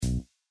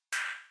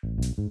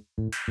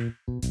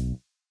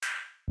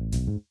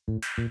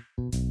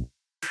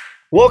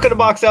Welcome to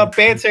Box Out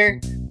Banter,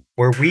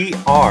 where we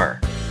are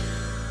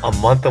a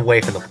month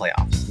away from the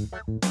playoffs.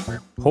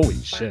 Holy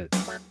shit.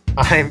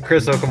 I'm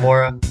Chris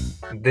Okamura.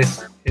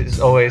 This is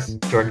always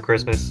Jordan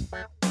Christmas.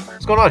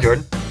 What's going on,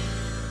 Jordan?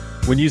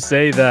 When you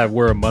say that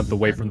we're a month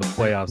away from the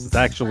playoffs, it's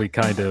actually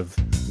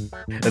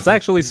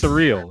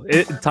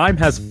surreal. Time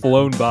has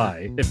flown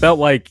by. It felt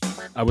like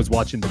I was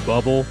watching the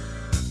bubble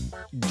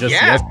just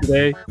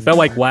yesterday. It felt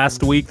like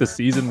last week the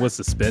season was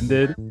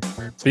suspended.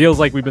 It feels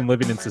like we've been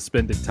living in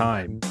suspended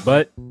time,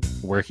 but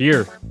we're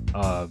here.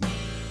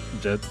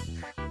 Just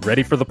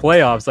ready for the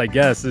playoffs, I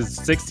guess. Is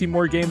 16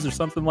 more games or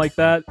something like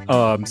that.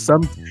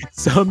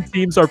 Some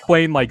teams are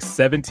playing like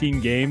 17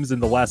 games in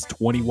the last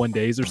 21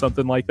 days or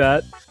something like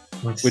that.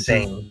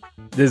 Insane.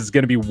 This is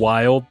going to be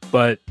wild,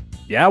 but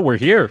yeah, we're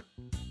here.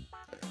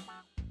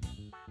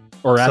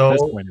 Or at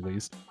this point, at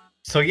least.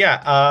 So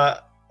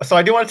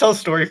I do want to tell a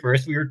story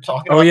first. We were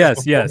talking. Oh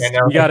yes. We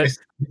got it.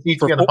 Needs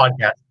to be on the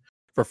podcast.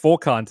 For full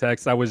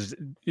context,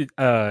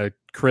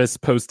 Chris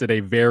posted a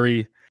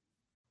very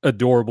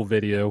adorable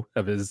video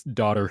of his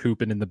daughter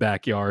hooping in the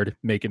backyard,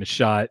 making a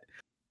shot.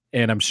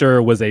 And I'm sure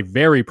it was a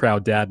very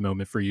proud dad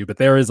moment for you, but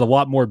there is a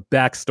lot more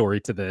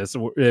backstory to this.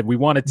 We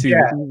wanted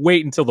to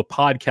wait until the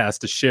podcast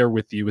to share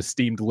with you,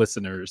 esteemed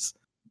listeners.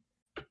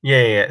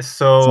 Yeah.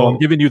 So I'm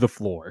giving you the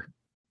floor.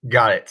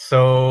 Got it.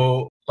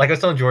 So like I was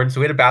telling Jordan, so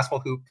we had a basketball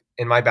hoop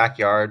in my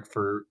backyard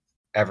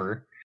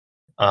forever.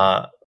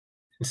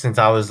 Since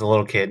I was a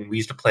little kid. We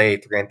used to play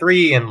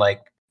 3-on-3, and like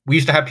we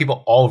used to have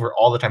people all over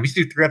all the time. We used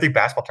to do 3-on-3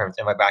 basketball tournaments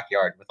in my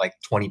backyard with like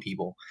 20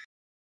 people.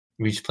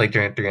 We just played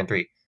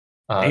 3-on-3.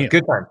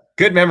 Good time.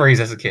 Good memories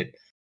as a kid.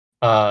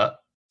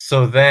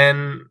 So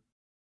then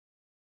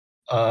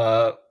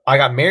I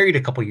got married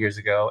a couple years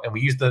ago, and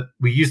we used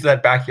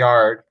that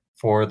backyard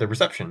for the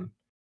reception.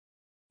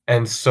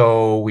 And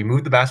so we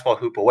moved the basketball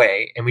hoop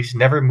away, and we just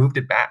never moved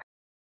it back.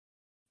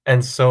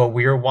 And so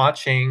we were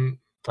watching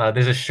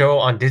there's a show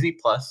on Disney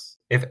Plus.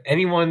 If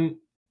anyone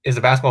is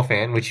a basketball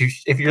fan, if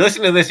you're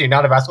listening to this, you're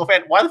not a basketball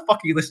fan, why the fuck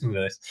are you listening to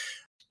this?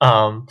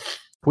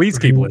 Please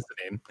keep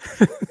listening.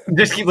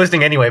 Just keep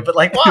listening anyway, but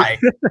like, why?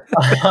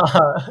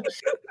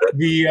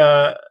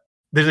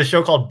 There's a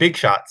show called Big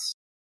Shots.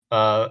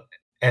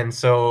 And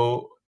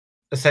so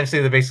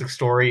essentially the basic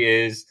story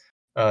is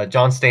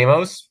John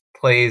Stamos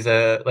plays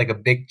a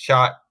big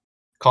shot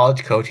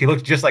college coach. He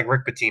looks just like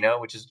Rick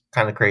Pitino, which is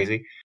kind of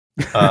crazy.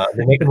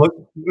 They make him look,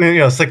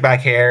 slick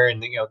back hair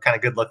and kind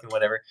of good looking,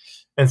 whatever.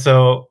 And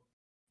so,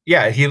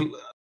 yeah, he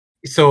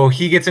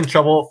gets in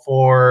trouble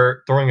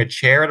for throwing a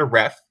chair at a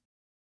ref.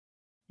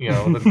 The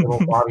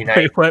little Bobby Knight.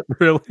 Wait, what?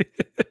 Really?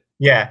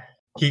 Yeah,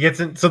 he gets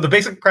in. So the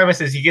basic premise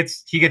is he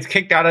gets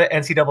kicked out of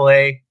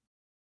NCAA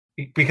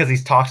because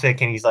he's toxic,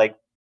 and he's like,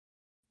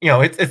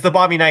 it's the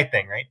Bobby Knight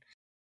thing, right?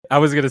 I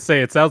was gonna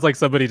say, it sounds like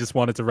somebody just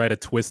wanted to write a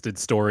twisted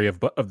story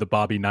of the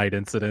Bobby Knight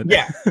incident.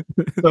 Yeah.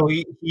 So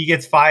he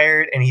gets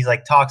fired, and he's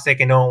like toxic,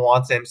 and no one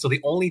wants him. So the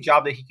only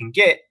job that he can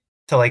get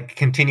to like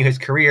continue his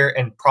career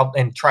and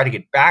try to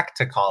get back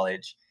to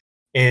college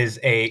is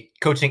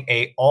coaching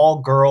a all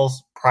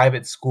girls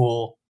private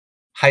school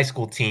high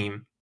school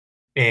team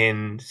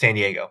in San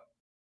Diego.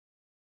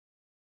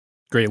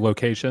 Great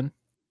location.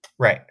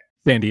 Right.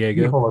 San Diego.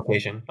 Beautiful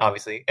location,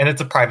 obviously. And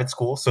it's a private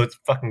school, so it's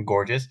fucking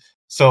gorgeous.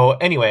 So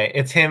anyway,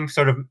 it's him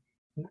sort of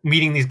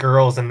meeting these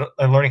girls and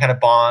learning how to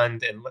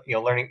bond and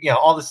learning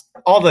all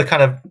the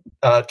kind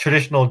of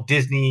traditional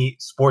Disney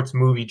sports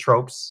movie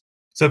tropes.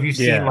 So if you've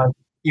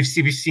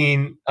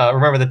seen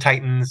Remember the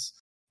Titans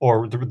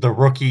or the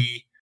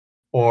Rookie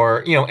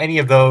or any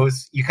of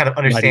those, you kind of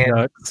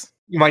understand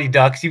Mighty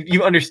Ducks.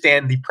 You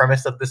understand the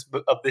premise of this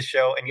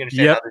show, and you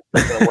understand how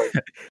this is going to work.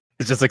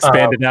 It's just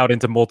expanded out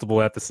into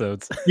multiple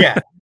episodes. Yeah.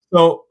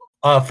 So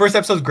first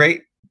episode's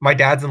great. My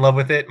dad's in love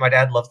with it. My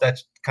dad loves that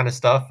kind of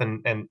stuff,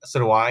 and so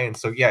do I. And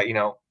so yeah,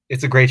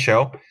 it's a great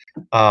show.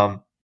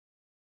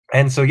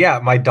 And so yeah,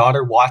 my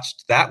daughter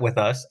watched that with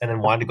us, and then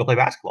wanted to go play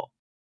basketball.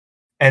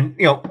 And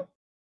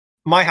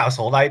my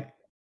household, I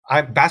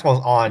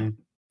basketball's on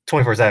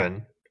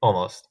 24/7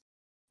 almost.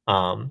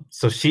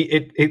 So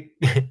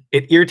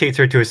it irritates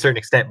her to a certain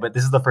extent, but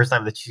this is the first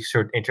time that she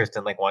showed interest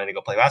in like wanting to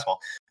go play basketball.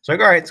 So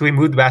like, all right, so we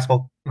moved the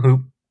basketball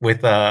hoop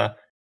with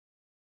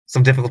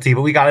some difficulty,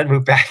 but we got it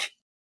moved back.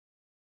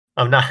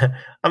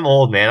 I'm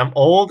old, man. I'm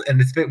old,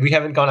 and we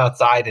haven't gone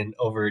outside in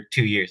over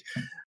 2 years.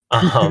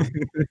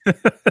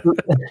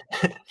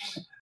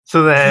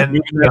 So then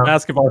the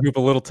basketball hoop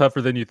a little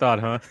tougher than you thought,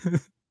 huh?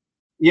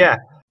 Yeah.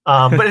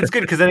 But it's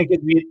good because then it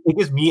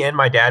gives me and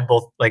my dad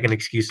both like an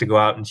excuse to go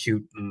out and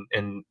shoot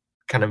and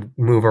kind of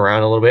move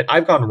around a little bit.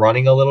 I've gone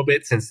running a little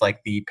bit since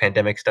like the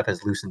pandemic stuff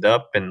has loosened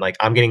up, and like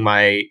I'm getting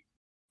my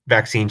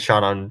vaccine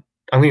shot I'm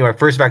getting my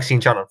first vaccine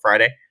shot on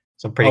Friday.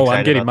 So I'm pretty excited.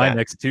 I'm getting mine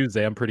next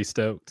Tuesday. I'm pretty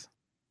stoked.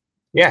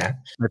 Yeah.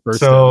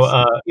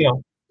 So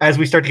as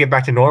we start to get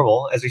back to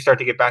normal, as we start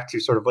to get back to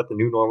sort of what the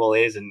new normal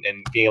is and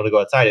being able to go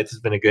outside, it's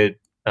been a good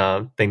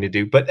thing to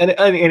do. But and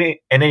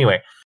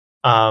anyway,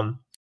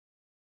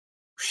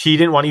 she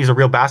didn't want to use a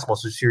real basketball,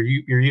 so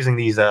you're using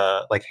these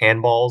like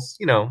handballs,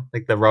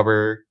 like the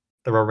rubber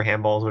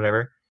handballs,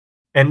 whatever,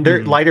 and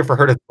they're lighter for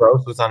her to throw,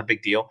 so it's not a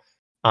big deal.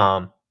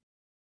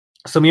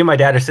 So me and my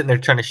dad are sitting there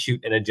trying to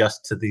shoot and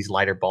adjust to these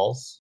lighter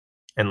balls,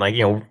 and like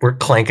we're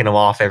clanking them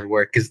off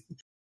everywhere because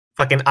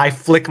fucking I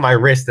flick my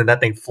wrist and that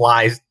thing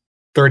flies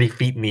 30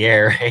 feet in the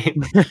air, right?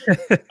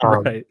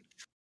 Right.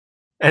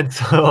 And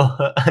so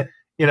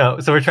so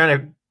we're trying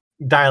to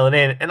dial it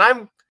in,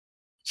 and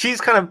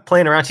she's kind of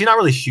playing around. She's not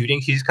really shooting.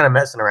 She's just kind of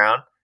messing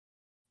around.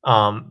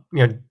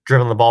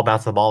 Dribbling the ball,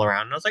 bouncing the ball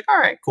around. And I was like, all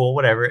right, cool,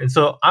 whatever. And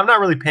so I'm not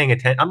really paying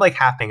attention. I'm like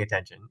half paying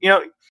attention.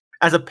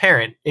 As a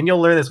parent, and you'll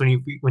learn this when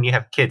you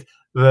have kids,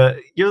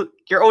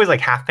 you're always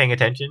like half paying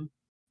attention.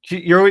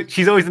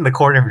 She's always in the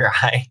corner of your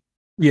eye.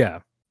 Yeah.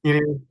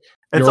 And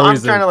you're so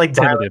I'm trying to like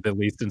tentative, at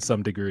least in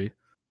some degree.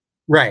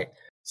 Right.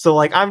 So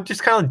like I'm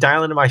just kind of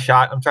dialing into my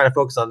shot. I'm trying to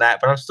focus on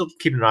that, but I'm still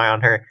keeping an eye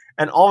on her.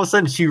 And all of a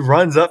sudden she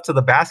runs up to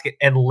the basket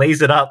and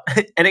lays it up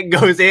and it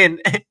goes in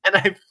and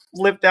I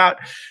flipped out.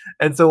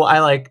 And so I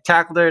like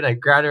tackled her and I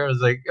grabbed her. I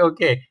was like,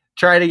 okay,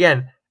 try it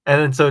again.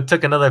 And then so it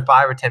took another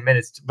 5 or 10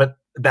 minutes, but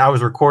I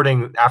was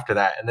recording after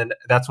that. And then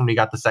that's when we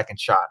got the second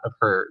shot of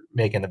her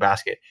making the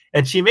basket.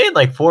 And she made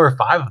like 4 or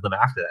 5 of them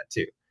after that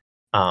too.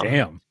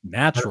 Damn,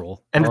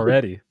 natural and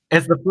already.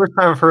 It's the first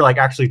time of her like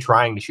actually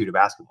trying to shoot a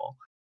basketball.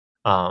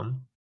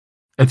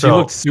 And she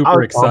looked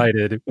super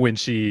excited when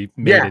she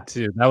made it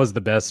too. That was the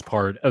best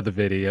part of the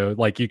video.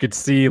 Like you could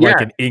see like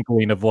an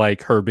inkling of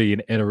like her being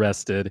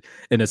interested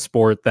in a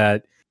sport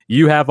that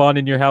you have on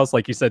in your house,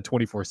 like you said,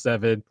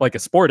 24/7, like a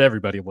sport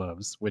everybody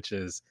loves, which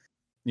is,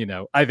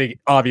 I think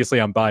obviously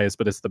I'm biased,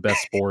 but it's the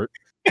best sport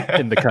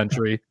in the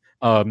country.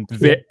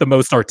 The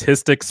most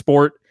artistic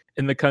sport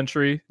in the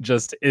country,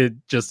 just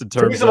in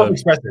terms of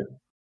expressive.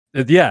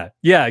 Yeah,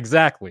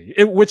 exactly.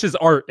 Which is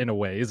art in a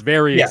way. It's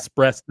very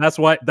express. That's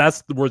where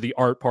the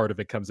art part of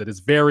it comes in. It's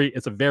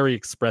a very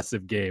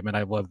expressive game, and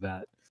I love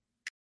that.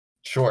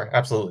 Sure,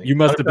 absolutely. You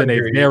must have been a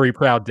very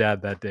proud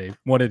dad that day.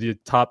 One of your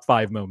top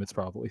 5 moments,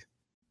 probably.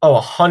 Oh,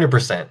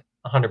 100%.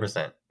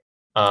 100%.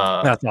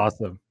 That's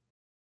awesome.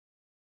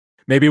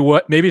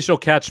 Maybe she'll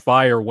catch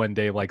fire one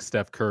day like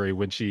Steph Curry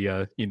when she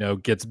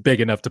gets big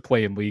enough to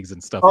play in leagues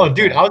and stuff. Oh, like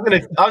dude,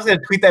 that. I was gonna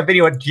tweet that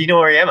video at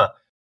Gino Auriemma.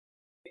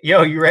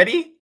 Yo, you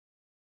ready?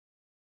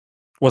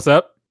 What's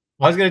up?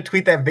 I was gonna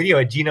tweet that video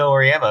at Gino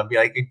Auriemma and be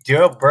like,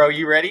 "Yo, bro,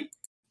 you ready?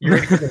 You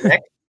ready for the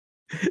next?"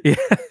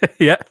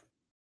 Yeah.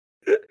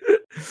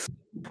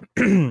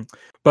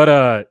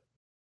 But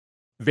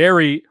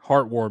very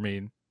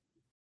heartwarming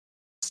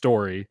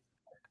story.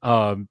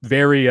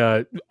 Very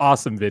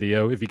awesome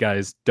video. If you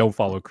guys don't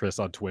follow Chris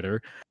on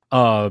Twitter,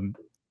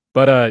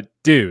 but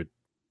dude,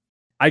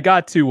 I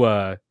got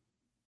to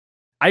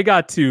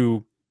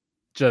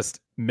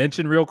just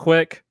mention real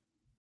quick.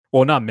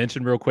 Well, not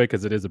mention real quick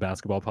because it is a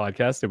basketball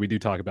podcast and we do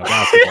talk about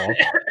basketball.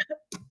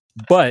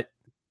 But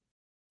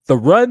the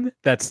run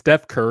that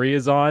Steph Curry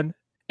is on,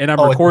 and I'm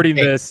recording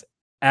this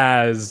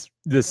as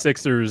the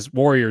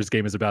Sixers-Warriors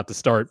game is about to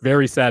start.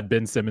 Very sad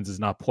Ben Simmons is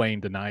not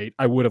playing tonight.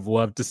 I would have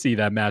loved to see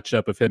that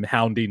matchup of him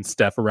hounding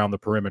Steph around the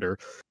perimeter.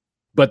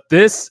 But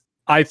this,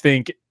 I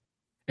think,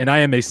 and I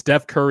am a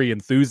Steph Curry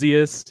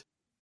enthusiast,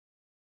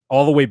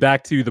 all the way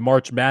back to the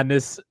March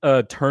Madness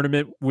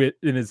tournament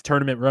in his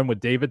tournament run with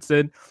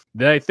Davidson,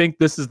 that I think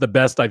this is the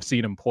best I've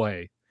seen him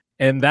play.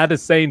 And that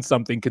is saying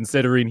something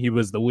considering he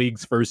was the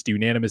league's first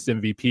unanimous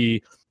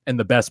MVP and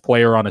the best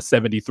player on a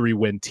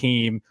 73-win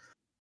team,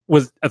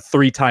 was a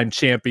 3-time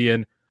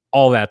champion,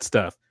 all that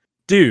stuff.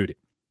 Dude,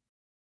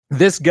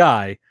 this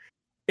guy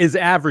is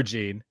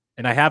averaging,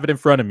 and I have it in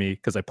front of me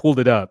because I pulled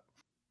it up,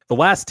 the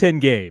last 10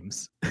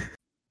 games.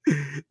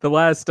 The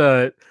last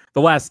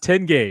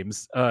 10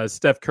 games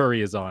Steph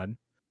Curry is on.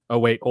 Oh,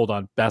 wait, hold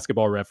on.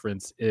 Basketball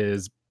Reference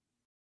is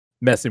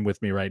messing with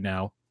me right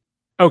now.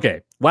 Okay,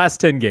 last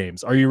 10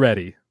 games. Are you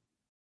ready?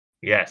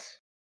 Yes.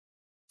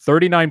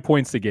 39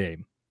 points a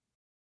game.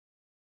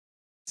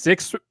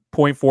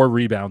 6.4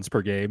 rebounds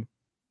per game.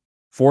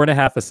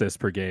 4.5 assists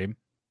per game.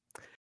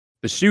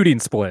 The shooting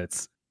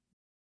splits.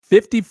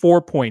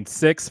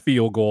 54.6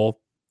 field goal.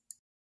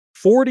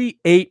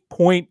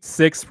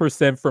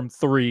 48.6% from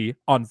 3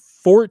 on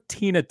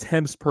 14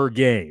 attempts per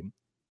game.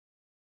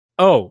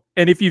 Oh,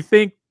 and if you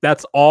think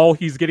that's all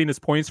he's getting his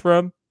points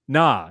from,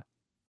 nah.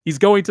 He's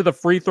going to the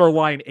free throw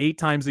line 8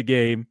 times a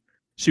game,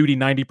 shooting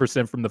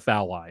 90% from the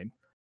foul line.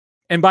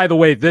 And by the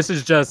way, this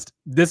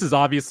is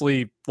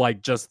obviously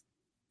like just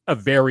a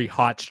very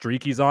hot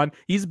streak he's on.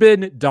 He's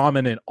been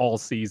dominant all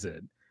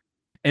season.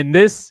 And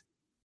this,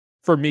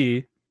 for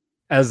me,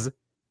 as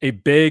a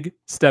big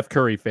Steph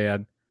Curry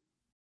fan,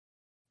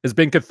 has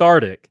been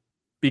cathartic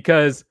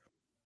because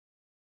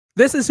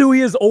this is who he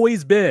has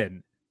always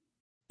been.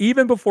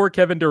 Even before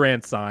Kevin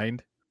Durant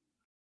signed,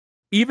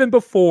 even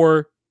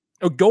before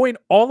going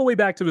all the way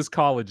back to his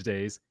college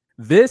days,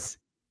 this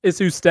is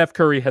who Steph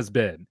Curry has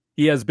been.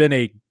 He has been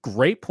a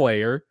great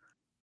player,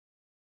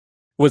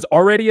 was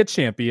already a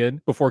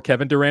champion before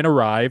Kevin Durant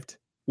arrived,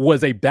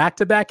 was a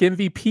back-to-back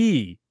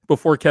MVP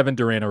before Kevin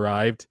Durant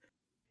arrived.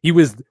 He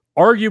was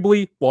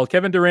arguably, while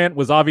Kevin Durant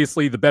was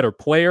obviously the better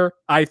player,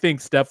 I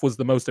think Steph was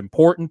the most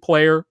important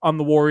player on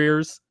the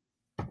Warriors.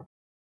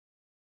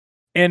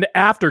 And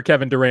after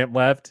Kevin Durant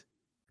left,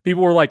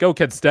 people were like, oh,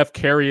 can Steph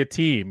carry a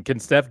team? Can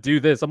Steph do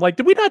this? I'm like,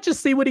 did we not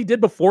just see what he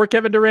did before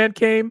Kevin Durant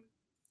came?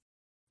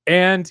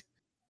 And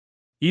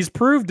he's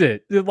proved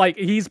it. Like,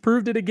 he's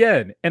proved it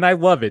again. And I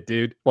love it,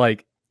 dude.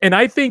 Like, and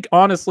I think,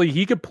 honestly,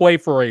 he could play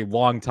for a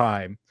long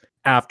time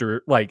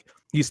after, like,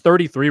 he's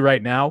 33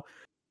 right now.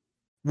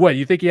 What,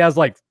 you think he has,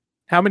 like,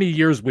 how many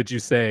years would you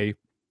say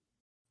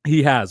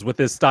he has with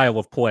his style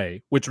of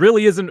play, which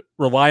really isn't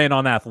relying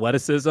on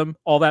athleticism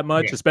all that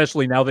much,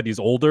 especially now that he's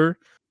older.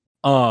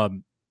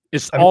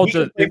 It's all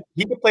just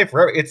he can play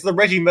forever. It's the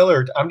Reggie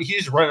Miller. I mean,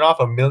 he's running off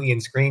a million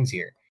screens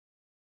here.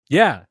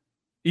 Yeah,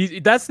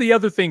 that's the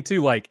other thing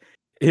too. Like,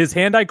 his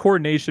hand-eye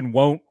coordination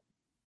won't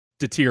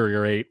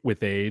deteriorate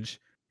with age.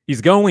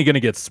 He's only going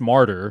to get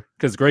smarter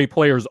because great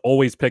players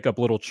always pick up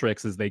little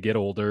tricks as they get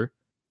older.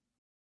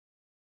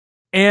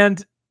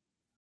 And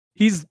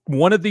he's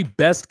one of the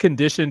best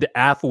conditioned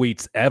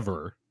athletes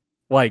ever.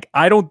 Like,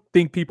 I don't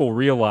think people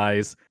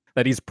realize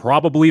that he's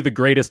probably the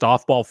greatest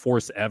off-ball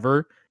force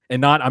ever.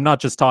 And I'm not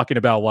just talking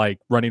about like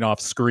running off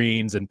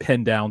screens and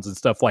pin downs and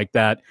stuff like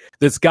that.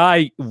 This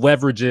guy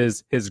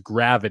leverages his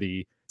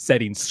gravity,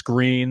 setting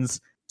screens,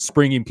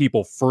 springing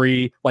people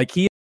free. Like,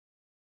 he's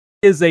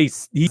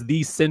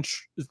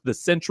the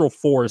central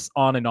force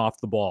on and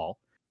off the ball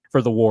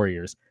for the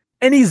Warriors.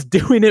 And he's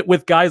doing it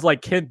with guys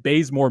like Kent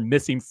Bazemore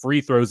missing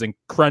free throws in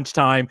crunch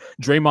time,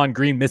 Draymond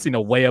Green missing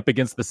a layup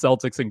against the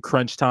Celtics in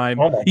crunch time.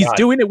 He's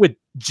doing it with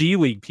G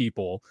League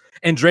people.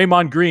 And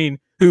Draymond Green,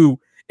 who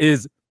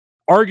is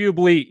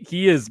arguably,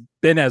 he has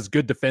been as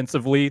good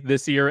defensively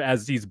this year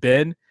as he's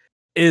been,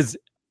 is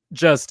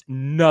just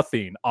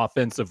nothing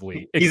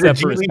offensively. He's a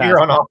G Leaguer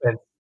on offense.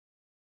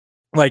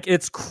 Like,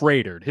 it's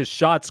cratered. His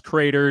shot's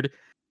cratered.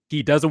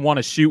 He doesn't want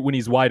to shoot when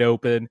he's wide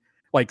open.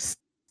 Like,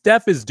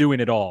 Steph is doing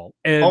it all.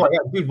 And oh my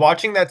God, dude,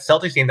 watching that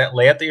Celtics game, that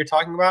layup that you're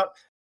talking about,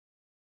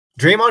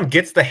 Draymond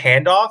gets the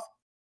handoff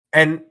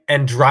and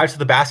drives to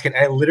the basket.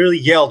 And I literally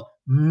yelled,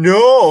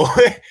 no,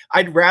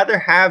 I'd rather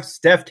have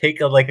Steph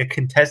take a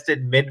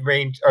contested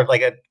mid-range or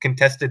like a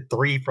contested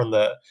three from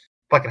the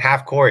fucking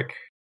half court.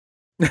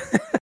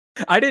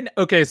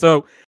 Okay,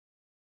 so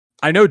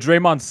I know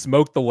Draymond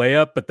smoked the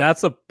layup, but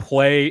that's a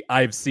play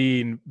I've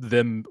seen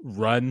them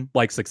run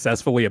like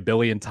successfully a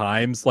billion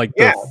times. Like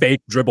the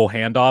fake dribble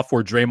handoff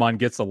where Draymond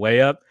gets a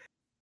layup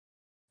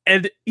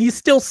and he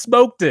still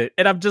smoked it.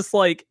 And I'm just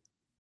like,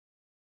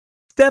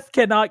 Steph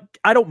cannot,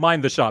 I don't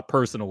mind the shot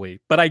personally,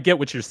 but I get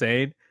what you're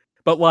saying.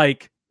 But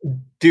like,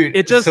 dude,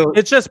 it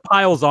just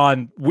piles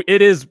on.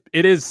 It is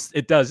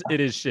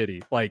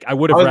shitty. Like, I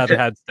would have rather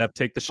had Steph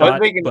take the shot. I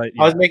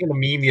was making a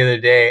meme the other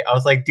day. I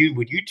was like, dude,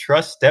 would you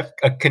trust Steph?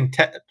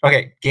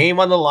 Game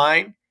on the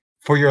line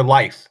for your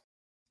life.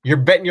 You're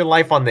betting your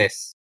life on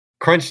this.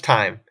 Crunch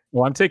time.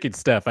 Well, I'm taking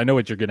Steph. I know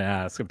what you're gonna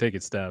ask. I'm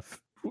taking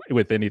Steph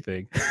with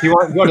anything. You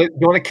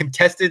want a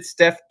contested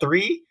Steph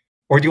 3,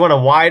 or do you want a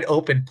wide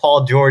open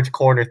Paul George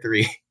corner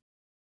 3?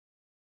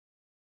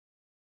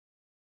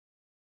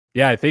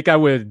 Yeah, I think I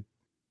would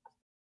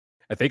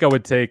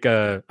take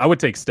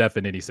Steph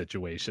in any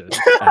situation.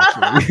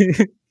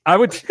 Actually,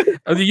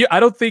 I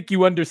don't think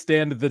you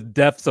understand the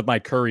depths of my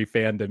Curry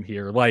fandom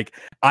here. Like,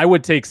 I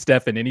would take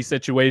Steph in any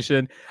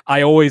situation.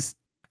 I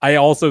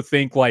also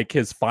think like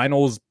his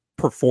finals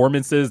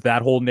performances,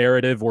 that whole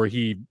narrative where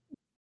he,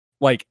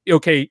 like,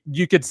 okay,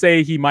 you could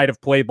say he might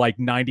have played like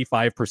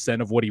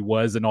 95% of what he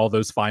was in all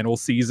those final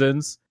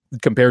seasons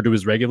compared to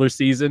his regular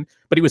season,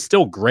 but he was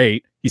still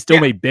great. He still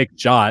made big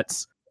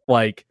shots.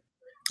 Like,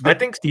 I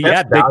think he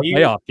had big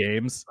playoff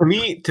games. To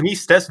me,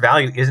 Steph's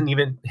value isn't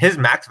even his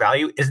max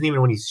value. Isn't even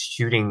when he's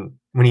shooting,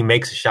 when he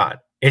makes a shot.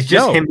 It's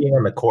just him being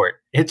on the court.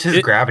 It's his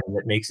gravity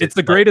that makes it. It's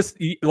the greatest.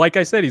 Like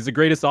I said, he's the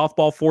greatest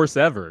off-ball force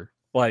ever.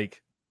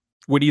 Like,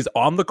 when he's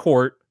on the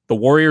court, the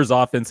Warriors'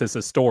 offense is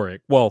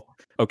historic. Well,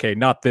 okay,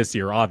 not this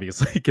year,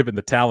 obviously, given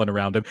the talent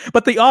around him.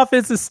 But the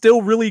offense is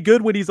still really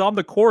good when he's on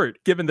the court,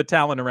 given the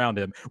talent around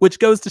him, which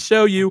goes to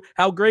show you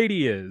how great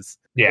he is.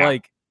 Yeah.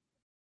 Like,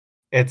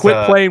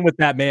 quit playing with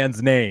that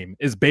man's name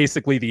is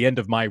basically the end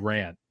of my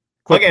rant.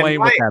 Quit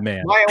playing with that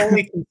man.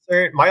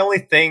 My only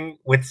thing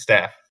with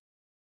Steph,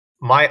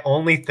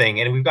 and we've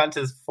gotten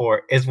to this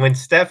before, is when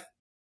Steph,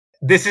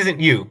 this isn't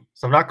you,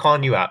 so I'm not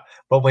calling you out,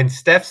 but when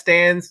Steph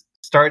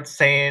starts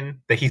saying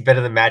that he's better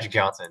than Magic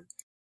Johnson,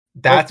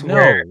 that's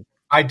where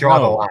I draw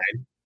the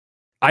line.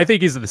 I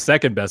think he's the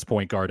second best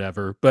point guard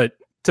ever, but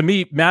to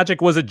me,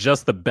 Magic wasn't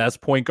just the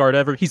best point guard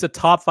ever. He's a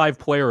top 5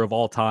 player of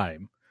all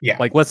time. Yeah,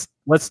 like let's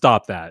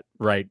stop that,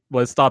 right?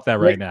 Let's stop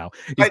that right now.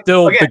 He's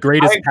still the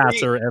greatest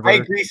passer ever. I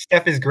agree.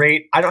 Steph is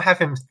great. I don't have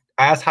him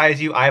as high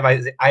as you.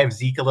 I have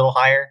Zeke a little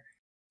higher,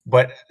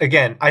 but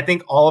again, I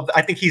think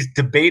he's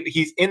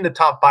in the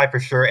top 5 for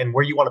sure. And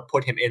where you want to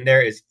put him in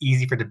there is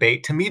easy for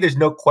debate. To me, there's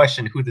no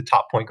question who the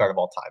top point guard of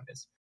all time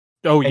is.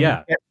 Oh, and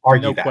yeah,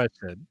 no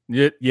question.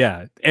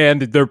 Yeah,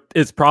 and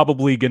it's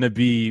probably going to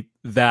be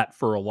that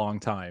for a long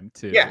time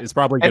too. Yeah. It's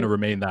probably going to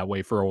remain that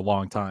way for a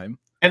long time.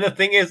 And the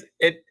thing is,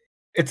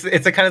 it's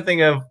the kind of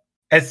thing of,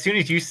 as soon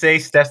as you say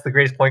Steph's the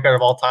greatest point guard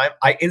of all time,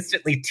 I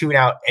instantly tune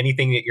out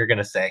anything that you're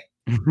gonna say.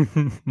 You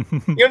know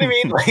what I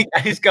mean? Like,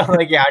 I just go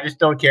like, yeah, I just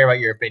don't care about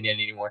your opinion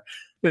anymore.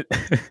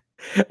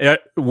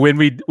 When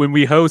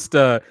we host,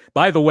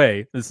 by the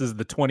way, this is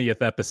the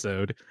 20th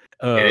episode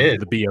of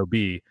the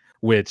BOB,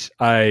 which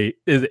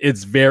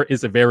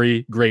it's a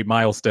very great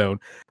milestone.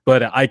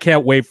 But I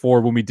can't wait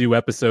for when we do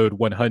episode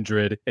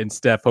 100 and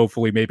Steph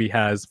hopefully maybe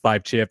has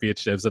 5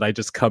 championships, and I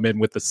just come in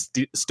with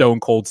the Stone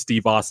Cold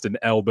Steve Austin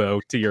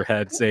elbow to your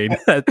head saying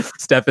that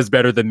Steph is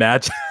better than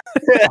Magic,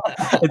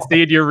 and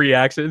seeing your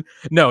reaction.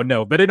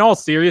 No, but in all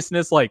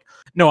seriousness, like,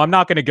 no, I'm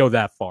not going to go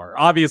that far.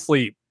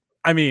 Obviously,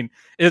 I mean,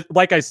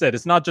 like I said,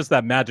 it's not just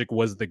that Magic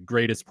was the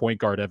greatest point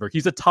guard ever.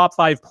 He's a top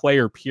 5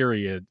 player,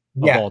 period,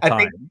 of all time. I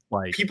think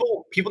like,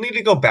 people need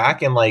to go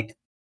back and, like,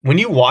 when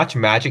you watch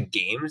Magic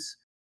games,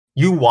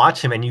 you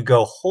watch him and you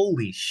go,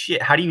 holy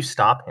shit, how do you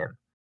stop him?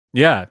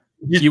 Yeah,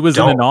 he was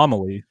an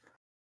anomaly.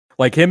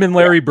 Like, him and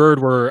Larry Bird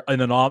were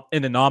an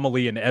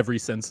anomaly in every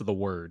sense of the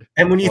word.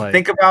 And when you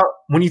think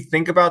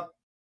about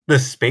the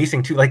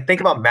spacing too, like,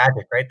 think about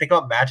Magic, right? Think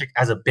about Magic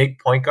as a big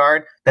point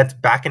guard that's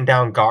backing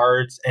down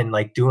guards and,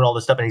 like, doing all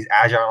this stuff, and he's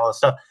agile and all this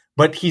stuff,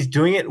 but he's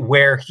doing it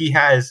where he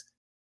has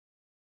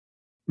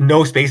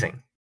no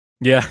spacing.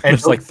 Yeah, and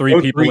there's like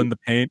 3 people in the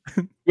paint.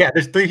 Yeah,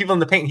 there's 3 people in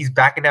the paint. He's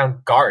backing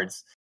down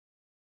guards.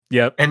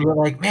 Yep. And you're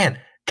like, man,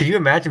 can you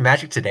imagine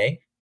Magic today?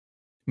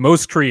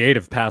 Most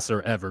creative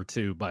passer ever,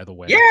 too, by the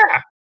way.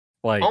 Yeah.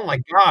 Like, oh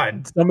my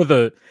God. Some of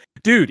the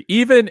dude,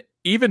 even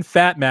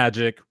Fat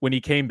Magic, when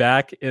he came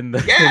back in the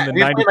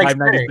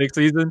 95-96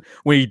 season,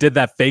 when he did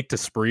that fake to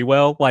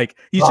Sprewell, like,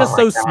 he's just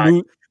so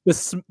smooth.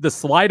 The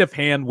sleight of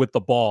hand with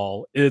the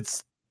ball,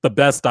 it's the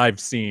best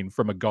I've seen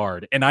from a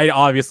guard. And I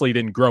obviously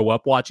didn't grow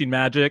up watching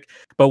Magic,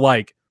 but,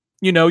 like,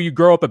 you know, you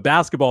grow up a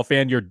basketball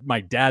fan.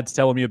 My dad's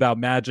telling me about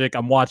Magic.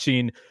 I'm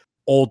watching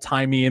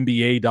old-timey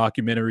NBA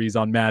documentaries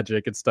on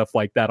Magic and stuff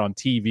like that on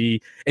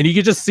TV. And you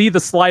could just see the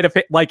sleight of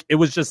hand. Like, it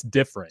was just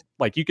different.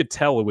 Like, you could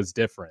tell it was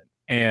different.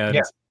 And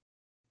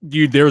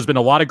there's been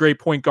a lot of great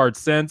point guards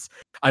since.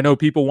 I know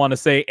people want to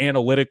say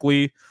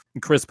analytically,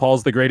 Chris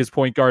Paul's the greatest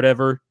point guard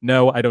ever.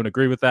 No, I don't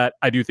agree with that.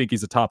 I do think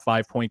he's a top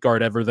 5 point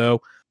guard ever,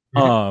 though.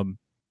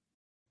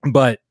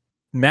 But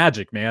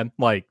Magic, man,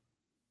 like,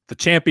 the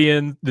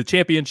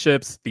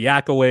championships, the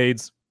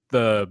accolades,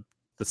 the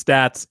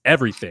stats,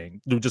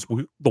 everything. Just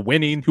the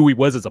winning, who he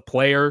was as a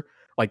player,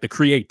 like the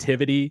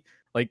creativity.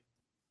 Like,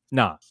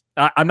 nah,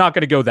 I'm not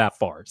going to go that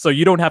far. So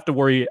you don't have to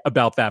worry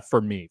about that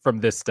for me from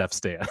this Steph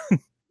stand.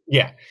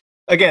 Yeah.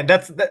 Again,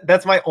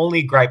 that's my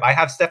only gripe. I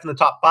have Steph in the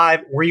top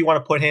 5. Where you want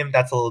to put him,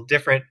 that's a little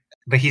different,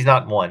 but he's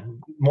not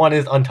 1. 1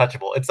 is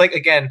untouchable. It's like,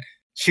 again,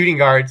 shooting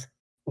guards.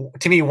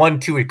 To me, 1,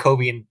 2 with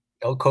Kobe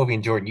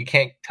and Jordan. You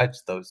can't touch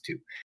those 2.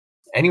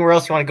 Anywhere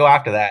else you want to go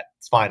after that,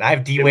 it's fine. I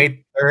have D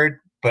Wade 3rd,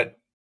 but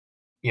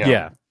you know.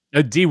 Yeah,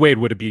 D Wade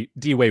would be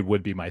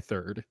my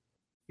 3rd.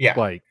 Yeah,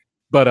 like,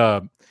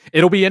 but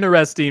it'll be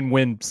interesting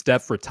when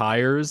Steph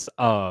retires.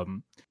 How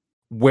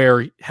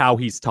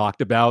he's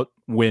talked about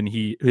when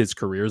his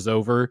career's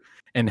over,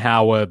 and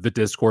how the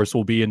discourse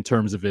will be in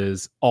terms of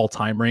his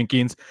all-time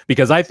rankings,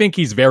 because I think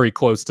he's very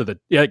close to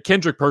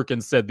Kendrick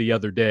Perkins said the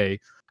other day.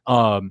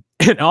 And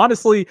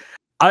honestly,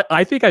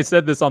 I think I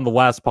said this on the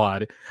last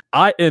pod.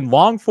 In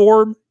long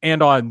form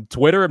and on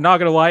Twitter, I'm not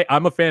gonna lie,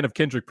 I'm a fan of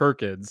Kendrick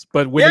Perkins.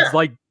 But when it's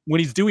like when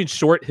he's doing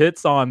short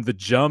hits on The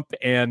Jump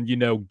and, you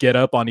know, Get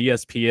Up on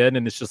ESPN,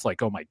 and it's just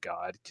like, oh my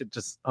God,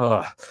 just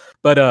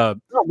But no,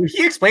 when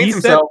he explains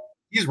himself,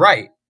 he's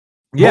right.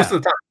 Most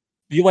of the time.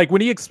 You like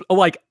when he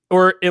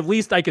or at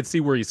least I could see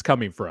where he's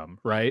coming from,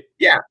 right?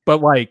 Yeah.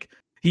 But like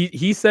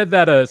he said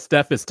that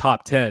Steph is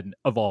top 10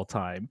 of all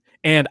time.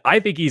 And I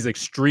think he's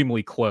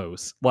extremely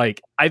close.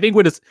 Like, I think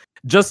when it's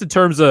just in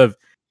terms of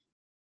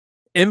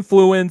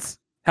influence,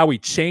 how he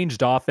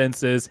changed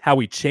offenses, how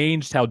he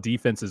changed how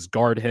defenses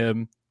guard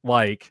him,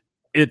 like,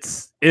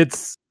 it's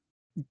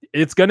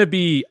going to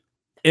be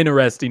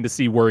interesting to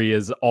see where he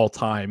is all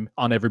time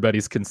on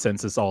everybody's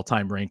consensus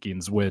all-time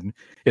rankings when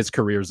his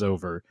career's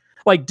over.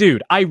 Like,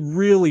 dude, I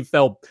really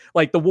felt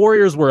like the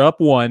Warriors were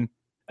up 1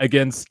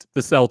 against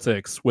the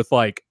Celtics with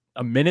like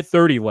a minute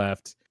 30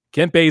 left.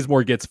 Kent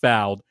Bazemore gets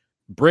fouled.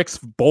 Bricks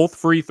both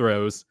free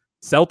throws.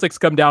 Celtics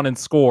come down and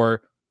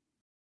score.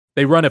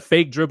 They run a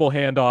fake dribble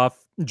handoff.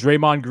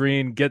 Draymond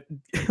Green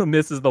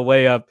misses the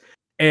layup.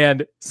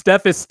 And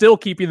Steph is still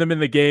keeping them in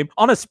the game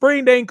on a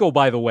sprained ankle,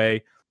 by the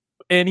way.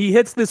 And he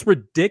hits this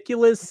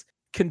ridiculous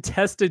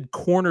contested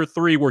corner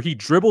 3 where he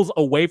dribbles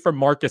away from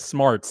Marcus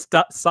Smart,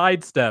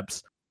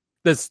 sidesteps.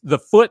 The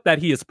foot that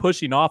he is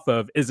pushing off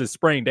of is his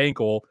sprained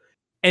ankle.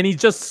 And he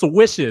just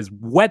swishes,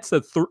 wets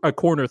a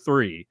corner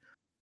 3.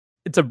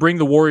 To bring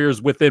the Warriors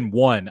within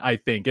 1, I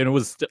think. And it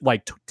was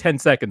like 10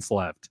 seconds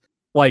left.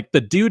 Like, the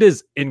dude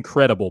is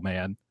incredible,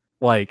 man.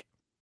 Like,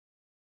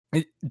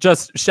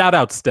 just shout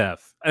out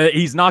Steph.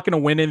 He's not going to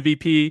win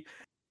MVP,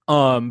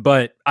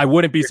 but I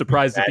wouldn't be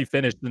surprised if he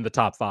finished in the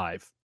top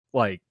 5,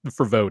 like,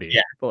 for voting.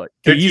 Yeah, but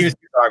he's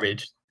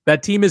garbage.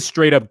 That team is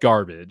straight up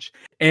garbage.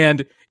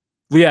 And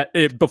yeah,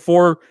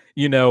 before,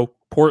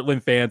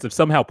 Portland fans, if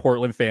somehow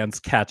Portland fans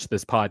catch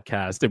this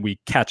podcast and we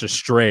catch a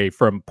stray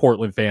from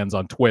Portland fans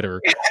on Twitter,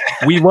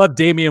 we love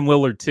Damian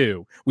Lillard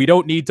too. We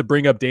don't need to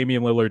bring up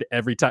Damian Lillard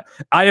every time.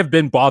 I have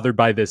been bothered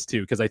by this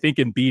too, because I think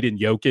Embiid and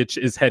Jokic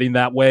is heading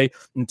that way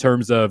in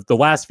terms of the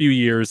last few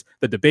years.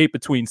 The debate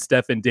between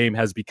Steph and Dame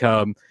has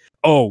become,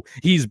 oh,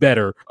 he's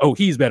better. Oh,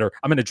 he's better.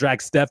 I'm going to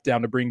drag Steph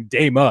down to bring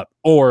Dame up.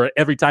 Or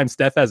every time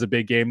Steph has a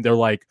big game, they're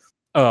like,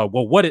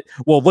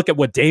 look at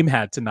what Dame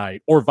had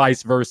tonight, or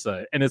vice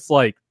versa. And it's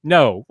like,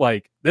 no,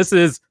 like this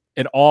is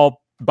an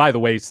all, by the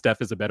way, Steph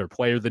is a better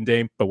player than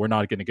Dame, but we're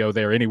not going to go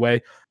there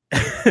anyway.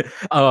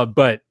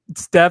 But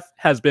Steph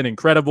has been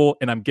incredible,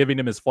 and I'm giving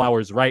him his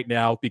flowers right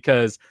now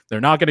because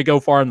they're not going to go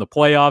far in the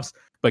playoffs,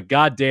 but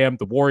goddamn,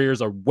 the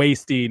Warriors are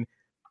wasting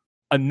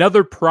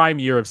another prime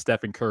year of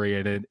Stephen Curry,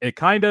 and it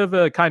kind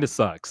of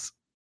sucks.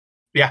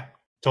 Yeah,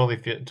 totally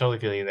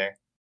feel you there.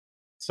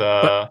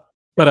 So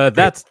But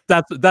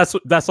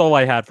that's all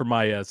I had for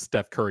my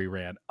Steph Curry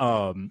rant.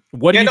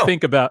 What do you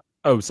think about?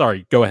 Oh,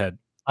 sorry. Go ahead.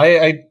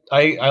 I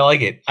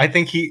like it. I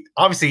think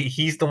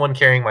he's the one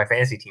carrying my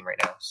fantasy team right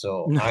now.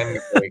 So I'm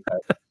very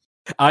excited.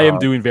 I am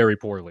doing very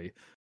poorly.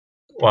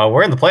 Well,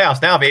 we're in the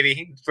playoffs now,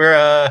 baby.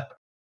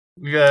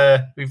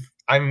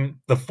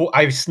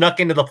 I've snuck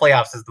into the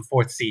playoffs as the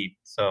 4th seed.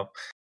 So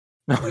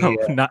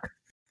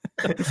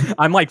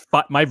I'm like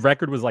my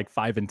record was like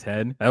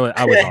 5-10. I was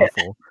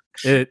awful.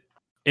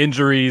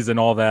 Injuries and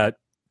all that.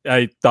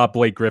 I thought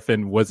Blake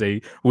Griffin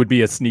would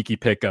be a sneaky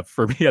pickup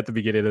for me at the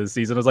beginning of the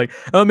season. I was like,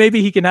 oh,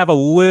 maybe he can have a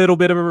little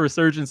bit of a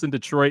resurgence in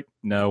Detroit.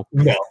 No.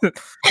 No.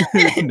 Just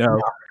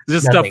nothing.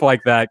 Stuff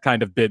like that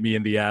kind of bit me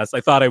in the ass.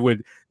 I thought I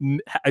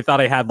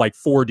had like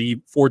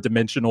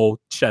 4-dimensional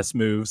chess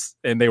moves,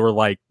 and they were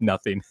like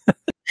nothing.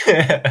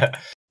 But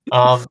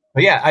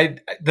yeah,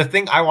 the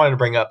thing I wanted to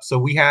bring up. So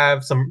we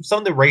have some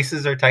of the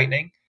races are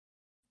tightening.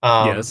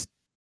 Yes.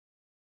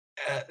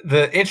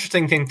 The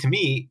interesting thing to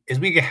me is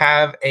we could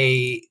have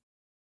a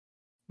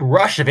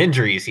rush of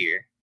injuries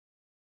here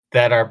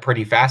that are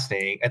pretty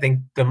fascinating. I think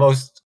the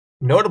most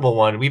notable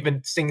one, we've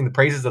been singing the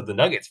praises of the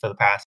Nuggets for the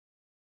past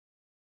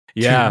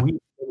 2 weeks.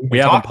 We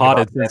haven't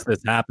potted since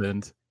this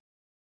happened.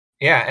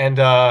 Yeah, and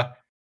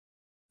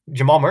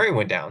Jamal Murray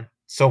went down.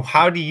 So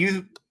how do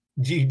you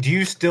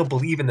still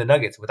believe in the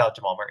Nuggets without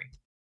Jamal Murray?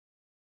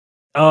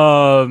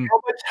 How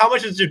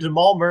much does the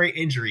Jamal Murray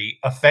injury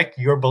affect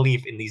your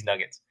belief in these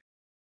Nuggets?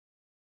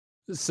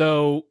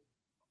 So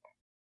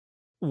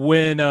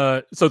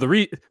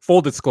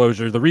full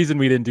disclosure, the reason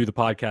we didn't do the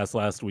podcast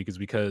last week is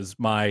because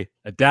my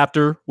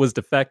adapter was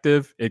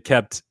defective. It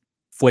kept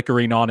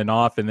flickering on and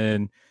off, and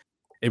then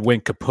it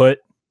went kaput.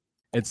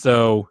 And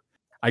so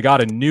I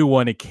got a new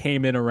one. It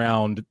came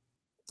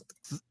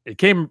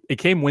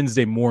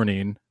Wednesday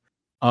morning.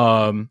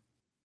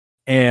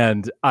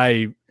 And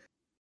I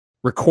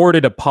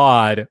recorded a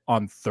pod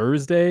on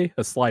Thursday,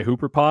 a Sly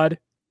Hooper pod.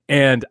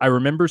 And I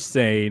remember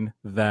saying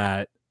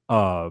that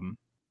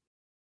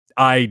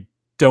I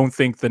don't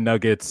think the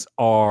Nuggets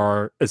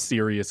are a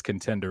serious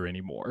contender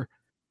anymore.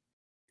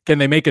 Can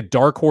they make a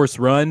dark horse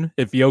run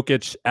if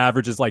Jokic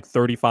averages like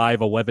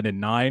 35, 11,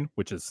 and 9,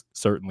 which is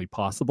certainly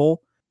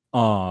possible?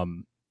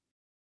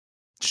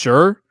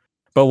 Sure.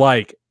 But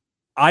like,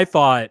 I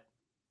thought,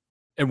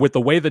 and with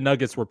the way the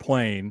Nuggets were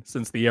playing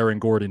since the Aaron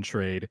Gordon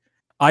trade,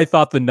 I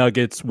thought the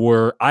Nuggets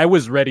I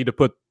was ready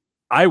to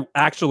I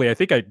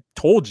think I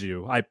told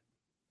you, I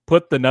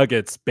put the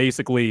Nuggets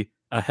basically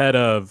ahead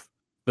of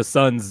the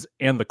Suns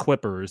and the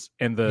Clippers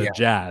and the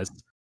Jazz.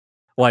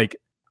 Like,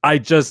 I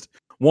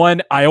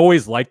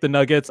always liked the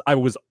Nuggets.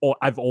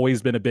 I've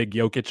always been a big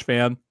Jokic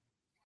fan.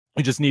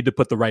 We just need to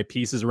put the right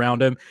pieces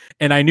around him.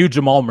 And I knew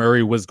Jamal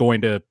Murray was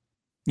going to,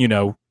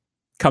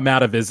 come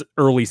out of his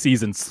early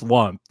season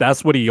slump.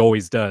 That's what he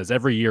always does.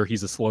 Every year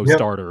he's a slow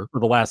starter for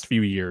the last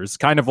few years.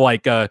 Kind of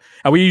like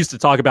we used to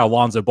talk about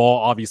Lonzo Ball.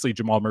 Obviously,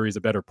 Jamal Murray's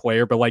a better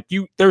player, but like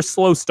there's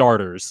slow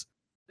starters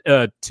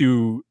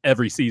to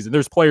every season.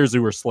 There's players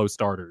who are slow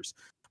starters,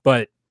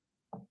 but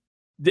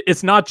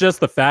it's not just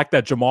the fact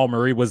that Jamal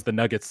Murray was the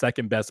Nuggets'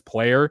 second best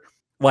player.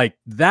 Like,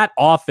 that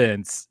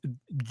offense,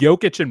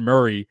 Jokic and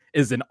Murray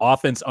is an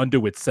offense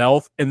unto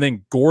itself, and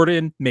then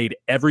Gordon made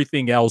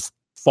everything else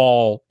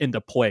fall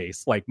into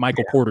place. Like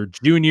Michael Porter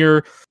Jr.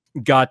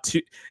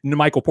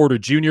 Michael Porter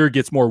Jr.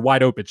 gets more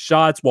wide open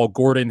shots while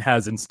Gordon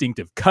has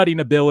instinctive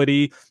cutting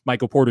ability.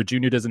 Michael Porter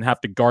Jr. doesn't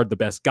have to guard the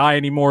best guy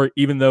anymore.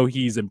 Even though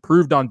he's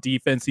improved on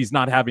defense, he's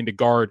not having to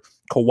guard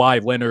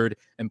Kawhi Leonard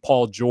and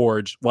Paul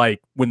George like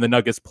when the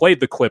Nuggets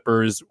played the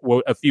Clippers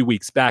a few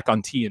weeks back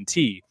on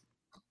TNT.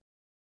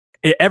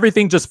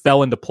 Everything just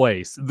fell into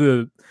place.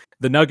 The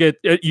Nugget,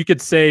 you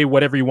could say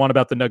whatever you want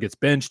about the Nuggets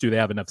bench. Do they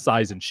have enough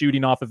size and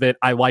shooting off of it?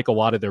 I like a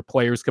lot of their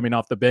players coming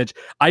off the bench.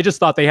 I just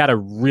thought they had a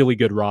really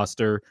good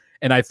roster,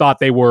 and I thought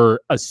they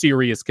were a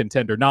serious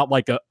contender. Not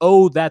like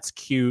that's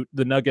cute.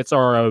 The Nuggets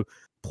are a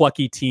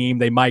plucky team.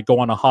 They might go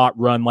on a hot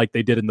run like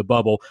they did in the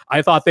bubble.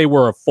 I thought they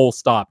were a full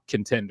stop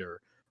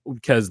contender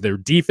because their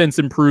defense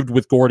improved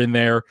with Gordon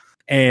there,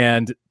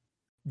 and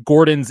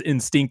Gordon's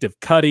instinctive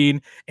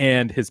cutting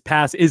and his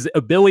his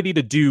ability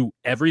to do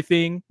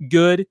everything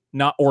good,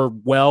 not or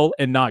well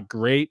and not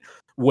great,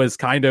 was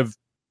kind of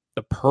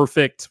the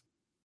perfect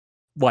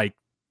like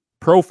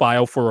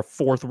profile for a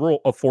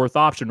fourth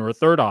option or a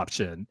third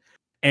option.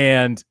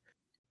 And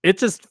it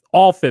just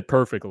all fit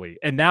perfectly.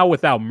 And now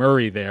without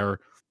Murray there,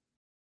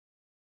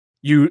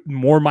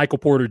 more Michael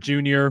Porter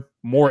Jr.,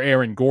 more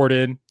Aaron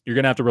Gordon. You're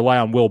going to have to rely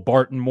on Will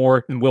Barton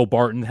more, and Will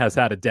Barton has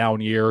had a down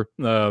year.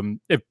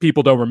 If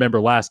people don't remember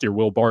last year,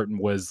 Will Barton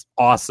was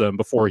awesome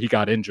before he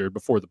got injured,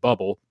 before the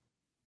bubble.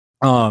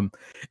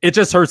 It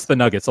just hurts the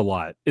Nuggets a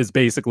lot, is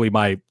basically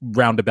my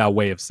roundabout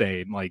way of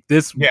saying. Like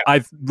this, yeah.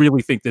 I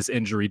really think this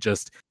injury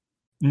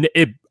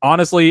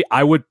honestly,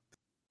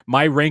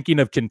 my ranking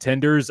of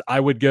contenders, I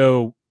would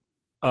go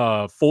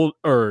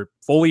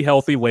fully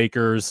healthy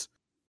Lakers,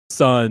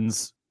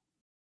 Suns,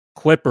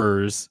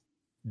 Clippers,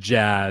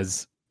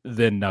 Jazz,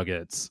 then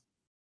Nuggets.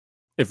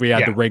 If we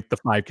had to rank the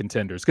 5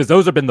 contenders, because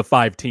those have been the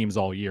 5 teams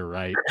all year,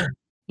 right?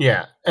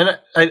 Yeah, and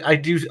I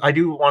do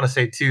want to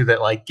say too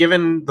that like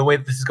given the way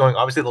that this is going,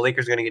 obviously the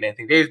Lakers are going to get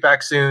Anthony Davis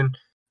back soon.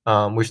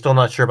 We're still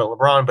not sure about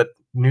LeBron, but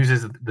news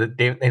is that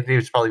Anthony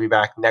Davis will probably be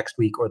back next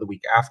week or the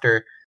week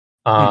after.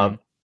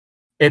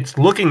 It's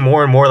looking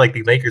more and more like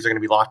the Lakers are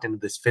going to be locked into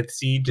this 5th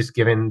seed, just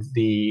given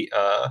the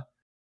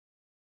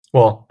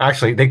well,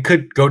 actually, they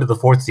could go to the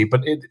 4th seed, but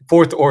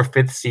 4th or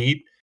 5th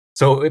seed.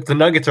 So if the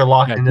Nuggets are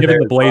locked into given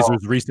the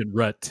Blazers' recent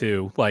rut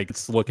too, like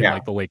it's looking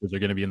like the Lakers are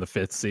going to be in the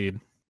 5th seed.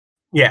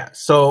 Yeah.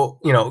 So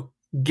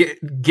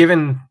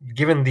given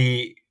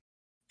the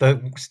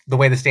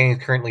way the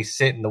standings currently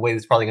sit and the way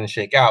this is probably going to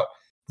shake out,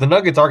 the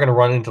Nuggets are going to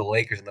run into the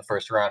Lakers in the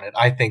first round, and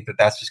I think that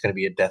that's just going to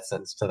be a death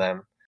sentence to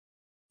them.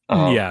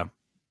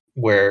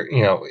 Where,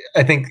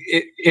 I think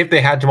if they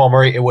had Jamal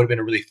Murray, it would have been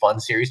a really fun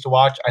series to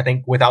watch. I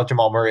think without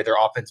Jamal Murray, their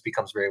offense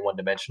becomes very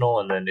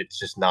one-dimensional, and then it's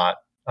just not.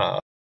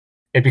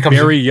 It becomes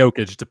very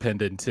Jokic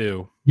dependent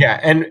too. Yeah,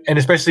 and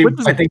especially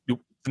I think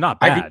it's not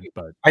bad,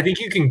 but I think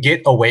you can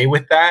get away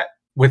with that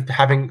with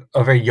having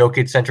a very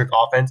Jokic-centric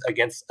offense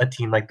against a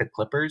team like the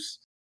Clippers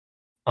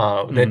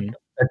that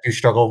do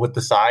struggle with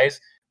the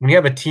size. When you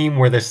have a team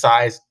where their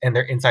size and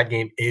their inside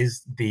game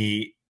is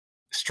the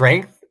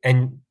strength,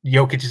 and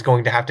Jokic is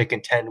going to have to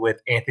contend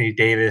with Anthony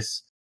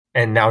Davis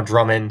and now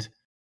Drummond,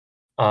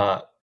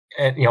 and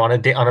on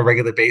a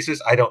regular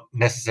basis, I don't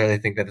necessarily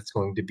think that it's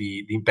going to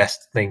be the best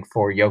thing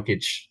for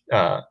Jokic's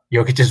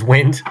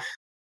wind,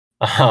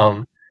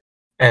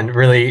 and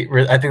really,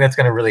 I think that's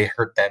going to really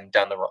hurt them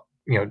down the road.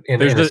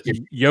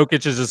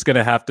 Jokic is just going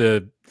to have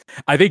to.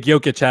 I think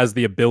Jokic has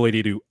the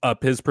ability to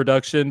up his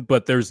production,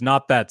 but there's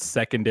not that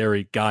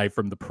secondary guy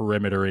from the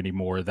perimeter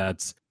anymore.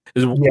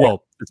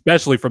 Well,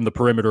 especially from the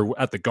perimeter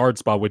at the guard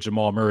spot with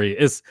Jamal Murray.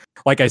 It's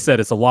like I said,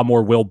 it's a lot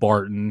more Will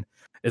Barton.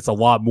 It's a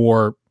lot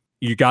more.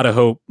 You got to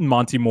hope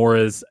Monty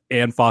Morris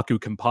and Facu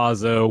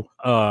Campazzo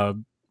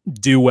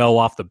do well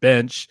off the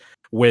bench,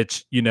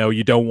 which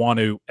you don't want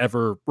to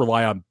ever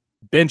rely on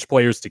bench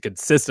players to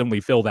consistently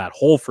fill that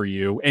hole for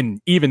you. And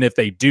even if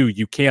they do,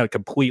 you can't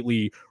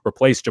completely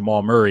replace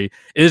Jamal Murray.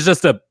 It's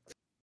just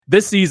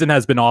this season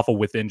has been awful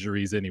with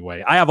injuries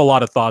anyway. I have a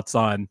lot of thoughts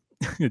on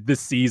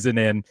this season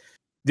and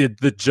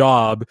the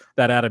job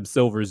that Adam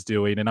Silver is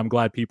doing, and I'm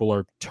glad people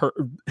are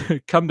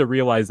come to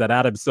realize that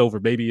Adam Silver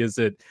maybe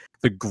isn't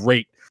the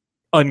great,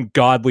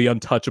 ungodly,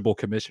 untouchable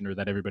commissioner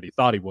that everybody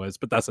thought he was,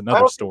 but that's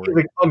another story.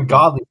 He's an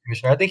ungodly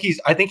commissioner. I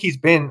think he's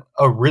been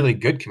a really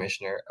good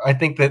commissioner. I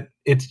think that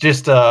it's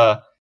just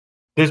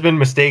there's been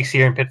mistakes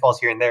here and pitfalls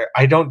here and there.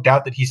 I don't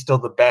doubt that he's still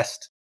the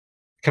best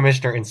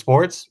commissioner in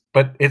sports,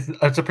 but it's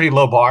a pretty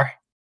low bar,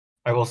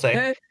 I will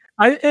say.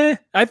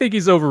 I think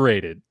he's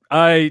overrated.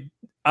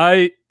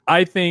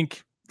 I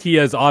think he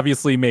has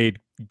obviously made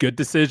good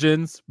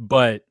decisions,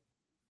 but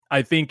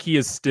I think he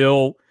is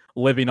still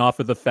living off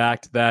of the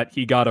fact that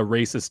he got a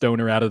racist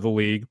owner out of the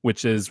league,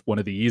 which is one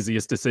of the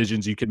easiest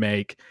decisions you can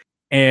make.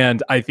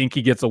 And I think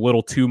he gets a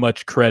little too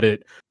much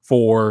credit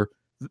for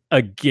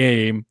a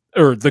game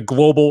or the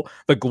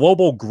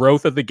global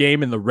growth of the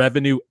game and the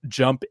revenue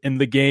jump in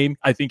the game.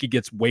 I think he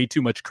gets way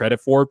too much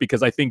credit for it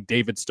because I think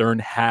David Stern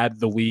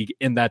had the league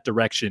in that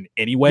direction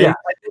anyway,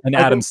 and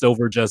Adam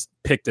Silver just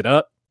picked it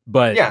up.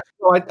 But yeah,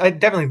 so I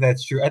definitely think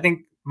that's true. I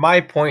think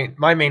my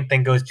main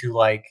thing goes to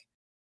like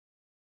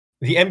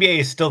the NBA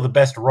is still the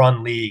best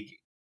run league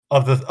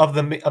of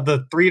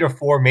the 3 to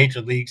 4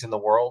 major leagues in the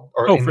world.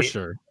 For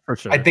sure.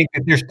 I think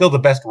that they're still the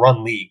best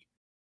run league.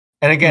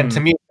 And again, to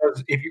me,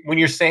 when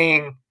you're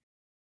saying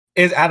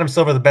is Adam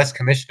Silver the best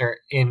commissioner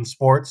in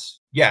sports?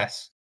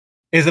 Yes.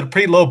 Is it a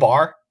pretty low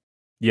bar?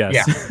 Yes.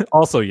 Yeah.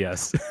 Also,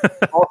 yes.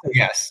 Also,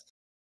 yes.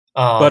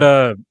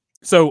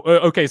 So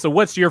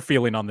what's your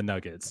feeling on the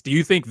Nuggets? Do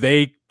you think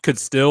they could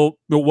still?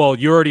 Well,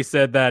 you already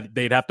said that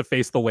they'd have to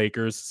face the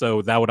Lakers,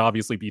 so that would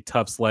obviously be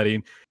tough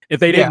sledding. If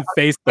they didn't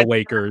face the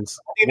Lakers,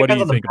 what do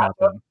you think about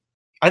them?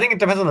 I think it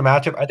depends on the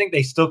matchup. I think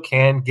they still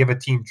can give a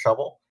team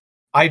trouble.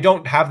 I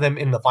don't have them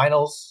in the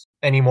finals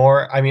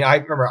anymore. I mean, I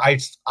remember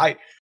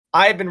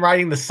I've been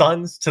riding the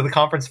Suns to the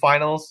conference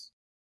finals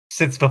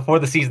since before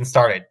the season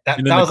started.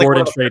 And then the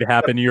Gordon trade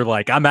happened. You're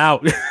like, I'm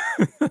out.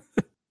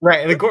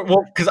 Right.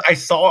 Well, because I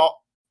saw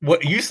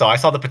what you saw. I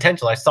saw the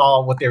potential. I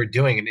saw what they were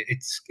doing, and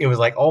it was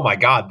like, oh my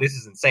god, this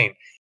is insane.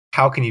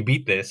 How can you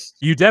beat this?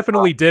 You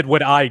definitely did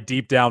what I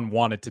deep down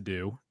wanted to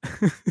do.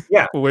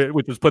 Yeah,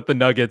 which was put the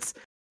Nuggets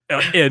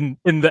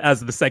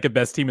as the second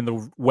best team in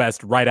the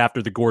West right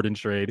after the Gordon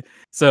trade.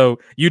 So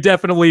you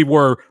definitely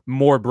were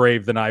more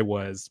brave than I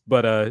was.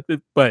 But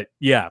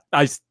yeah,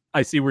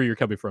 I see where you're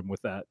coming from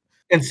with that.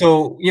 And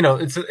so,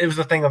 it was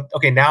a thing of,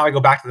 okay, now I go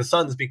back to the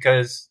Suns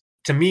because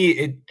to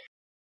me,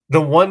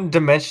 the one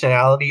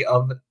dimensionality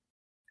of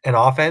an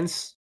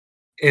offense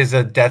is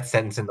a death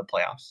sentence in the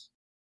playoffs.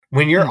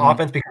 When your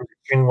offense becomes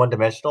extremely one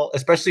dimensional,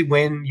 especially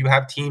when you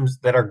have teams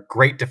that are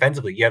great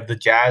defensively, you have the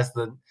Jazz,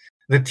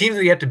 the teams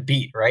that you have to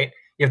beat, right?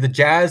 You have the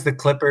Jazz, the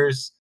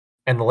Clippers,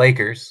 and the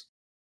Lakers.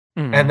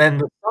 And then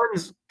the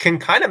Suns can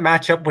kind of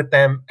match up with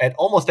them at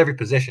almost every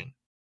position.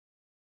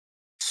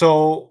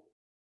 So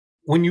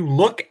when you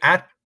look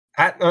at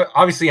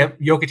obviously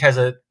Jokic has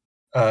a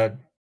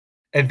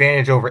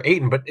advantage over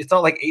Ayton, but it's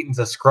not like Ayton's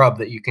a scrub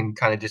that you can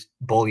kind of just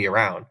bully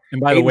around.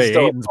 And by the way,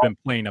 Ayton's been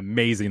playing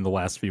amazing the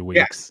last few weeks.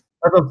 Yeah,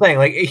 that's what I'm saying.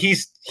 Like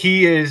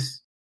he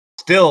is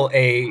still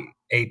a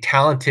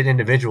talented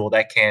individual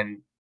that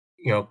can,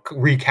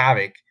 wreak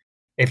havoc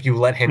if you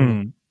let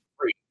him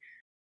free.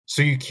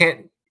 So you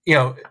can't,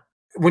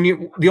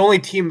 the only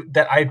team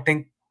that I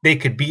think they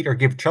could beat or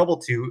give trouble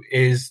to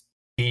is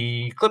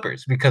the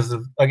Clippers because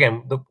of,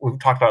 again, we've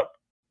talked about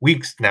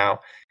weeks now,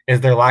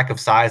 is their lack of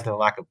size and their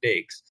lack of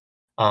bigs.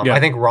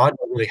 I think Rondo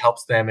really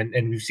helps them,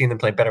 and we've seen them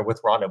play better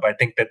with Rondo. But I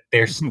think that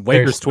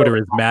Lakers Twitter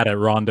is mad at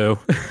Rondo.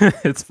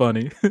 It's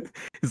funny.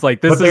 It's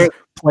like, this is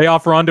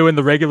playoff Rondo in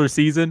the regular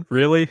season,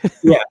 really?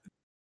 Yeah.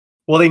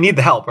 Well, they need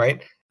the help,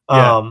 right?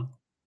 Yeah.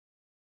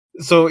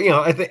 So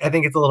I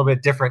think it's a little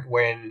bit different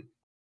when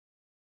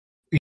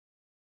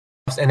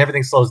and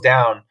everything slows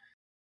down.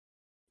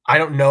 I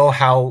don't know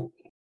how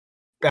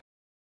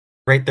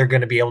great they're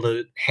going to be able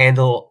to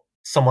handle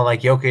someone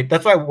like Jokic.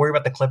 That's why I worry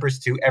about the Clippers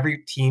too. Every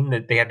team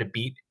that they had to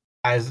beat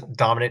has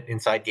dominant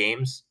inside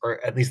games,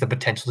 or at least the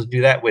potential to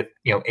do that with,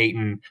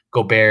 Ayton,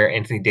 Gobert,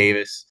 Anthony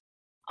Davis.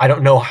 I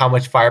don't know how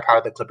much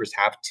firepower the Clippers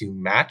have to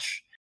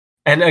match.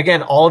 And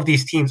again, all of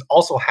these teams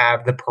also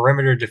have the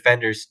perimeter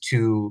defenders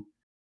to,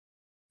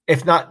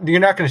 if not, you're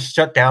not going to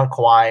shut down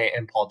Kawhi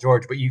and Paul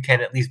George, but you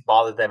can at least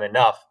bother them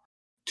enough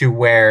to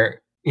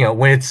where,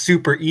 when it's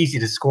super easy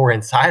to score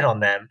inside on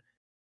them,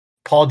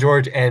 Paul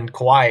George and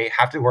Kawhi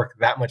have to work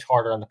that much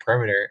harder on the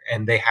perimeter,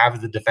 and they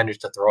have the defenders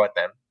to throw at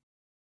them.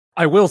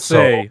 I will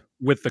say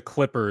with the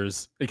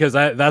Clippers, because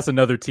that's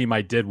another team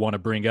I did want to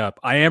bring up,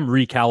 I am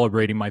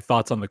recalibrating my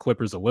thoughts on the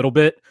Clippers a little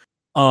bit.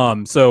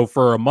 So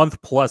for a month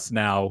plus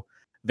now,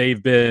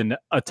 they've been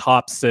a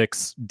top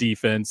 6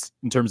 defense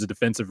in terms of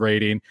defensive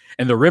rating,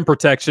 and the rim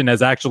protection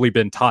has actually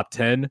been top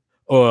 10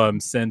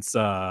 since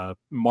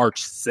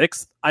March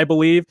 6th, I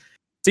believe.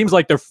 Seems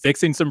like they're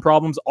fixing some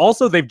problems.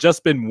 Also, they've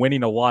just been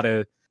winning a lot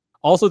of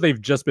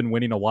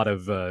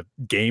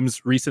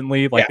games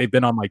recently. Like, they've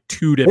been on like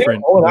 2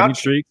 different winning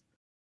streaks.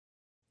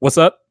 What's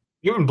up?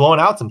 You've been blowing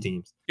out some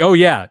teams. Oh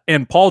yeah,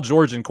 and Paul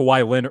George and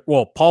Kawhi Leonard.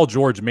 Well, Paul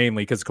George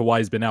mainly because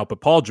Kawhi's been out,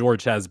 but Paul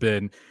George has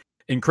been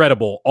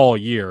incredible all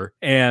year.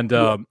 And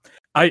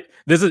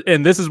this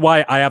is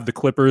why I have the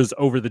Clippers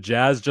over the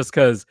Jazz, just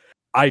because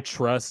I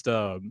trust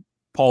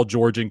Paul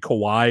George and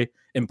Kawhi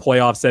in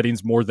playoff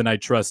settings more than I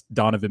trust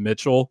Donovan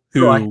Mitchell,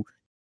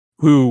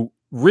 who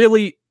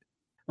really,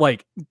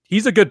 like,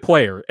 he's a good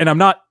player. And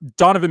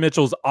Donovan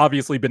Mitchell's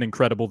obviously been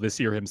incredible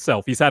this year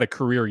himself. He's had a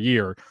career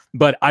year,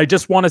 but I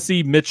just want to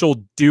see Mitchell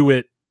do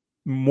it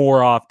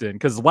more often.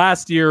 Because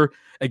last year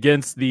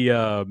against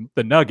the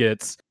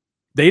Nuggets,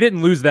 they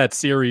didn't lose that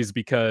series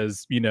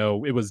because,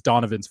 it was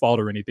Donovan's fault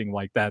or anything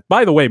like that.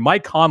 By the way,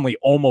 Mike Conley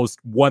almost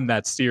won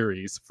that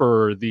series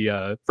for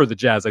the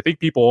Jazz. I think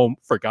people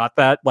forgot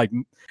that. Like,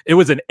 it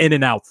was an in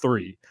and out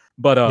 3.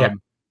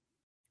 But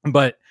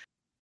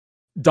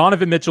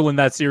Donovan Mitchell in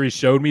that series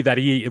showed me that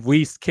he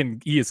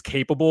is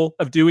capable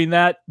of doing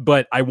that,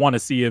 but I want to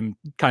see him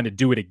kind of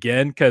do it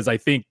again, because I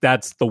think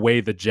that's the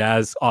way the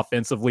Jazz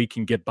offensively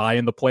can get by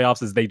in the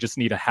playoffs, is they just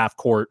need a half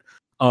court.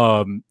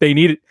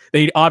 They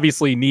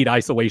obviously need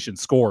isolation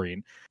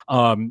scoring.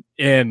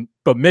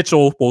 But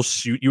Mitchell will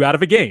shoot you out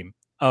of a game.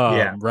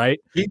 Right?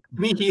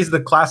 He's the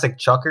classic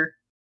chucker.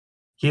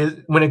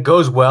 When it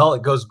goes well,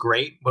 it goes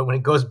great, but when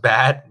it goes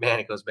bad, man,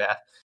 it goes bad.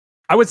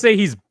 I would say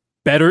he's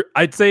better.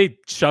 I'd say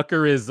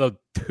chucker is a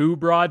too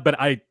broad, but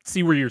I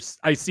see where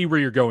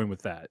you're going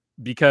with that,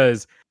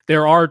 because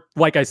there are,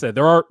 like I said,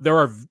 there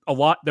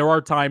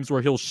are times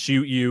where he'll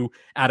shoot you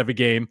out of a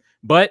game,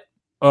 but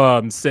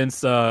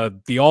since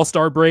the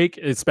All-Star break,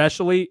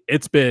 especially,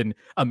 it's been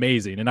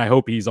amazing, and I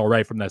hope he's all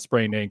right from that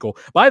sprained ankle.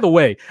 By the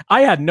way,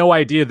 I had no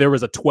idea there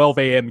was a 12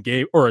 a.m.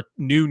 game or a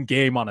noon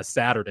game on a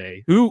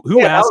Saturday. Who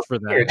asked for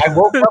that? Weird. I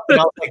woke up and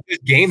I was like, "This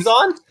game's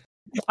on."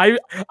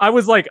 I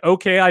was like,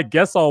 okay, I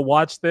guess I'll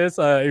watch this.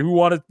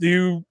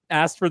 Who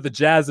asked for the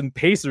Jazz and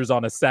Pacers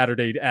on a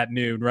Saturday at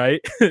noon,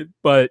 right?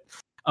 But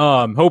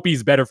Hope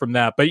he's better from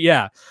that. But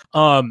yeah,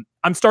 I'm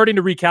starting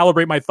to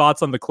recalibrate my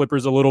thoughts on the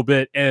Clippers a little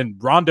bit, and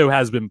Rondo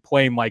has been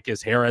playing like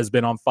his hair has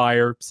been on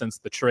fire since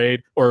the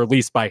trade, or at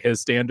least by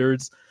his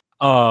standards.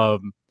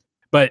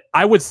 But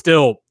I would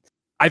still,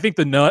 I think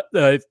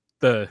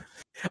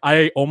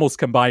I almost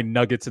combined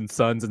Nuggets and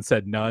Suns and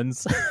said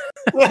nuns.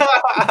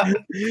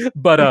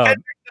 But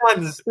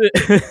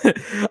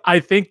I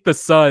think the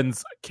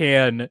Suns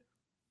can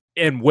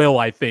and will,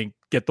 I think,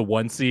 get the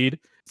 1 seed,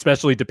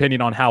 especially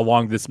depending on how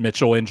long this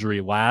Mitchell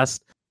injury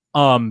lasts.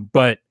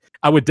 But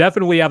I would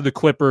definitely have the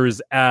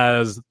Clippers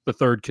as the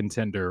 3rd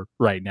contender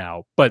right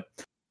now. But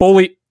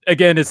fully,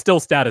 again, it's still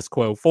status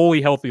quo.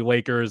 Fully healthy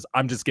Lakers,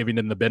 I'm just giving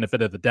them the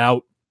benefit of the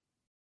doubt.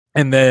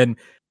 And then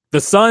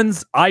the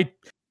Suns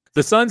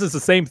is the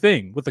same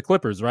thing with the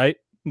Clippers, right?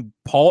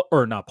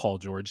 Not Paul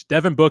George,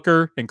 Devin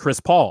Booker and Chris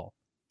Paul.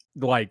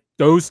 Like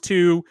those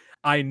two,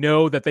 I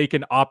know that they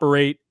can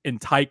operate in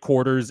tight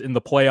quarters in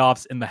the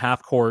playoffs in the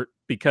half court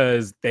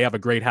because they have a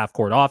great half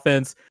court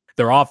offense.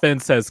 Their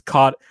offense has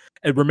caught,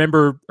 and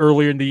remember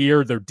earlier in the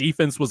year, their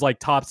defense was like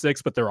top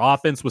 6, but their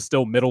offense was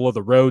still middle of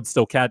the road,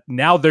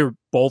 now they're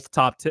both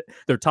top 10.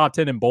 They're top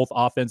 10 in both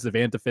offensive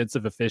and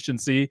defensive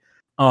efficiency.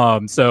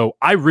 So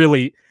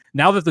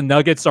now that the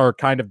Nuggets are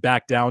kind of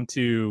back down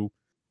to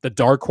the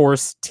dark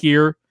horse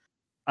tier,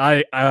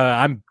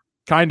 I'm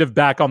kind of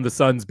back on the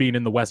Suns being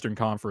in the Western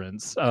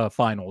Conference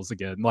finals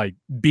again, like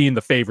being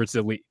the favorites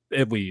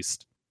at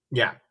least.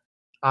 Yeah,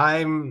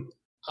 I've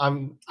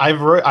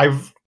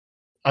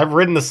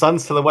ridden the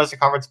Suns to the Western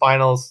Conference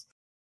Finals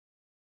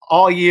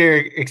all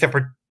year except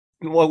for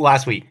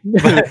last week.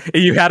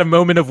 You had a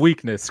moment of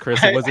weakness,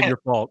 Chris. It wasn't your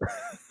fault.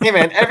 Hey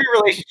man, every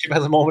relationship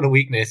has a moment of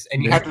weakness,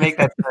 and you have to make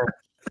that turn.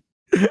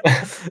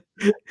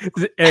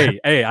 Hey,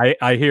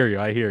 I hear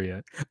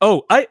you.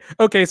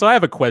 Okay, so I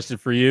have a question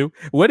for you.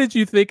 What did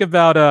you think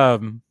about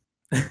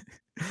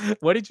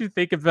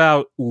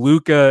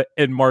Luka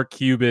and Mark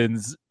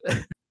Cuban's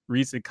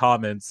recent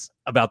comments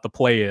about the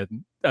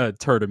play-in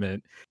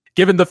tournament?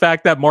 Given the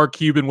fact that Mark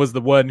Cuban was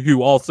the one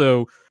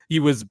who he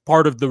was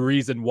part of the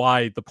reason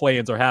why the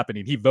play-ins are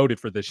happening. He voted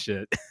for this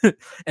shit.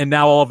 And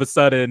now all of a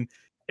sudden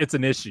it's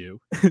an issue.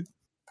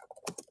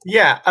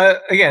 Yeah.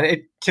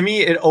 Again, to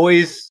me, it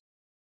always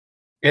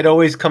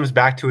comes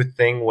back to a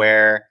thing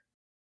where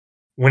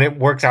when it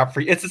works out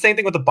for you, it's the same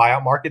thing with the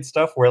buyout market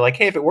stuff where like,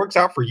 hey, if it works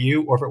out for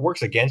you or if it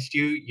works against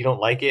you, you don't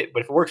like it.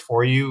 But if it works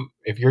for you,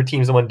 if your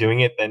team's the one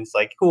doing it, then it's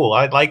like, cool,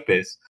 I'd like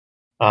this.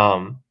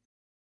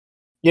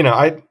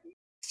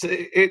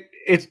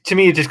 It to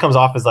me, it just comes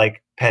off as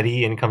like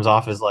petty and comes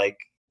off as like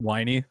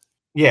whiny.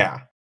 Yeah.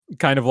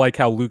 Kind of like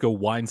how Luka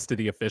whines to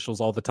the officials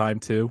all the time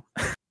too.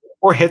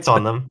 Or hits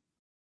on them.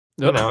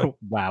 You know.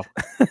 Wow.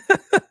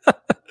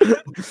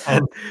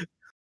 And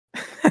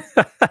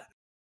at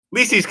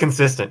least he's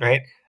consistent,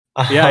 right?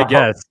 Yeah, I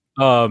guess.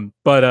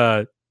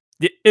 But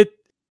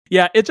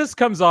it just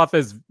comes off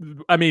as,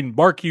 I mean,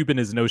 Mark Cuban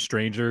is no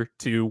stranger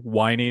to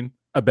whining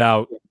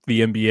about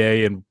the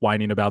NBA and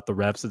whining about the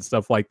refs and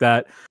stuff like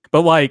that.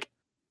 But like,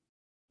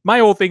 my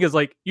whole thing is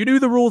like, you knew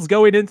the rules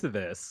going into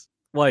this.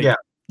 Like,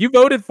 you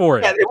voted for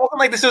it. Yeah, it wasn't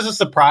like this was a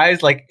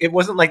surprise. Like, it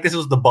wasn't like this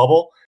was the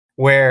bubble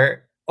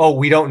where, oh,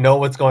 we don't know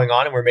what's going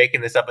on and we're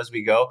making this up as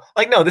we go.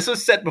 Like, no, this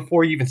was set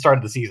before you even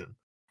started the season.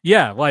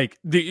 Yeah, like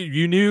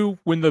you knew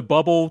when the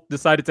bubble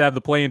decided to have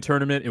the play-in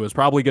tournament, it was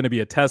probably going to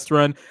be a test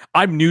run.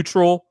 I'm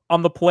neutral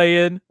on the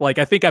play-in. Like,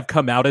 I think I've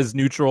come out as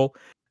neutral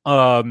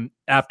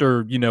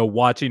after,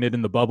 watching it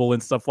in the bubble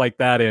and stuff like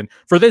that. And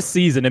for this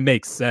season, it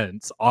makes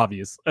sense,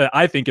 obvious.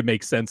 I think it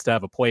makes sense to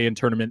have a play-in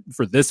tournament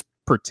for this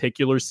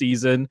particular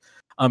season,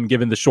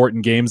 given the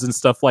shortened games and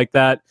stuff like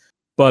that.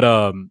 But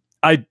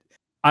I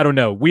don't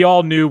know. We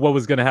all knew what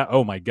was going to happen.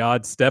 Oh my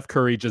God, Steph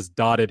Curry just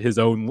dotted his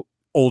own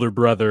older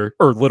brother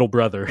or little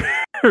brother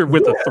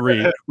with a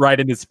 3 right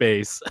in his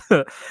face.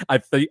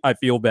 I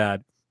feel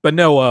bad, but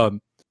no.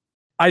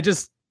 I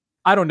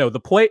don't know. The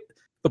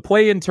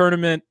play-in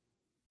tournament,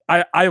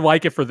 I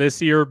like it for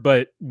this year,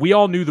 but we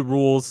all knew the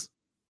rules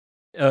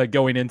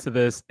going into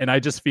this, and I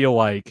just feel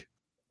like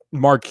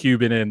Mark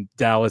Cuban and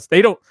Dallas,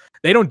 they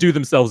don't do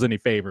themselves any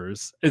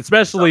favors,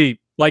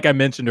 especially like I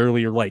mentioned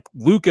earlier. Like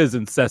Luka's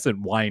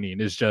incessant whining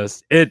is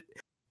just it.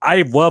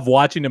 I love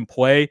watching him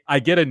play. I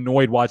get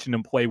annoyed watching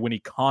him play when he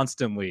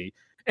constantly,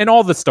 and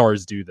all the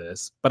stars do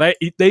this, but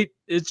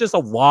it's just a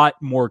lot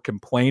more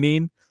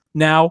complaining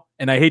now.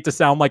 And I hate to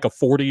sound like a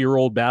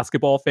 40-year-old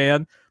basketball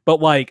fan,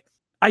 but like,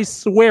 I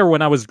swear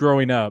when I was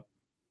growing up,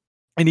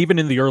 and even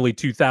in the early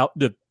 2000,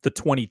 the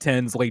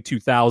 2010s, late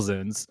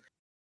 2000s,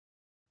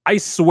 I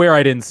swear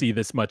I didn't see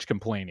this much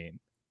complaining.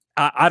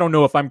 I don't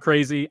know if I'm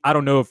crazy. I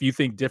don't know if you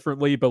think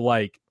differently, but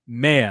like,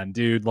 man,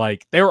 dude,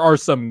 like there are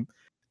some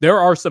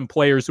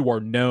players who are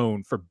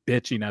known for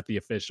bitching at the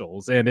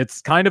officials, and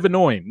it's kind of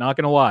annoying, not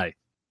gonna lie.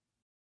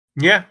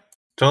 Yeah,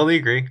 totally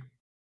agree.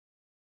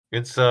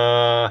 It's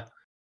kind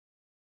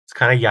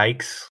of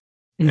yikes.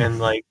 And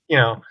like,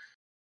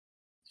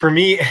 for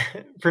me,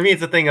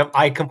 it's a thing of,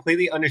 I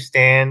completely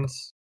understand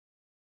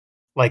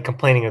like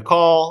complaining a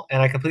call,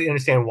 and I completely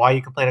understand why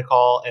you complain a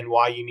call and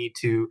why you need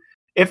to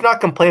if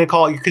not complain a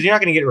call, because you're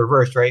not going to get it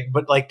reversed, right?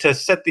 But like to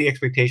set the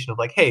expectation of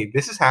like, hey,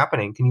 this is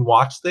happening. Can you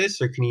watch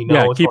this, or can you know?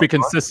 Yeah, what's keep going it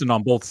consistent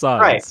on both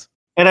sides. Right.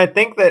 And I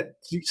think that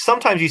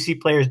sometimes you see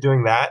players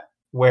doing that,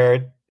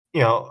 where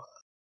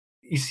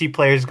you see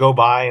players go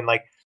by and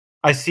like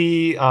I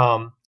see this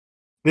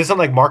is something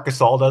like Marc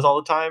Gasol does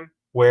all the time,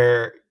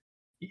 where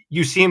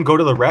you see him go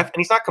to the ref and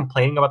he's not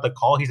complaining about the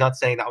call. He's not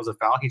saying that was a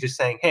foul. He's just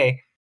saying,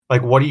 hey,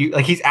 like, what do you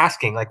like? He's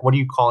asking, like, what are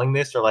you calling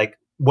this? Or like,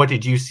 what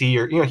did you see?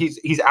 Or,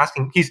 he's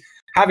asking, he's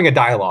having a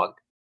dialogue,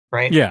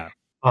 right? Yeah.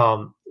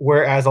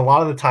 Whereas a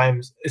lot of the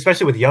times,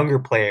 especially with younger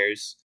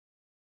players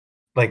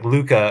like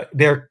Luka,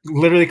 they're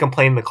literally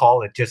complaining the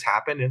call that just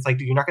happened. And it's like,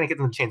 dude, you're not going to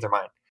get them to change their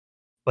mind.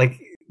 Like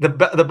the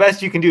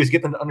best you can do is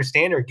get them to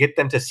understand or get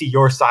them to see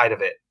your side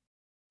of it.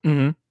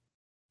 Mm-hmm.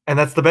 And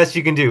that's the best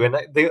you can do. And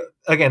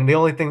the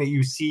only thing that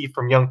you see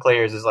from young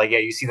players is like, yeah,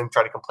 you see them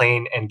try to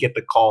complain and get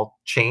the call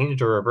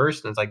changed or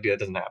reversed. And it's like, dude, that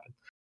doesn't happen.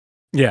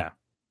 Yeah.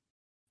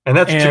 And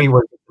that's to me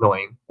where it's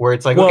annoying, where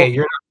it's like, okay,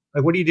 you're not,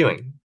 like, what are you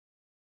doing?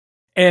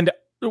 And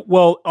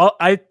well,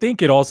 I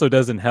think it also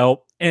doesn't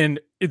help. And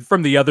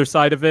from the other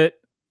side of it,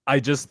 I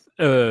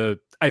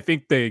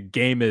think the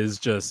game is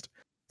just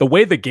the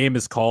way the game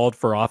is called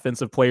for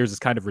offensive players is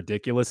kind of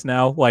ridiculous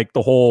now. Like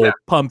the whole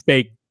pump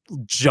fake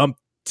jump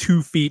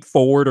 2 feet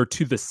forward or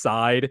to the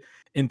side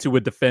into a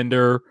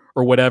defender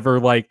or whatever.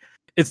 Like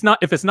if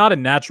it's not a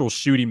natural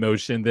shooting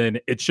motion, then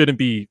it shouldn't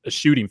be a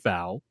shooting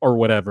foul or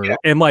whatever. Yeah.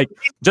 And like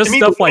just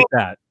stuff like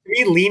that. To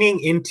me, leaning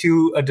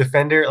into a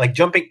defender, like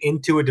jumping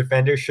into a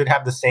defender, should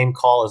have the same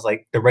call as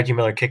like the Reggie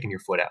Miller kicking your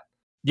foot out.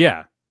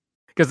 Yeah.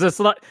 Because that's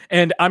not,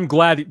 and I'm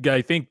glad.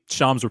 I think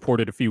Shams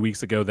reported a few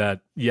weeks ago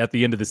that at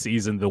the end of the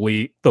season, the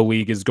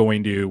league is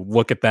going to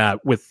look at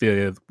that with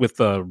the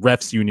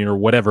refs union or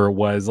whatever it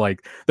was.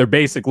 Like they're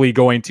basically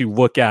going to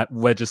look at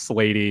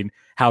legislating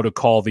how to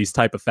call these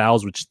type of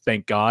fouls, which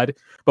thank God.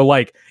 But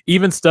like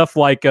even stuff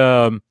like,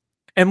 and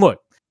look,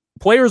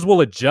 players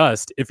will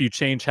adjust if you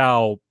change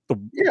how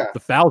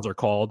the fouls are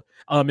called.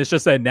 It's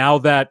just that now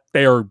that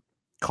they are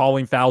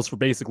calling fouls for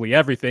basically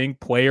everything,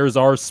 players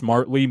are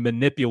smartly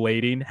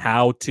manipulating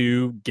how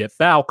to get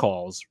foul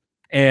calls.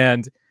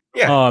 And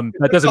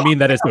that doesn't mean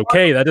that it's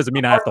okay. That doesn't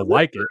mean I have to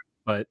like it,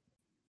 but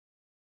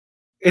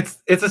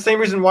it's the same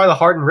reason why the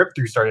Harden rip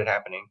through started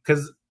happening.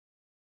 Because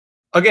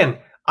again,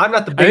 I'm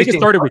not the biggest. I think it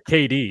started with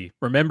KD.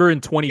 Remember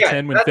in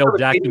 2010 when Phil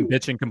Jackson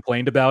bitched and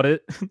complained about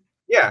it?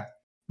 Yeah.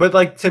 But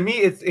like to me,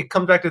 it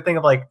comes back to the thing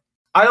of like,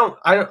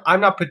 I'm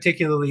not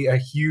particularly a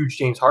huge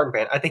James Harden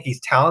fan. I think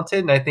he's talented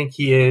and I think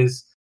he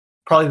is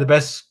probably the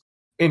best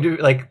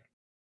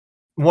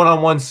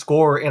one-on-one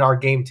scorer in our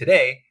game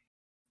today.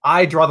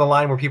 I draw the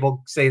line where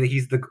people say that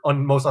he's the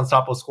most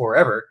unstoppable scorer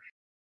ever.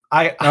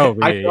 I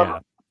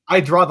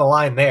draw the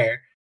line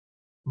there.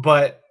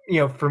 But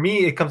for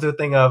me, it comes to the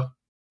thing of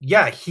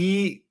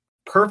he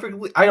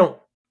perfectly. I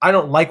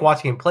don't like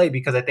watching him play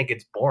because I think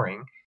it's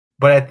boring.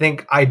 But I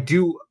think I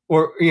do,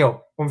 or when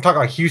I'm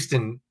talking about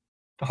Houston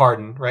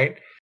Harden, right?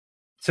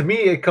 To me,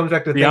 it comes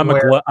back to the thing I'm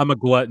a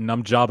glutton.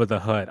 I'm Jabba the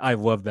Hutt. I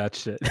love that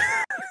shit.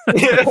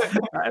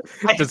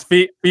 Just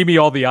feed me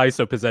all the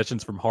ISO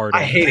possessions from Harden.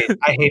 I hate it.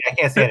 I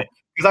can't stand it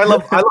because I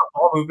love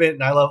ball movement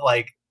and I love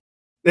like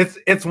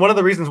it's one of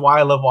the reasons why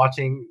I love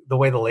watching the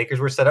way the Lakers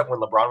were set up when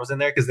LeBron was in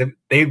there, because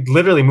they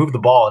literally move the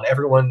ball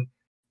and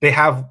they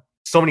have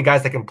so many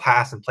guys that can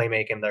pass and play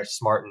make and they're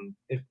smart,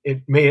 and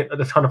it made it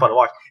a ton of fun to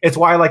watch. It's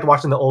why I like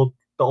watching the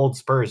old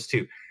Spurs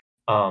too.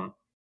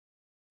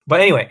 But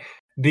anyway,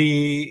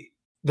 the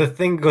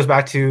thing goes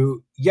back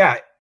to,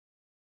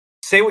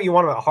 say what you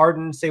want about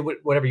Harden, say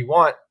whatever you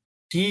want.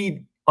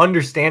 He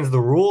understands the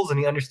rules and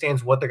he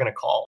understands what they're going to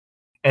call.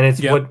 And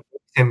it's what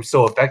makes him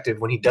so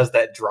effective when he does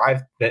that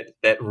drive,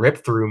 that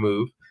rip through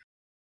move.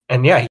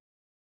 And if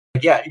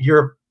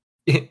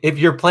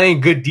you're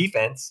playing good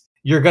defense,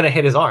 you're going to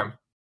hit his arm.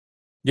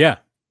 Yeah.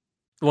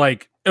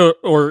 Like,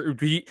 or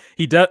he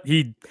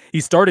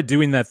started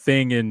doing that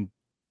thing in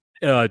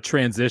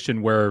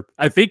transition where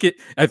I think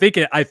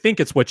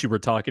it's what you were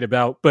talking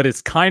about, but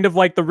it's kind of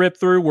like the rip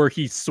through where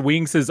he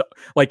swings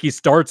he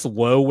starts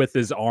low with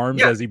his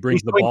arms as he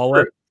brings the ball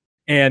up,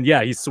 and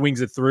he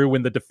swings it through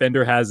when the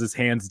defender has his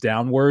hands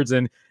downwards,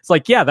 and it's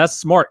like that's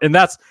smart, and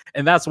that's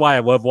why I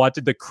love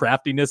watching the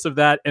craftiness of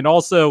that. And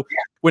also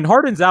when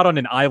Harden's out on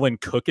an island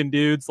cooking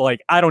dudes,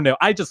 like I don't know,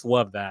 I just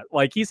love that.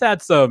 Like he's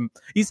had some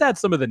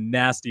of the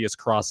nastiest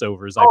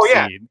crossovers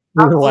I've seen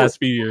in the last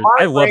few years.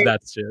 I love that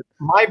shit.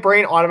 My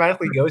brain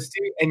automatically goes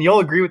to, and you'll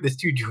agree with this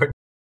too, Jordan.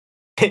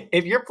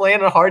 If you're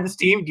playing on Harden's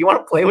team, do you want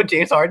to play with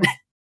James Harden?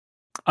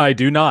 I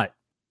do not.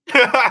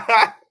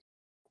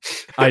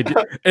 I do.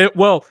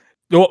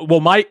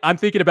 I'm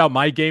thinking about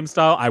my game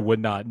style. I would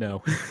not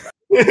know,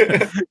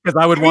 because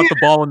I would want the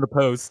ball in the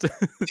post. To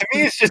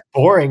me, it's just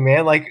boring,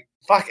 man. Like,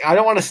 fuck, I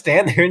don't want to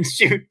stand there and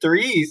shoot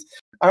threes.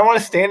 I don't want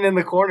to stand in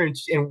the corner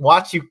and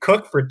watch you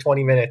cook for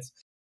 20 minutes.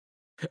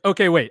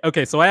 Okay, wait.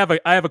 Okay, so I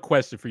have a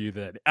question for you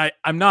then.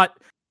 I'm not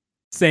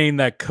saying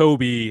that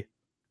Kobe.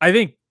 I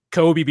think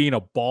Kobe being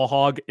a ball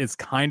hog is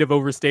kind of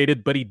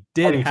overstated, but he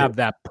did have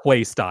that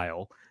play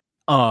style.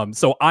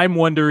 So I'm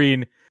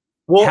wondering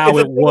how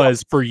it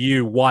was for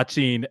you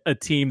watching a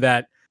team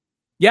that,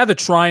 the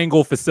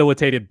triangle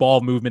facilitated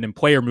ball movement and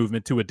player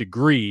movement to a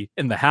degree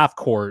in the half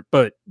court,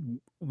 but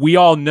we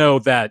all know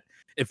that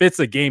if it's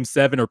a game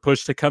 7 or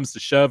push to comes to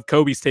shove,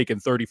 Kobe's taking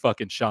 30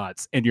 fucking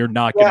shots, and you're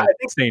not going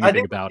to say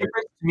anything about it.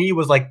 To me,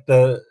 was like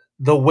the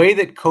way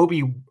that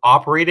Kobe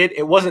operated.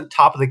 It wasn't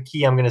top of the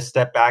key, I'm going to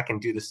step back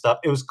and do this stuff.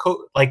 It was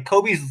like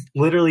Kobe's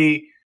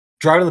literally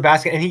driving the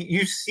basket, and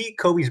you see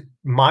Kobe's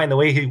mind, the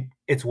way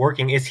it's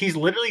working is he's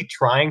literally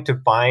trying to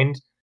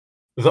find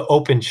the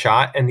open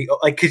shot and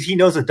because he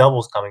knows the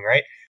double's coming,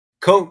 right?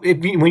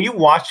 When you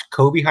watch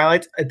Kobe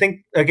highlights, I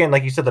think, again,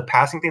 like you said, the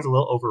passing thing's a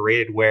little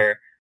overrated, where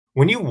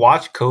when you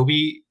watch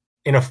Kobe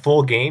in a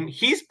full game,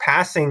 he's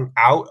passing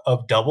out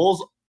of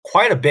doubles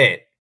quite a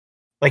bit.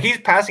 Like, he's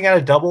passing out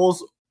of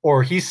doubles,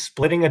 or he's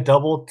splitting a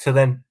double to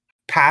then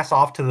pass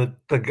off to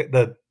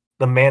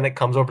the man that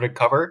comes over to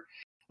cover.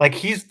 Like,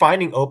 he's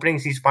finding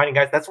openings, he's finding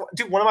guys. That's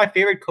one of my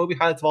favorite Kobe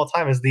highlights of all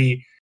time is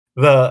the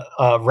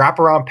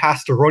wraparound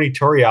pass to Rony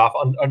Turioff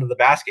under the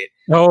basket.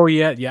 Oh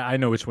yeah, I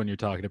know which one you're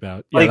talking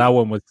about. Yeah, that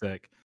one was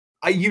sick.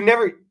 You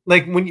never,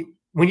 like, when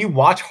you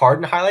watch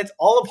Harden highlights,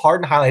 all of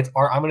Harden highlights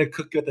are, I'm going to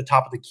cook you at the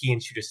top of the key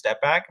and shoot a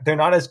step back. They're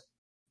not as,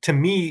 to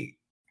me,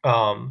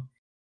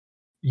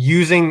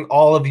 using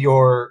all of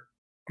your,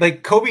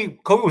 like, Kobe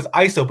was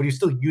ISO, but he was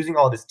still using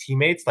all of his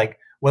teammates, like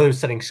whether it was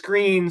setting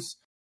screens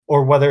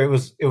or whether it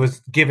was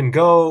give and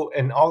go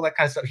and all that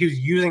kind of stuff. He was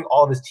using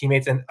all of his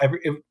teammates, and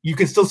you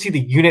can still see the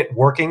unit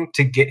working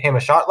to get him a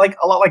shot, like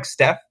a lot like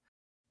Steph,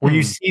 where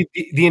you see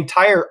the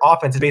entire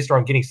offense is based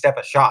around getting Steph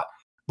a shot,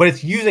 but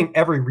it's using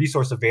every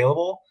resource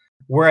available.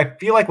 Where I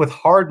feel like with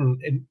Harden,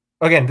 and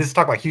again, this is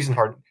talking about Houston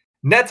Harden.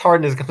 Nets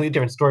Harden is a completely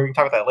different story. We can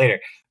talk about that later.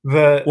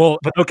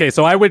 Okay,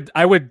 so I would,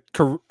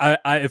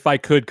 if I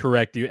could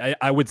correct you,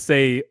 I would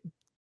say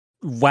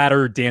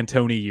latter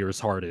D'Antoni years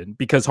Harden,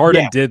 because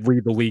Harden did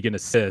lead the league in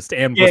assists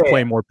and was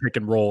playing more pick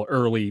and roll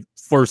early,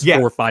 first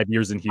 4 or 5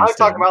 years in Houston. I was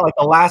talking about like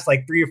the last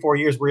 3 or 4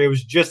 years where it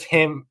was just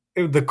him,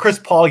 the Chris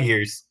Paul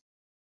years.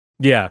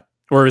 Yeah,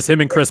 where it was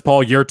him and Chris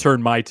Paul, your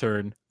turn, my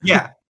turn.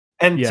 Yeah,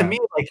 and to me,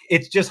 like,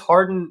 it's just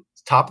Harden,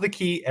 top of the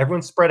key,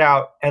 everyone's spread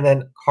out, and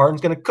then Harden's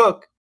going to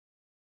cook.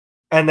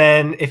 And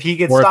then if he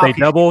gets stopped, if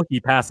they double, he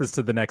passes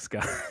to the next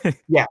guy.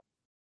 Yeah.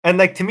 And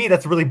like, to me,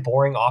 that's a really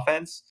boring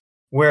offense,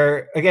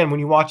 where, again, when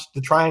you watch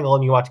the triangle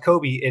and you watch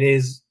Kobe, it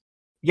is,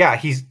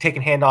 he's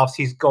taking handoffs,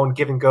 he's going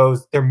give and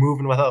goes, they're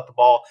moving without the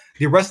ball.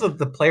 The rest of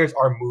the players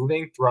are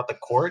moving throughout the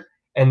court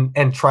and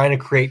trying to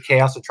create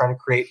chaos or trying to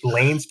create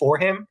lanes for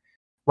him,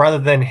 rather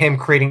than him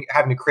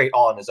having to create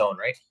all on his own,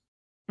 right?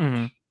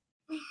 Mm-hmm.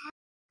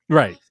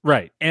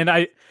 Right. And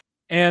I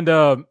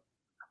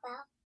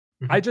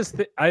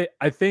just I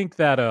think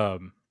that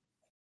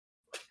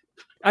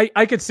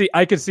I could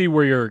see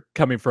where you're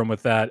coming from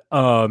with that.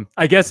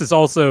 I guess it's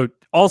also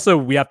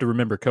we have to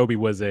remember Kobe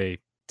was a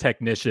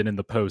technician in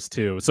the post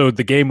too, so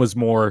the game was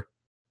more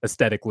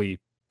aesthetically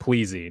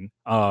pleasing.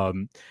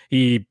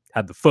 He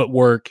had the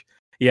footwork,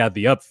 he had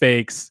the up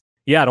fakes,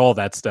 he had all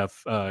that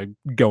stuff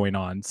going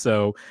on.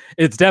 So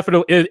it's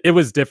definitely it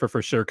was different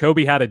for sure.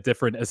 Kobe had a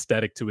different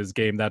aesthetic to his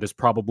game that is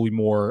probably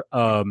more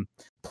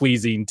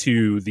pleasing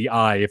to the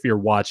eye if you're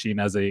watching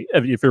as a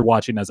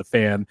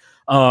fan.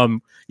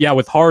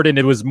 With Harden,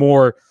 it was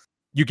more,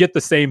 you get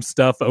the same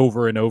stuff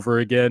over and over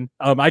again.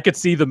 I could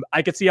see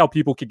how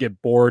people could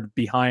get bored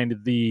behind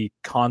the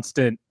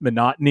constant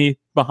monotony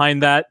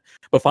behind that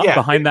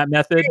that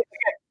method.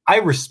 I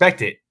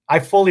respect it. I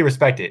fully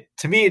respect it.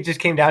 To me, it just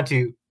came down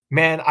to,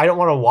 man, I don't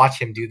want to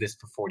watch him do this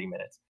for 40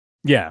 minutes.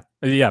 Yeah,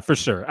 for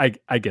sure.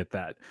 I get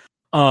that.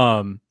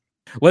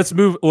 Let's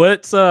move.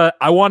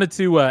 I wanted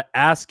to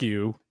ask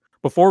you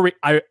before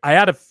I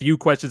had a few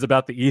questions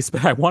about the East,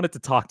 but I wanted to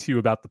talk to you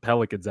about the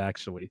Pelicans,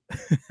 actually,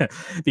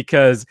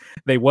 because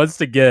they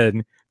once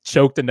again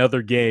choked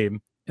another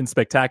game in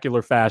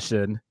spectacular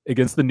fashion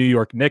against the New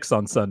York Knicks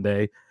on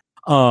Sunday.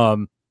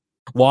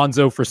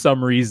 Lonzo, for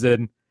some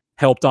reason,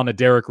 helped on a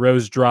Derrick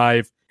Rose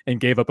drive and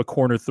gave up a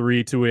corner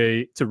three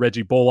to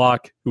Reggie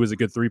Bullock, who was a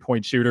good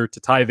 3-point shooter, to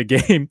tie the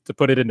game, to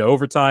put it into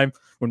overtime,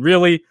 when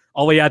really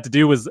all he had to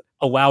do was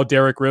allow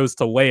Derrick Rose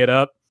to lay it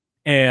up,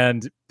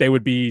 and they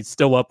would be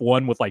still up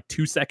one with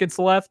 2 seconds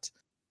left.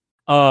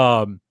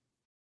 The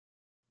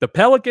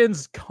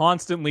Pelicans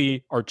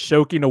constantly are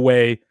choking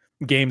away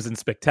games in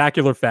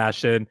spectacular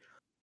fashion.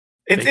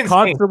 They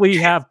constantly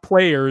have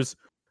players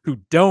who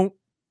don't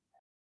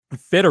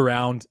fit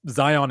around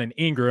Zion and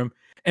Ingram.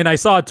 And I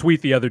saw a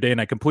tweet the other day, and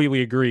I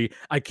completely agree.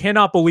 I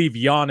cannot believe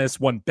Giannis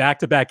won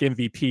back-to-back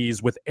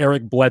MVPs with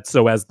Eric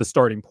Bledsoe as the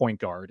starting point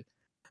guard,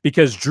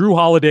 because Drew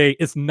Holiday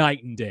is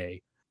night and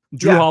day.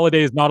 Drew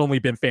Holiday has not only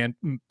been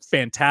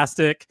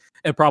fantastic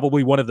and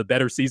probably one of the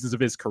better seasons of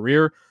his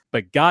career,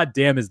 but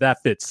goddamn is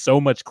that fit so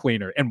much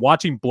cleaner. And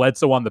watching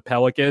Bledsoe on the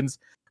Pelicans,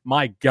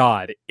 my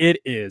God, it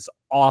is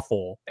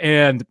awful.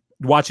 And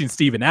watching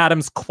Steven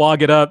Adams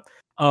clog it up,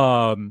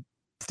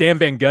 Stan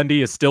Van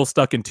Gundy is still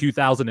stuck in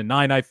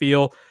 2009, I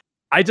feel.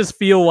 I just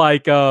feel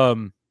like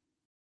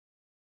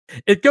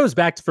It goes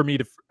back to, for me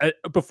to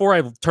before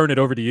I turn it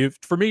over to you.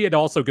 For me, it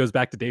also goes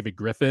back to David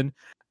Griffin.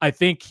 I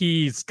think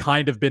he's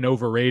kind of been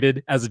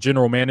overrated as a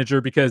general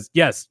manager because,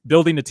 yes,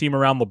 building a team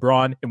around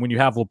LeBron, and when you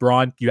have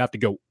LeBron, you have to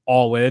go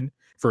all in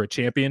for a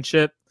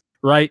championship,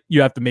 right?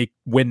 You have to make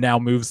win now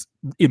moves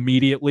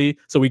immediately.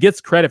 So he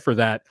gets credit for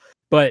that,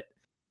 but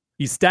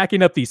he's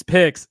stacking up these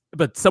picks.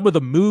 But some of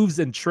the moves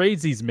and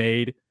trades he's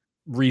made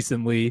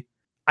recently,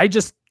 I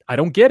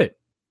don't get it.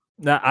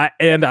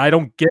 I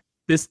don't get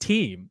this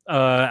team.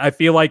 I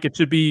feel like it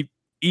should be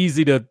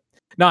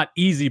not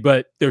easy,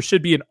 but there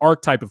should be an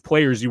archetype of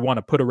players you want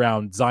to put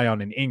around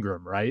Zion and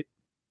Ingram, right?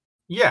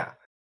 Yeah.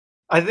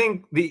 I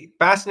think the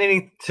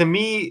fascinating to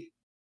me,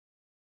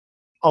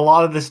 a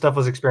lot of this stuff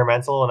was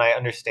experimental, and I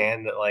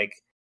understand that, like,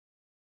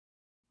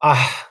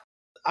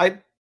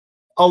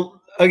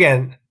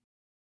 again,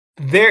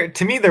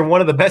 to me, they're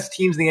one of the best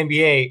teams in the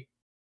NBA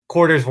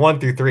quarters 1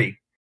 through 3.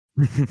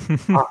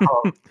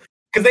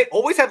 Because they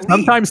always have leads.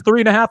 Sometimes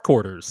 3.5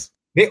 quarters.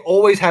 They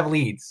always have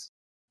leads.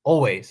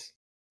 Always.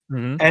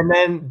 Mm-hmm. And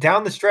then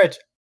down the stretch,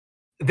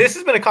 this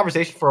has been a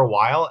conversation for a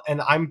while, and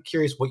I'm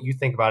curious what you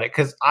think about it,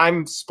 because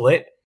I'm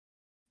split.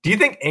 Do you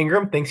think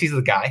Ingram thinks he's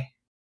the guy?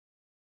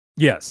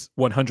 Yes,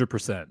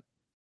 100%.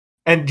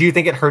 And do you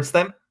think it hurts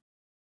them?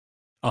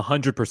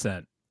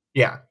 100%.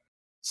 Yeah.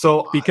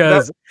 So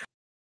because,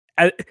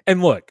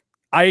 and look,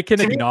 I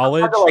can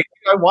acknowledge.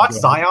 I watch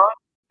Zion,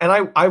 and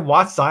I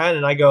watch Zion,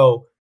 and I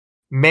go,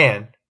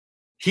 man,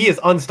 he is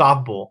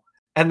unstoppable.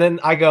 And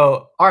then I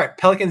go, all right,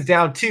 Pelicans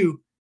down 2.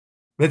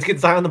 Let's get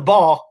Zion the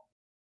ball.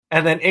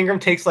 And then Ingram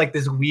takes like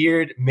this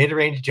weird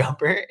mid-range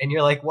jumper, and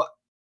you're like, what?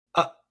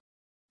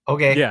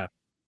 Okay. Yeah.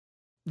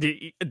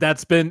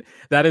 That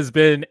has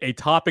been a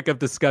topic of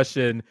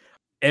discussion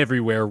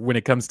everywhere when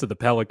it comes to the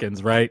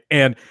Pelicans, right?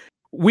 And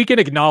we can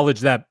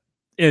acknowledge that,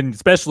 and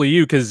especially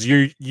you, because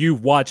you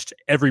watched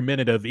every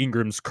minute of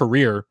Ingram's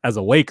career as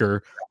a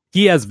Laker.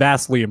 He has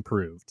vastly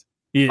improved.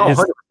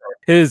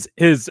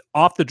 His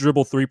off the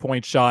dribble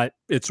 3-point shot,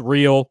 it's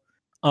real.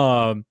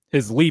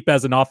 His leap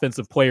as an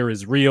offensive player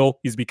is real.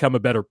 He's become a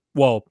better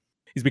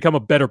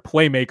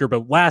playmaker,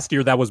 but last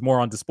year that was more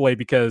on display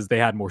because they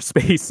had more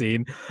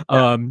spacing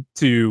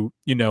to,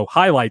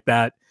 highlight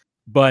that.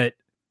 But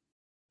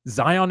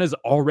Zion is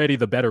already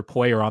the better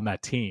player on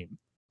that team.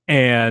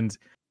 And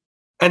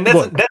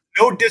that's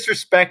no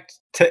disrespect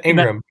to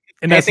Ingram.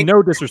 And that's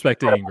no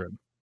disrespect to Ingram.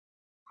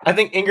 I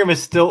think Ingram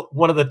is still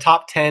one of the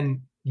top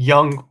 10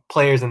 young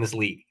players in this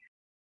league.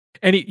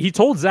 And he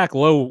told Zach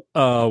Lowe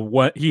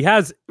what he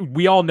has.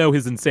 We all know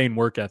his insane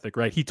work ethic,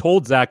 right? He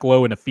told Zach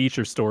Lowe in a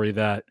feature story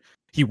that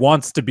he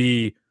wants to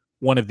be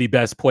one of the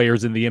best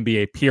players in the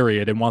NBA,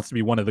 period, and wants to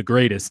be one of the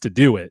greatest to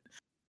do it.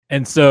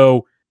 And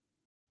so,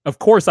 of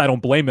course, I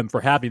don't blame him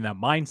for having that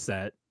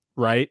mindset,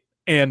 right?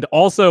 And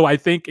also, I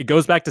think it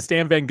goes back to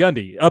Stan Van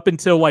Gundy. Up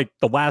until like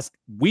the last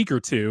week or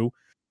two,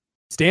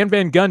 Stan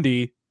Van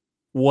Gundy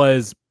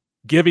was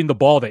giving the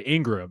ball to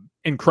Ingram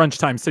in crunch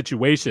time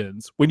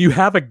situations. When you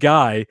have a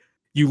guy,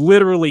 you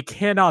literally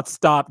cannot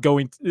stop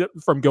going to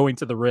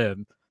the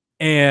rim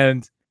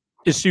and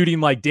is shooting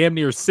like damn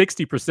near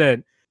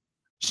 60%.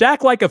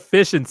 Shaq-like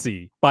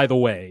efficiency, by the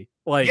way.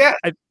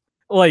 I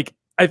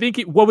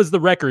think what was the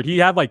record? He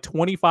had like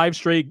 25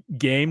 straight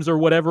games or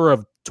whatever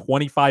of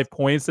 25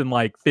 points and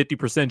like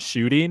 50%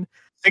 shooting.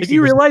 60%. Do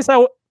you realize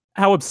how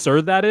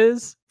absurd that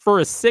is for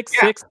a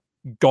 6'6"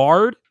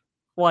 guard?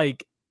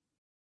 Like,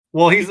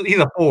 well, he's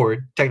a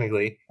forward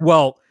technically.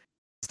 Well,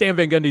 Stan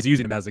Van Gundy's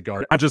using him as a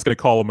guard. I'm just going to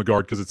call him a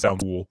guard because it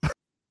sounds cool.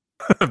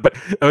 But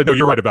no,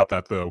 you're right about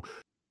that though.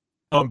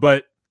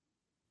 But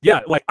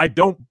yeah, like I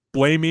don't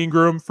blame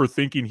Ingram for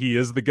thinking he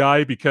is the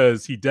guy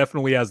because he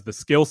definitely has the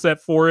skill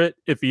set for it.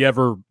 If he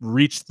ever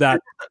reached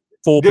that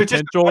full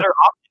potential,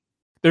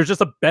 there's just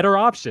a better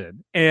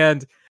option.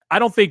 And I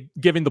don't think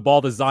giving the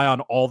ball to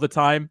Zion all the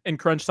time in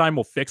crunch time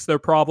will fix their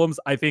problems.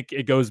 I think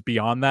it goes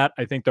beyond that.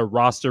 I think their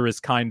roster is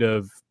kind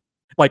of,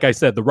 like I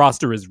said, the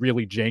roster is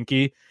really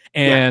janky.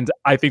 And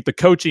I think the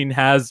coaching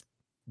has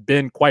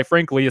been, quite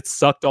frankly, it's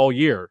sucked all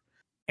year.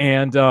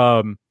 And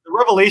the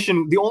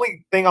revelation, the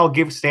only thing I'll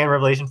give Stan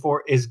revelation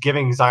for is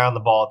giving Zion the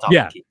ball at top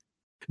of the key.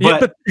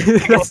 But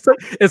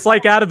it's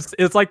like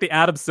the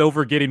Adam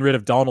Silver getting rid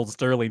of Donald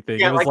Sterling thing.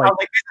 Yeah, it was like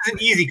this is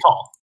an easy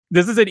call.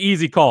 This is an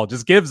easy call.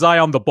 Just give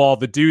Zion the ball,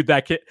 the dude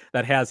that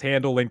has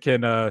handle and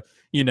can,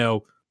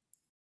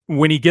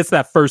 when he gets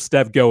that first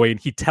step going,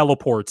 he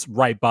teleports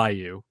right by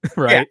you,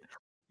 right?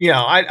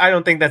 Yeah. I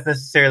don't think that's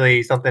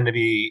necessarily something to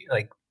be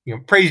like,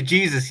 praise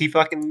Jesus. He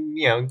fucking,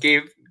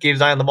 gave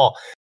Zion the ball.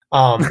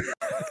 I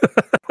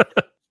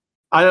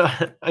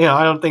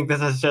don't think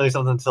that's necessarily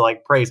something to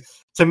like praise.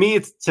 To me,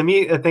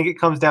 I think it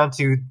comes down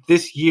to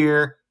this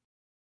year.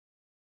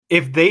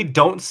 If they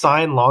don't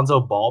sign Lonzo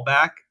Ball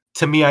back,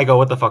 to me, I go,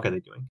 what the fuck are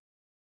they doing?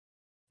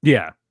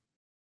 Yeah.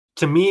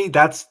 To me,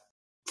 that's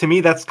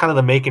kind of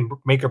the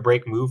make or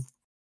break move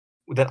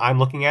that I'm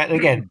looking at. And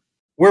again,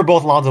 we're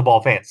both Lonzo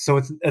Ball fans, so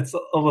it's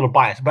a little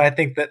biased, but I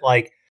think that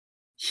like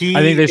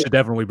I think they should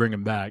definitely bring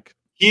him back.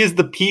 He is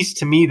the piece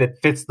to me that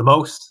fits the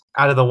most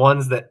out of the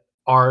ones that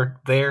are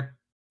there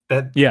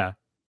that Yeah.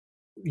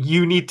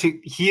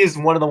 he is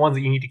one of the ones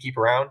that you need to keep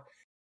around.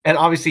 And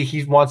obviously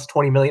he wants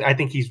 20 million. I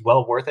think he's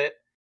well worth it.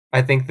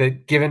 I think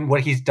that given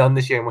what he's done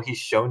this year and what he's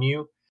shown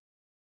you,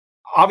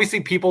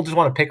 obviously people just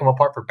want to pick him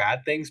apart for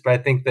bad things, but I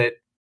think that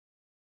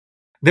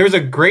there's a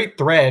great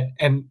thread,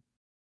 and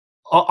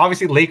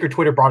obviously Laker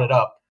Twitter brought it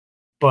up,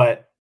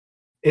 but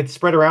it's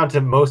spread around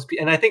to most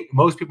people, and I think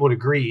most people would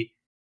agree.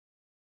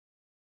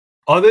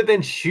 Other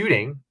than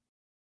shooting,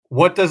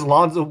 what does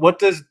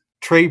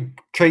Trae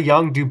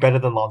Young do better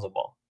than Lonzo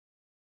Ball?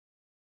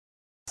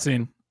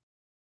 Passing.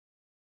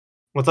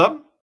 What's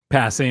up?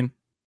 Passing.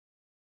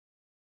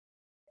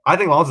 I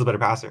think Lonzo's a better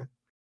passer.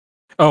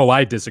 Oh,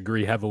 I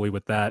disagree heavily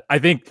with that. I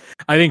think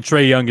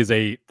Trae Young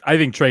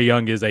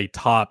is a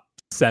top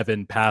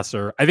 7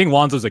 passer. I think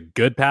Lonzo's a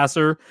good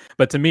passer,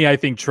 but to me, I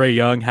think Trae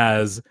Young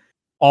has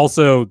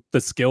also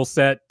the skill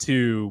set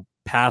to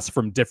pass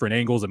from different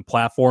angles and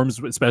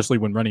platforms, especially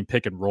when running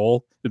pick and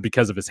roll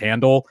because of his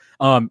handle.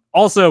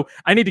 Also,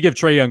 I need to give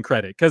Trae Young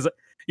credit because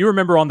you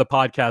remember on the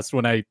podcast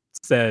when I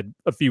said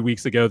a few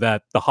weeks ago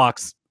that the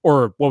Hawks,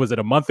 or what was it,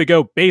 a month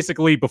ago,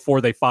 basically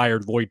before they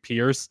fired Lloyd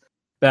Pierce,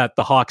 that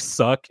the Hawks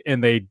suck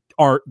and they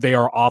are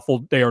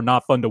awful. They are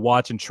not fun to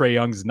watch, and Trae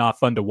Young's not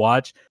fun to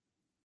watch.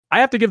 I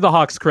have to give the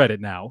Hawks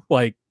credit now.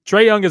 Like,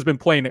 Trae Young has been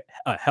playing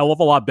a hell of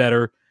a lot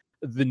better.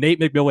 The Nate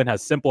McMillan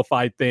has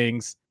simplified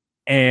things,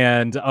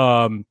 and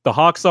the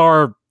Hawks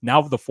are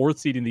now the 4th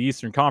seed in the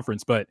Eastern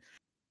Conference. But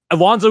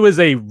Alonzo is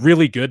a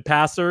really good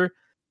passer.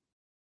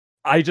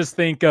 I just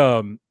think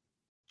Trae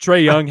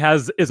Young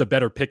is a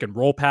better pick and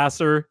roll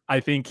passer. I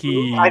think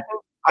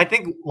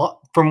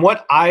from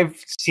what I've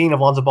seen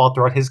of Lonzo Ball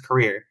throughout his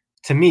career,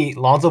 to me,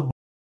 Lonzo Ball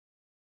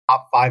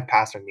top 5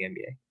 passer in the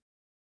NBA.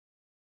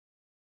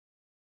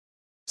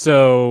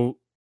 So,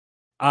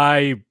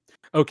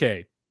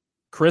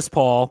 Chris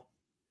Paul,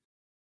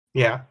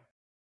 yeah,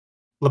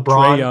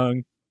 Trae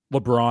Young,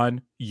 LeBron,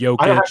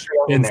 Jokic,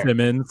 Ben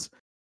Simmons.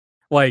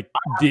 Like,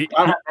 I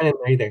don't have Ben in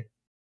there either.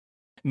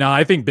 No,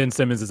 I think Ben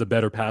Simmons is a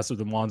better passer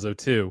than Lonzo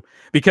too.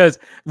 Because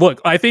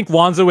look, I think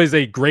Lonzo is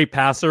a great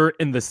passer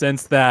in the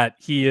sense that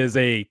he is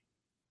a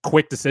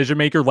quick decision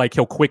maker. Like,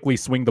 he'll quickly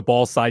swing the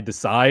ball side to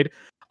side.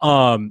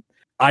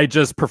 I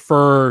just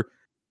prefer,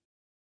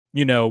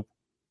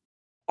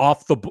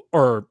 off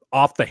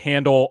the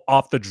handle,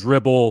 off the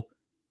dribble,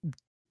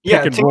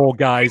 pick and roll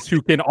guys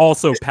who can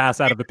also pass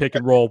out of the pick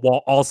and roll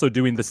while also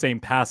doing the same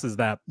passes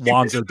that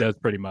Lonzo does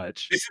pretty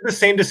much. This is the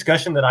same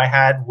discussion that I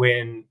had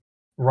when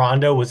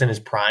Rondo was in his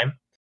prime,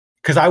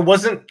 because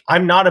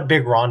I'm not a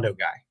big Rondo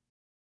guy.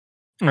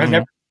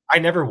 Mm-hmm. I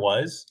never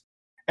was.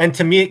 And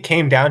to me, it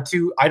came down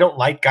to, I don't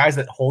like guys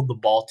that hold the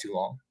ball too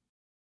long.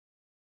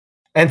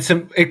 And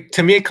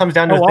to me, it comes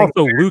down to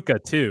also Luka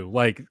too.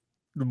 Like,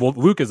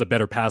 Luka's a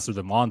better passer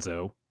than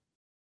Lonzo.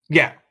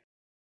 Yeah.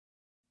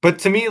 But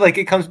to me,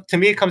 it comes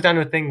down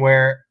to a thing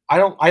where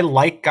I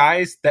like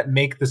guys that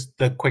make the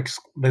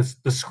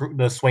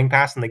swing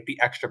pass and like the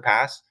extra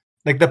pass.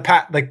 Like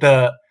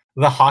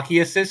the hockey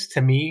assist,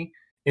 to me,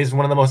 is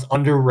one of the most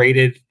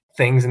underrated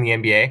things in the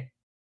NBA.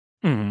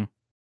 Mm-hmm.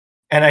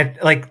 And I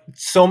like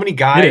so many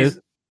guys.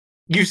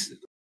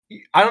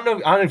 I don't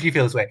know if you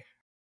feel this way.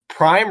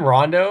 Prime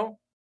Rondo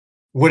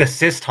would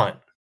assist hunt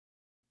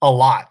a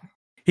lot.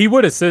 He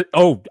would assist.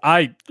 Oh,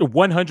 I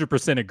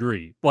 100%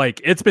 agree. Like,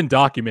 it's been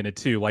documented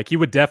too. Like, he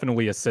would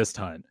definitely assist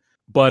hunt.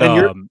 But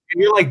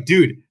you're like,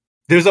 dude,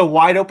 there's a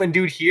wide open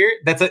dude here.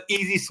 That's an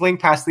easy swing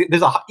pass.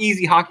 There's an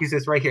easy hockey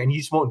assist right here, and you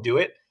just won't do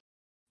it.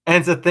 And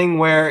it's a thing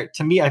where,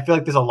 to me, I feel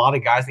like there's a lot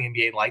of guys in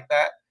the NBA like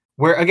that.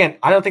 Where, again,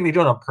 I don't think they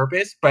do it on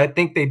purpose, but I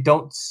think they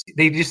don't.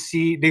 They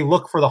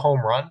look for the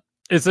home run.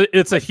 It's the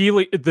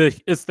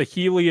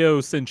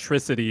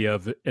heliocentricity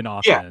of an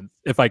offense,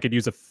 if I could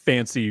use a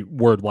fancy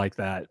word like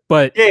that.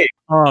 But I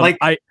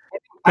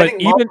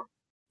think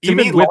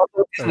even Lonzo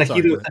isn't a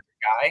heliocentric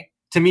guy.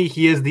 To me,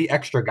 he is the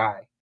extra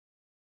guy.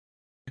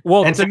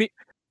 Well, to me,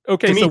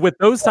 so with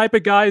those type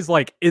of guys,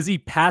 like, is he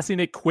passing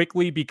it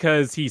quickly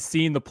because he's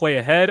seeing the play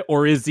ahead,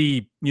 or is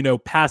he,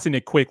 passing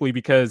it quickly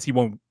because he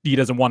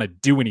doesn't want to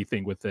do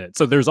anything with it?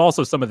 So there's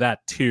also some of that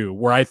too,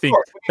 where I think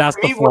that's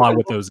the flaw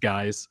with those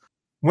guys.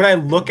 When I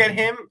look at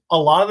him, a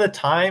lot of the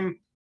time,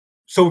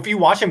 so if you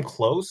watch him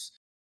close,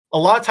 a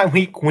lot of time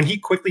when he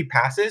quickly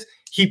passes,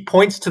 he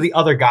points to the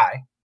other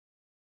guy,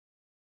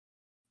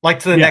 like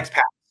to the next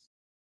pass.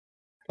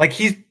 Like,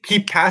 he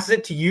passes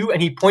it to you and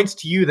he points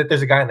to you that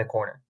there's a guy in the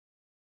corner.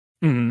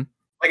 Mm-hmm.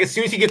 Like, as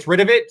soon as he gets rid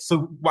of it,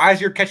 so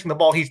as you're catching the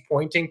ball, he's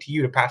pointing to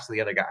you to pass to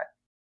the other guy.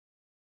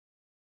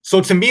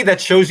 So to me, that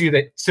shows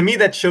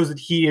that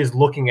he is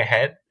looking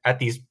ahead at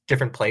these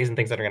different plays and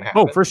things that are going to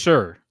happen. Oh, for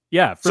sure.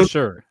 Yeah, for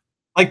sure.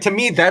 Like, to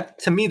me,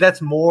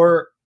 that's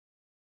more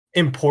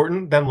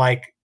important than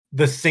like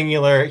the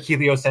singular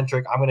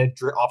heliocentric, I'm going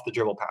to off the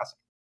dribble pass.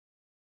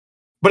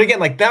 But again,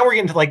 like, now we're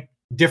getting to like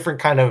different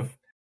kind of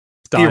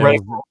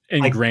theoretical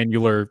and like,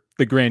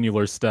 the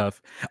granular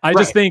stuff. I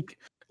just think,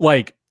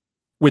 like,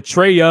 with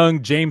Trae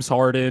Young, James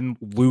Harden,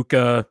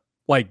 Luka,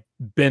 like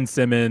Ben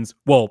Simmons,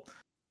 well,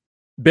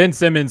 Ben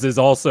Simmons is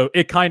also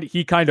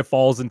he kind of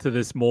falls into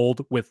this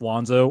mold with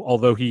Lonzo,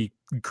 although he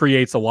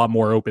creates a lot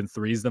more open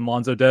threes than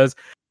Lonzo does.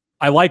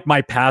 I like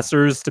my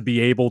passers to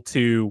be able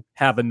to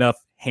have enough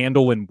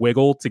handle and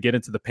wiggle to get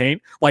into the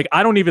paint. Like,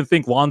 I don't even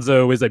think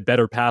Lonzo is a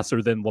better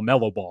passer than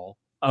LaMelo Ball,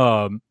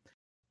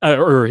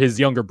 or his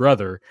younger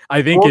brother.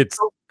 I think it's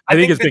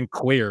been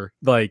clear,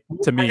 like,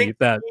 to me,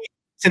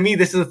 to me,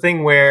 this is the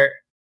thing where,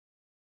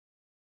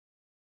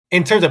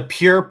 in terms of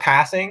pure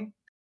passing,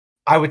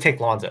 I would take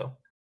Lonzo.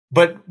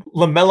 But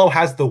LaMelo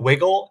has the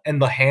wiggle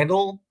and the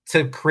handle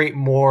to create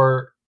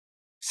more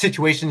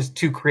situations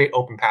to create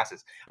open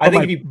passes. My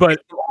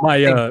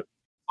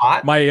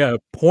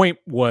point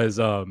was,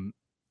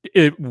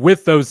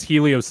 with those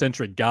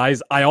heliocentric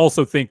guys, I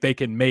also think they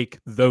can make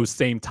those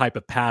same type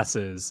of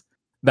passes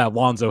that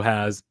Lonzo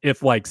has.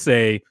 If, like,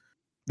 say,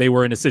 they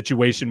were in a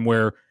situation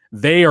where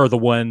they are the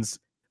ones,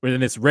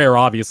 and it's rare,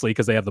 obviously,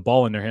 because they have the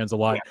ball in their hands a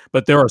lot,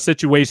 but there are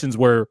situations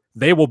where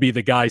they will be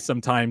the guy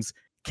sometimes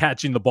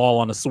catching the ball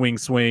on a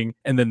swing,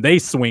 and then they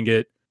swing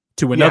it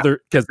to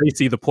another because they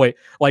see the play.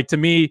 Like, to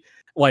me,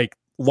 like,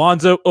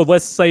 Lonzo,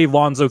 let's say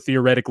Lonzo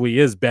theoretically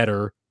is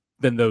better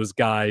than those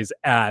guys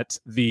at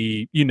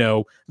the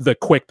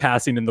quick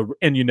passing and the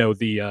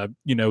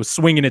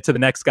swinging it to the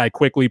next guy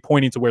quickly,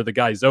 pointing to where the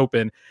guy's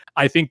open.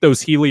 I think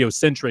those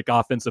heliocentric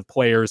offensive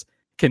players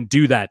can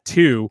do that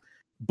too,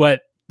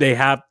 but they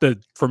have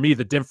for me,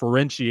 the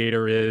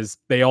differentiator is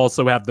they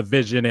also have the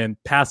vision and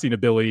passing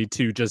ability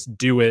to just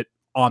do it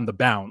on the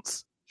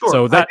bounce. Sure.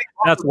 So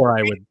that's where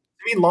I would. To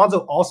me,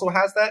 Lonzo also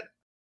has that.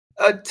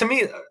 To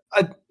me,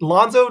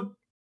 Lonzo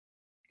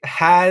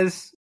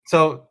has.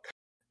 So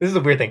this is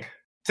a weird thing.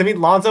 To me,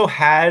 Lonzo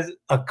has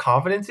a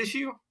confidence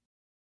issue,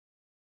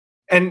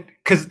 and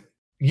because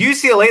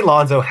UCLA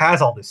Lonzo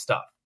has all this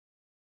stuff,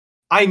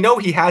 I know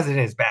he has it in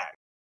his bag.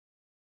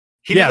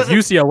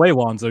 UCLA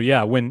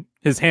Lonzo, when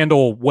his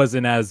handle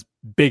wasn't as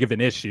big of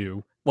an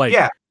issue,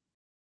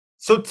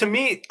 So to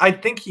me, I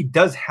think he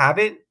does have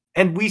it.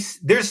 And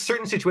there's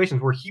certain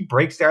situations where he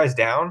breaks guys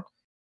down,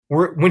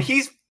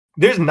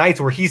 there's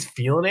nights where he's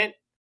feeling it,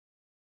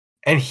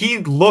 and he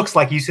looks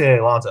like UCLA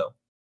Alonzo.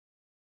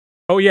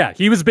 Oh yeah,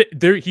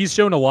 he's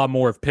shown a lot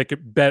more of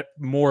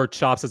more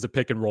chops as a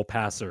pick and roll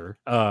passer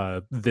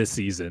this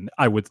season.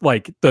 I would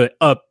like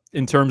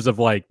in terms of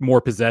like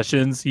more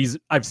possessions.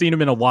 I've seen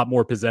him in a lot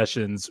more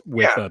possessions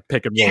with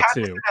pick and roll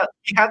too.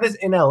 He had this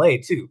in LA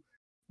too,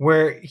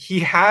 where he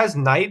has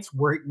nights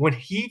where when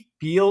he's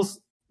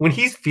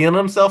feeling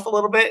himself a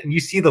little bit, and you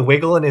see the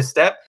wiggle in his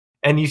step,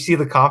 and you see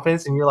the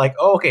confidence, and you're like,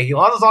 oh, okay,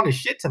 Lonzo's on his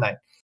shit tonight.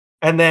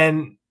 And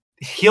then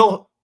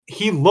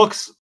he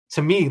looks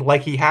to me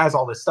like he has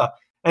all this stuff.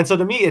 And so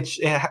to me,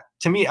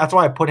 that's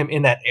why I put him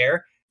in that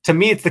air. To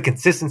me, it's the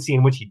consistency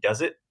in which he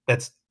does it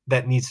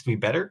that needs to be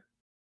better.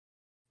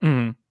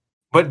 Mm-hmm.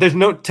 But there's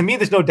no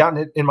doubt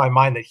in my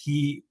mind that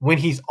when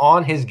he's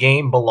on his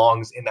game,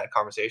 belongs in that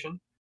conversation.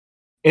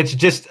 It's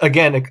just,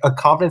 again, a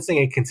confidence thing,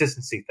 a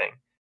consistency thing.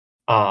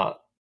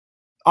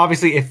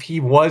 Obviously, if he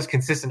was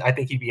consistent, I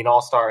think he'd be an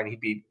all-star and he'd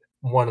be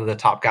one of the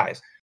top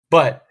guys.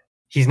 But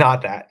he's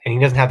not that, and he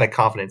doesn't have that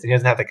confidence, and he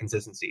doesn't have that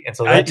consistency. And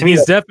so I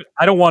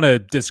don't want to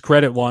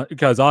discredit Lon,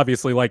 because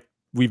obviously, like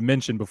we've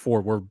mentioned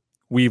before,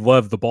 we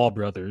love the Ball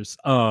brothers.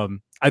 I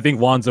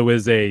think Lonzo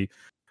is a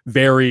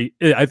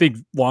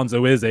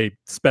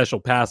special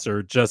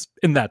passer just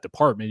in that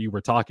department you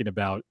were talking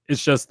about.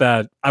 It's just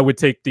that I would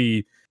take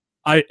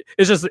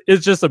it's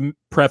just a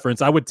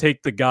preference. I would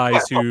take the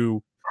guys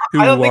who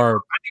are.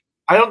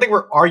 I don't think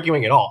we're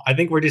arguing at all. I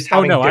think we're just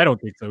having. Oh no, I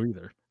don't think so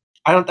either.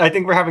 I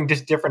think we're having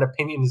just different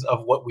opinions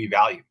of what we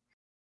value.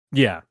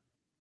 Yeah.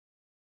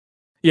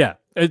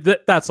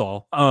 That's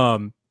all.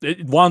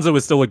 Lonzo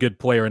is still a good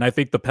player, and I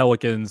think the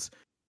Pelicans.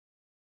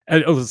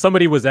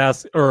 Somebody was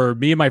asked, or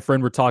me and my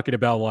friend were talking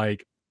about,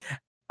 like,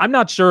 I'm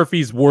not sure if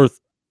he's worth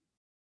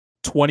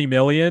 $20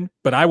 million,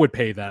 but I would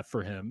pay that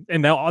for him.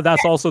 And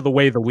that's also the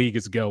way the league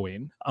is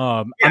going.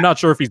 I'm not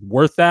sure if he's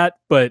worth that,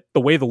 but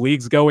the way the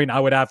league's going, I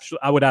would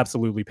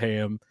absolutely pay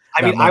him.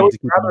 I mean, I would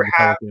rather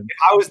have,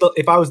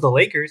 if I was the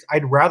Lakers,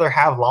 I'd rather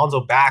have Lonzo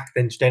back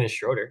than Dennis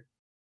Schroeder.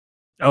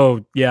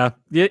 Oh yeah,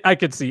 I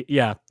could see.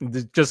 Yeah,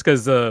 just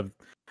because of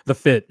the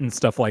fit and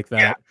stuff like that.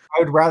 Yeah, I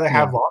would rather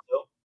have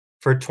Lonzo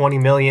for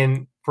 $20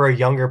 million for a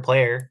younger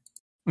player.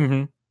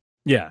 Mm-hmm.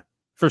 Yeah,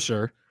 for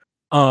sure.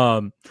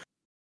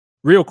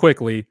 Real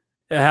quickly,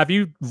 have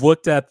you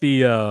looked at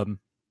the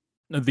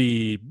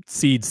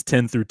seeds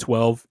 10 through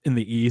 12 in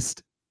the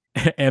East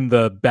and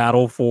the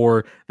battle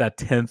for that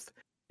 10th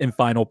and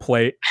final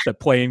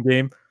playing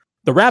game?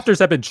 The Raptors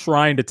have been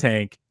trying to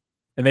tank,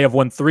 and they have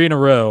won 3 in a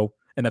row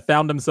and have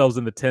found themselves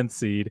in the 10th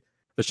seed.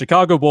 The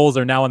Chicago Bulls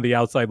are now on the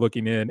outside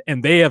looking in,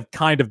 and they have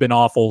kind of been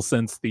awful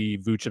since the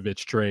Vucevic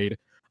trade.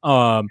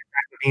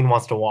 Dean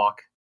wants to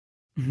walk.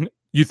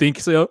 You think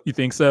so?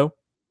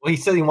 Well, he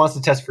said he wants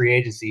to test free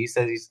agency. He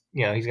says he's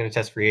going to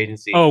test free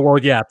agency. Oh well,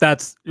 yeah,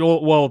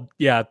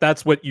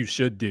 that's what you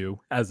should do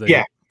as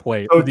a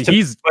player. So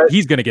he's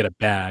going to get a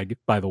bag,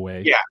 by the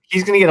way. Yeah,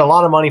 he's going to get a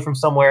lot of money from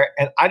somewhere,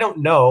 and I don't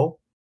know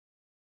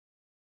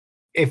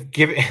if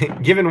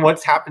given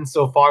what's happened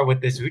so far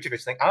with this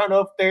Vucevic thing, I don't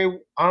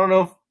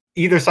know if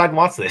either side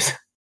wants this.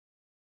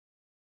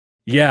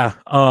 Yeah,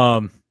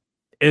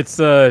 it's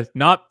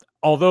not.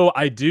 Although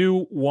I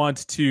do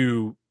want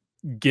to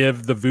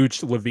give the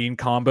Vooch LaVine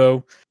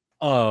combo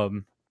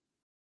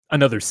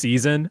another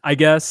season, I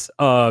guess.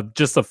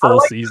 Just a full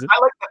season.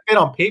 I like the fit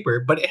on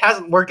paper, but it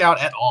hasn't worked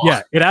out at all.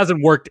 Yeah, it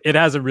hasn't worked. It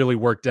hasn't really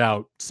worked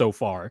out so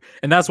far,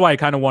 and that's why I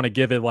kind of want to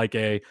give it like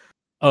a,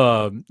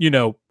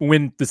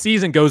 when the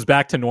season goes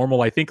back to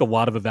normal, I think a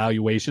lot of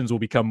evaluations will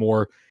become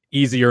more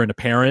easier and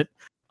apparent,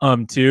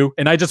 too.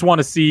 And I just want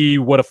to see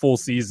what a full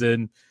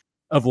season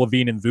of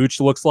LaVine and Vooch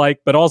looks like.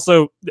 But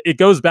also, it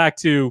goes back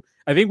to,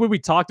 I think when we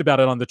talked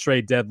about it on the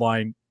trade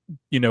deadline,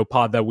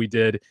 pod that we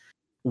did.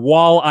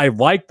 While I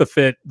like the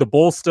fit, the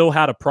Bulls still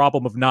had a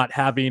problem of not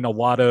having a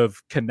lot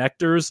of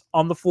connectors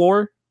on the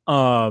floor.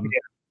 Or,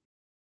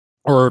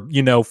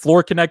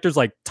 floor connectors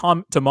like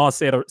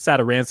Tomas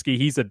Satoransky.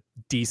 He's a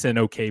decent,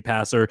 okay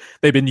passer.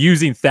 They've been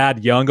using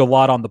Thad Young a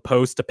lot on the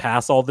post to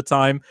pass all the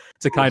time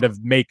to kind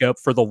of make up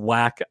for the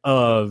lack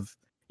of,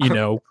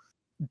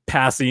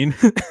 passing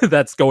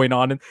that's going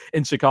on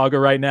in Chicago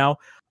right now.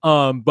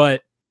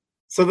 But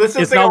so this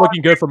is it's not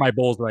looking good for my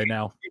Bulls right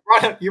now.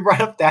 You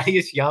brought up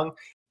Thaddeus Young.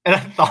 And I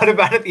thought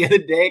about it the other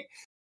day,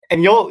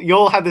 and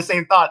you'll have the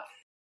same thought.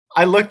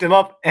 I looked him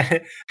up,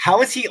 and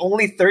how is he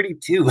only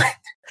 32?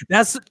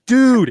 That's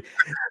dude.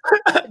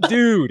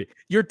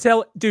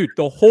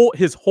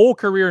 His whole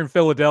career in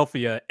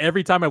Philadelphia.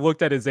 Every time I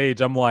looked at his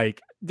age, I'm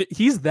like,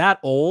 he's that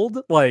old.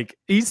 Like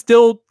he's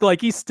still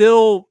Thaddeus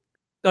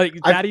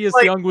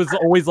Young was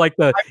always like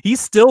he's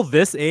still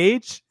this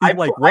age. I'm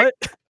like, what?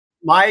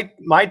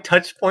 My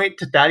touch point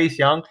to Thaddeus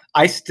Young,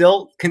 I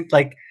still can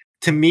like.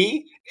 To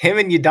me, him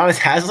and Udonis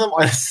Haslem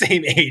are the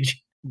same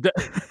age.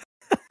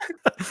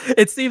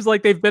 It seems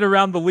like they've been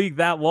around the league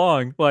that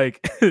long.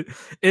 Like,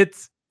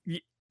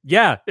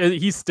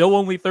 he's still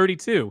only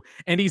 32,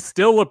 and he's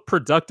still a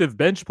productive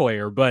bench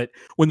player. But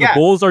when the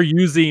Bulls are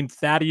using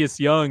Thaddeus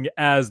Young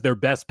as their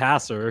best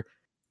passer,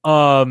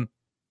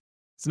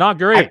 it's not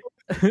great.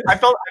 I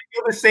feel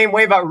the same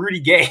way about Rudy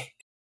Gay.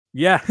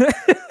 Yeah.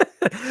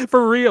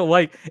 For real,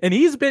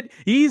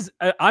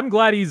 I'm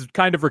glad he's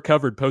kind of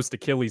recovered post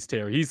Achilles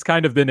tear. He's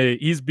kind of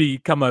he's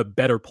become a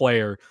better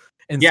player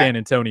in San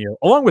Antonio,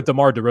 along with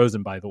DeMar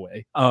DeRozan, by the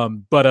way.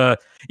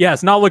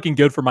 It's not looking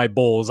good for my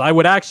Bulls. I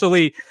would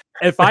actually,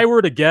 if I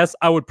were to guess,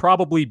 I would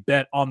probably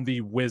bet on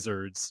the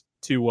Wizards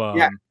to.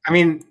 I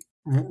mean,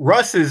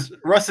 Russ is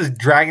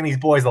dragging these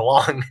boys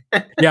along.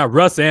 Yeah,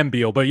 Russ and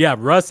Beal, but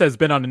Russ has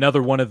been on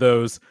another one of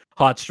those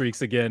hot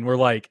streaks again. We're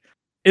like.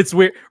 It's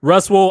weird.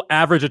 Russ will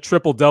average a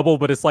triple-double,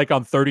 but it's like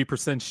on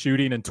 30%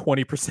 shooting and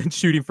 20%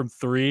 shooting from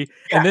three.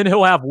 Yeah. And then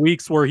he'll have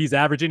weeks where he's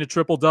averaging a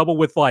triple-double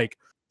with like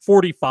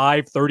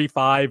 45,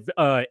 35,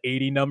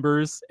 80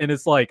 numbers. And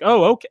it's like,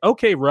 oh,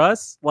 okay,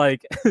 Russ.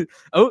 Like,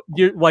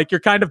 you're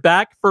kind of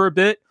back for a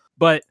bit.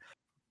 But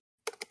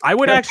I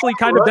would actually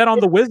kind of bet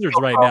on the Wizards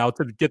right now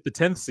to get the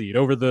 10th seed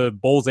over the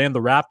Bulls and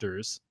the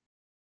Raptors.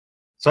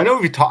 So I know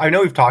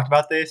we've talked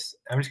about this.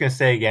 I'm just going to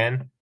say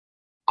again,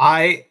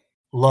 I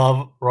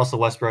love Russell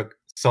Westbrook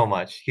so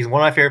much. He's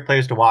one of my favorite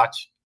players to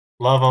watch.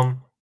 Love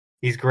him.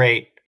 He's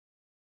great.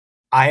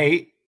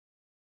 I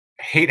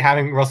hate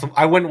having Russell.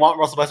 I wouldn't want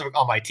Russell Westbrook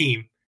on my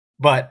team,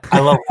 but I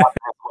love watching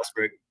Russell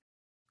Westbrook.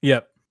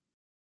 Yep.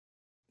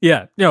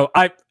 Yeah.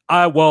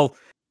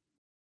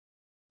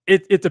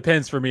 It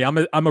depends for me. I'm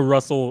a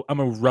Russell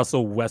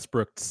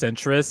Westbrook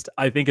centrist.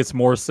 I think it's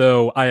more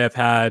so I have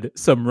had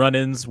some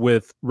run-ins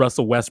with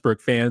Russell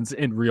Westbrook fans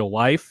in real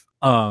life.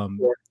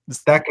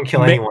 That can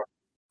kill anyone.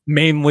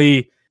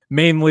 Mainly,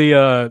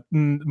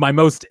 my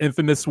most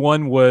infamous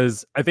one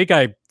was, I think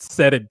I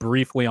said it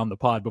briefly on the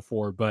pod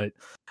before, but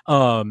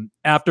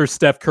after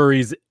Steph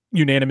Curry's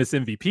unanimous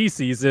MVP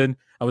season,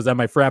 I was at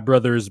my frat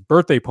brother's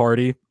birthday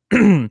party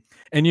and,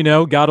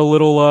 got a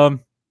little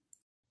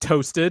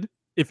toasted,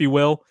 if you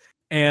will.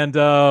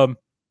 And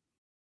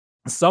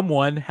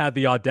someone had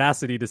the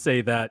audacity to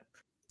say that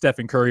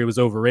Stephen Curry was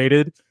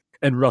overrated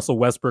and Russell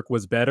Westbrook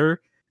was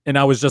better. And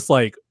I was just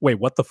like, wait,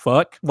 what the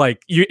fuck?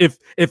 Like, if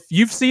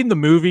you've seen the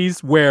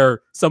movies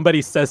where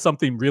somebody says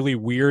something really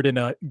weird in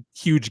a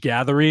huge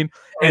gathering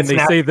and they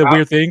say the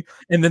weird thing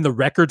and then the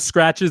record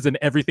scratches and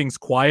everything's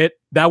quiet,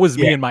 that was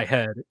me in my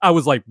head. I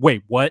was like,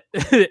 wait, what?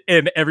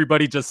 And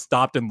everybody just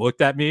stopped and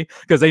looked at me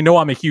because they know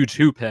I'm a huge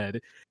hoop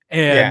head.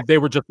 And they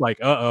were just like,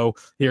 uh-oh,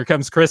 here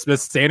comes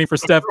Christmas, standing for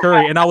Steph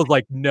Curry. And I was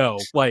like, no,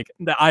 like,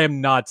 I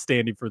am not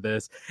standing for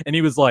this. And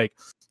he was like,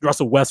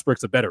 Russell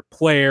Westbrook's a better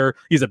player.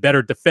 He's a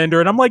better defender.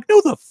 And I'm like,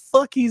 no, the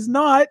fuck he's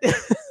not.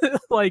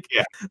 Like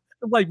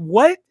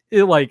what?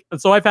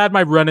 So I've had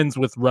my run-ins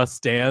with Russ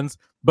stands,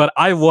 but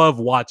I love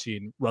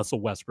watching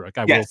Russell Westbrook.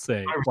 I will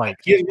say, like,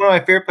 he's one of my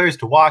favorite players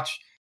to watch.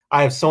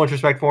 I have so much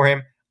respect for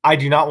him. I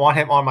do not want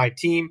him on my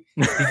team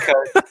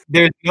because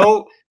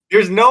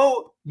there's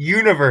no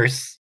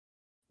universe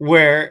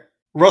where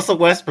Russell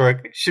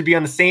Westbrook should be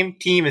on the same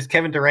team as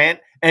Kevin Durant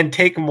and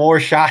take more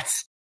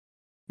shots.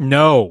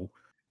 No,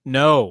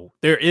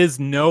 there is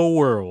no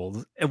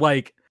world.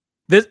 Like,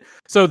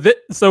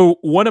 So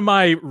one of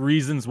my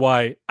reasons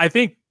why I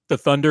think the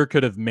Thunder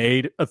could have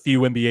made a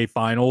few NBA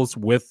finals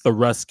with the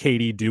Russ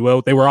KD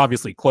duo. They were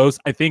obviously close.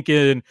 I think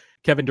in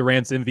Kevin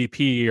Durant's MVP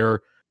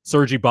year,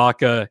 Serge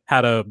Ibaka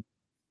had a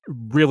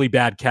really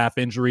bad calf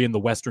injury in the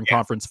Western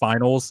Conference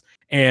Finals,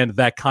 and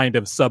that kind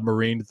of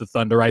submarined the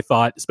Thunder, I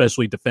thought,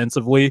 especially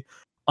defensively.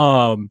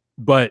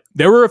 But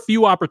there were a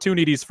few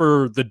opportunities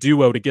for the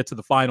duo to get to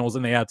the finals,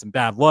 and they had some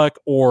bad luck,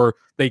 or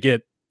they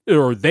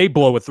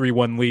blow a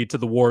 3-1 lead to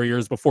the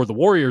Warriors before the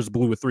Warriors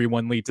blew a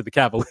 3-1 lead to the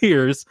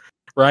Cavaliers,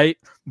 right?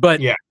 But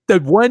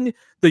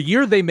the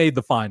year they made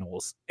the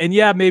finals, and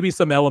maybe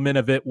some element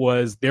of it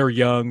was they're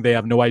young, they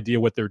have no idea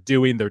what they're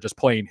doing, they're just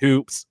playing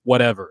hoops,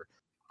 whatever.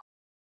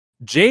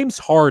 James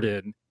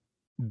Harden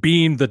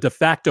being the de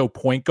facto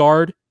point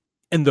guard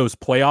in those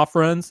playoff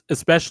runs,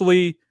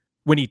 especially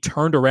when he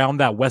turned around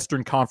that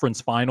Western Conference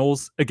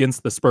Finals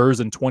against the Spurs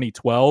in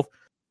 2012.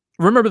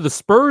 Remember, the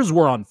Spurs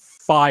were on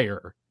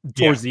fire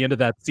towards the end of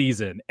that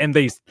season, and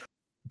they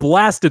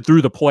blasted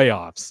through the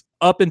playoffs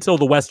up until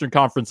the Western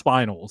Conference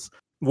Finals,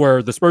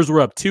 where the Spurs were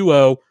up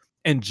 2-0,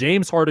 and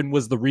James Harden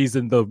was the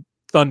reason the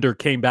Thunder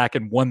came back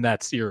and won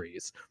that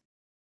series.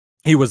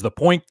 He was the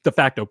de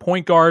facto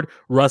point guard.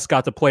 Russ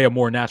got to play a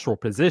more natural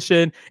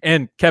position,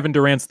 and Kevin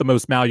Durant's the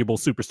most malleable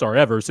superstar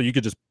ever, so you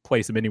could just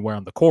place him anywhere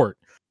on the court.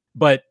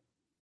 But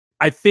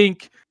I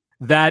think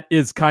that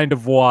is kind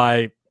of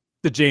why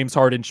the James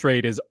Harden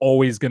trade is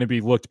always going to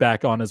be looked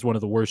back on as one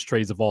of the worst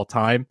trades of all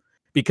time,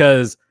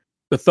 because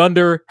the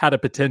Thunder had a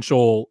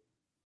potential.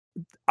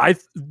 I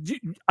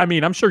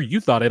mean, I'm sure you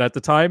thought it at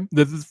the time.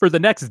 For the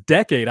next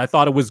decade, I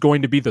thought it was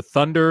going to be the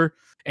Thunder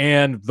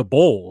and the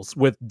Bulls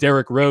with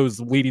Derrick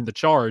Rose leading the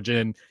charge,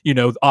 and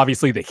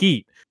obviously the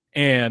Heat,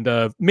 and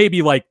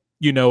maybe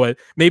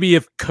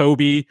if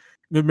Kobe,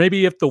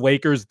 maybe if the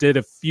Lakers did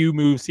a few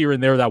moves here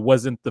and there that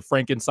wasn't the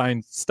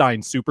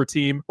Frankenstein super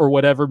team or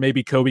whatever,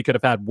 maybe Kobe could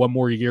have had one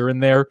more year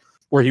in there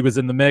where he was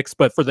in the mix.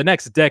 But for the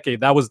next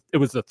decade, it was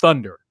the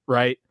Thunder,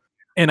 right?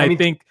 And I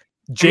think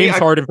James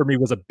Harden for me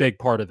was a big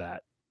part of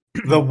that.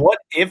 The what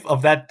if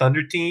of that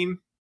Thunder team,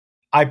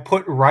 I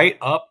put right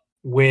up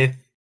with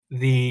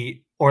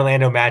the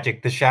Orlando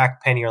Magic, the Shaq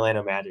Penny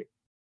Orlando Magic.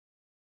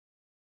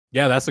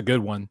 Yeah, that's a good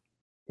one.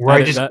 Where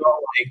I just felt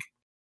like,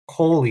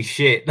 holy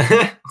shit.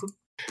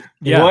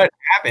 What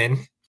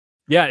happened?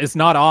 Yeah, it's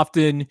not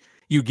often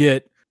you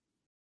get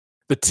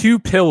the two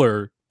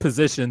pillar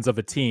positions of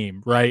a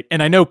team, right?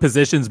 And I know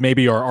positions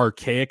maybe are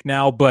archaic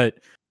now, but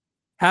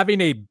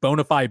having a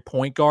bona fide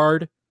point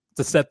guard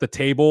to set the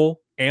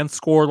table and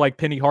score like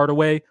Penny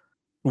Hardaway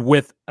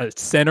with a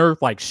center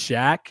like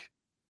Shaq,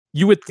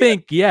 you would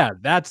think,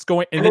 that's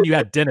going. And then you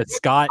had Dennis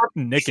Scott,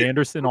 Nick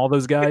Anderson, all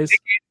those guys.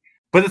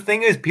 But the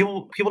thing is,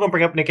 people don't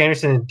bring up Nick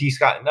Anderson and D.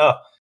 Scott enough.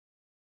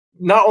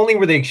 Not only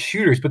were they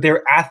shooters, but they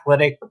were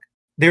athletic.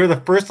 They were the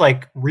first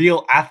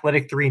real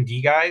athletic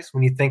 3-and-D guys.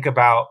 When you think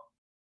about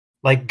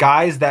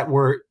guys that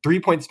were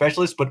 3-point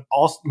specialists, but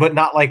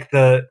not like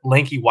the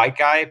lanky white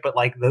guy, but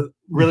the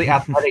really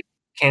athletic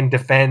can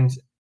defend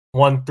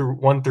 1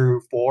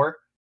 through 4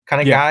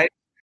 kind of guy.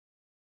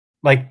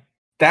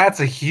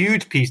 That's a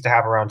huge piece to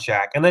have around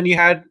Shaq. And then you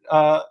had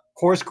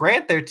Horace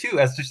Grant there too,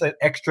 as just an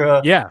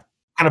extra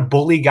kind of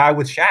bully guy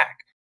with Shaq.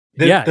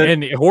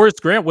 And Horace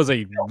Grant was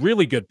a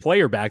really good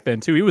player back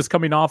then too. He was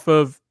coming off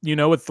of,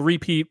 a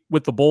three-peat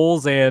with the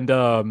Bulls and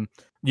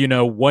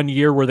 1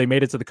 year where they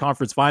made it to the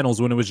conference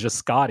finals when it was just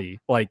Scotty.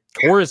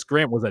 Horace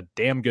Grant was a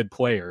damn good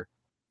player.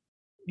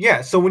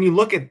 Yeah, so when you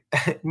look at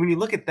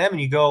them and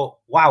you go,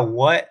 wow,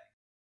 what,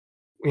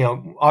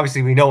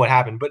 obviously we know what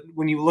happened, but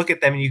when you look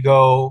at them and you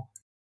go,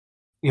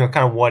 kind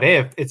of what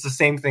if, it's the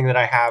same thing that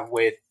I have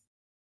with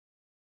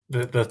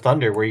the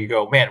Thunder, where you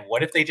go, man,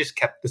 what if they just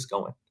kept this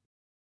going?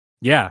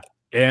 Yeah.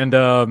 And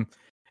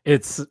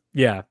it's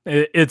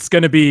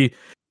going to be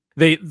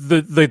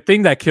the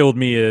thing that killed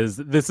me is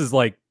this is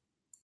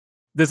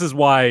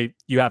why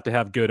you have to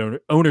have good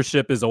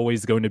ownership is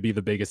always going to be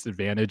the biggest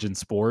advantage in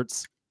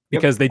sports,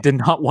 because they did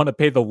not want to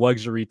pay the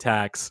luxury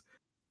tax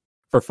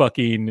for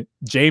fucking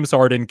James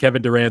Harden,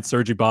 Kevin Durant,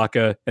 Serge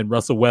Ibaka, and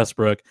Russell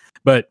Westbrook.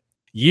 But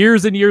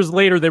years and years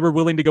later, they were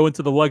willing to go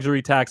into the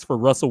luxury tax for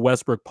Russell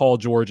Westbrook, Paul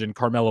George, and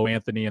Carmelo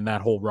Anthony and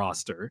that whole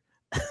roster.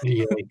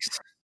 Yikes.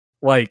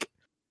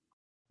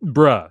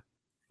 Bruh.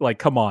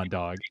 Come on,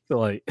 dog.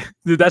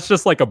 That's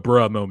just a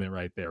bruh moment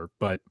right there.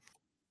 But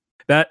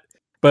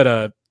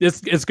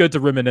it's good to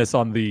reminisce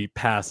on the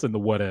past and the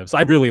what ifs.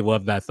 I really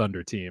love that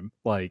Thunder team.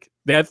 I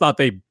thought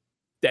they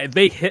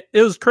hit.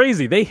 It was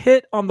crazy. They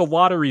hit on the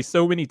lottery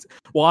so many.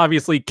 Well,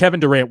 obviously Kevin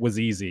Durant was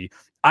easy.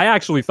 I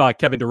actually thought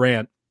Kevin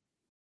Durant,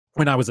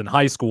 when I was in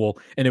high school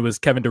and it was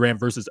Kevin Durant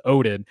versus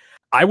Odin,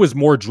 I was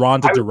more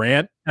drawn to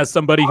Durant as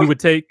somebody who would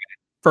take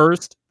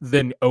first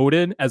than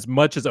Odin, as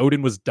much as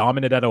Odin was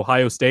dominant at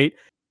Ohio State.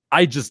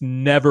 I just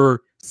never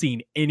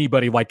seen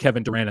anybody like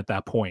Kevin Durant at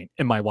that point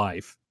in my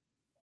life.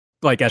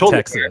 At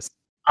Texas.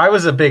 I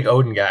was a big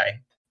Odin guy.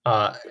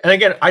 And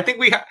again, I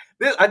think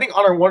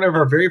on one of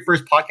our very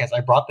first podcasts,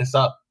 I brought this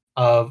up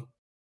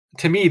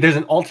to me, there's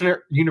an alternate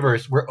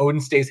universe where Odin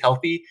stays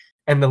healthy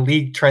and the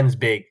league trends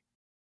big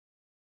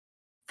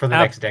for the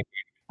next decade.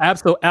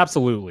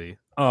 Absolutely.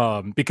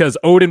 Because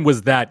Odin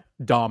was that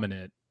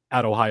dominant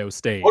at Ohio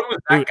State. Odin was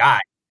that guy.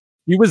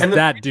 He was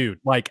that dude.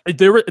 Like,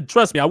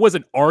 trust me, I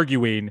wasn't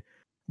arguing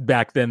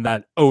back then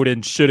that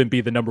Odin shouldn't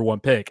be the number one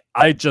pick.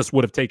 I just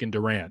would have taken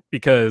Durant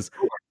because,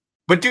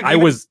 but dude,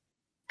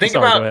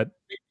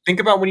 think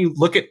about when you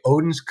look at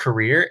Odin's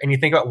career and you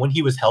think about when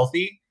he was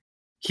healthy,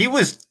 he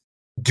was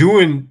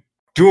doing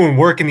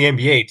work in the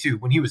NBA too.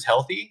 When he was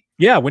healthy,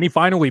 yeah, when he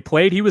finally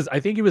played, I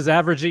think he was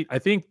averaging. I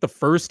think the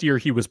first year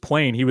he was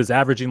playing, he was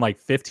averaging like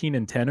 15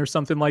 and 10 or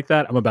something like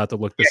that. I'm about to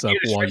look this up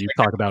while you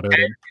talk about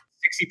Odin.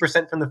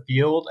 60% from the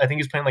field. I think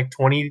he was playing like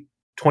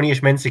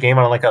 20-ish minutes a game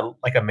on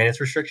like a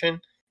minutes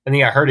restriction, and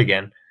he got hurt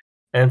again.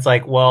 And it's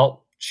like,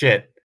 well,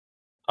 shit.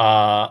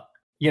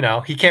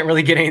 He can't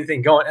really get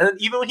anything going. And then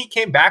even when he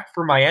came back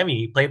for Miami,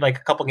 he played like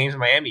a couple games in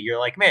Miami. You're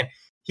like, man,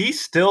 he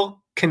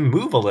still can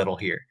move a little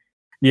here.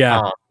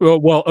 Yeah.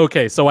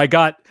 Okay. So I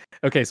got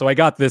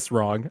this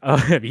wrong.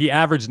 He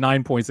averaged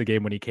 9 points a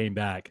game when he came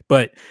back,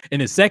 but in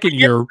his second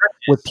year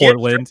with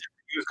Portland,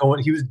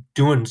 he was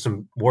doing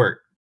some work.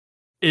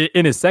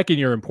 In his second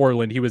year in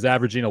Portland, he was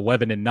averaging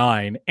 11 and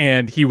 9,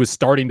 and he was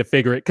starting to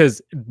figure it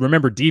because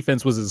remember,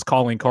 defense was his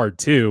calling card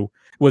too.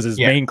 Was his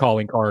main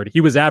calling card.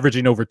 He was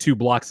averaging over 2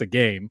 blocks a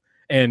game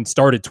and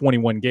started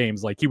 21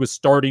 games. Like he was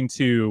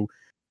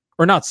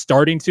not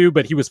starting to,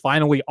 but he was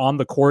finally on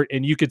the court,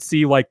 and you could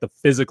see like the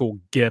physical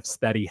gifts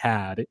that he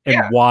had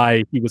and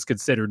why he was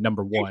considered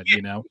number one. He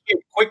had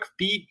quick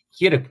feet.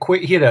 He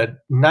had a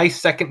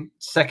nice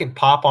second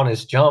pop on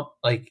his jump.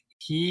 Like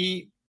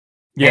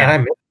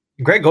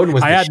Greg Oden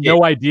was. I had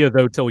no idea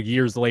though till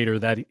years later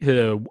that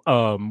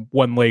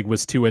one leg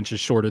was 2 inches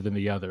shorter than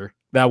the other.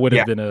 That would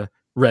have been a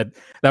red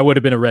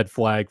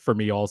flag for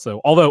me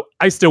also. Although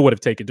I still would have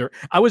taken Durant.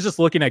 I was just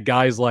looking at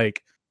guys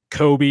like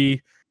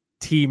Kobe,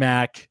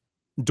 T-Mac,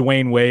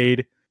 Dwayne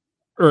Wade,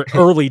 or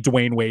early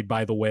Dwayne Wade,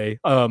 by the way.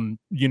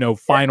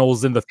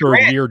 Finals in the third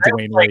year,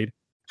 Dwayne Wade.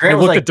 I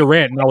looked at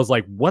Durant and I was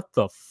like, what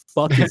the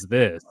fuck is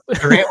this?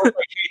 Durant was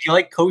like, hey, do you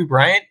like Kobe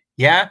Bryant?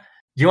 Yeah.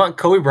 Do you want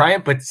Kobe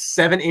Bryant, but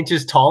 7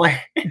 inches taller?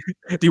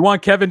 Do you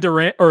want Kevin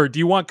Durant, or do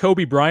you want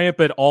Kobe Bryant,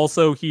 but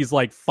also he's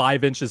like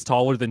 5 inches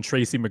taller than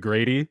Tracy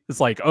McGrady? It's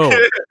like, oh,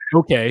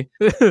 okay.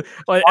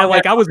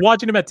 I was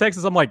watching him at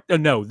Texas. I'm like, oh,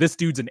 no, this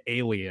dude's an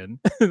alien.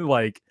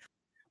 Like,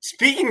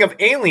 speaking of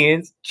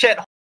aliens,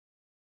 Chet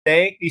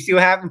today. You see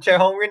what happened to Chet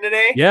Holmgren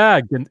today? Yeah,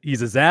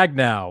 he's a Zag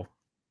now.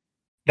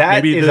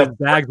 Maybe the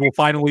Zags will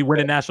finally win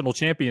a national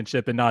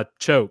championship and not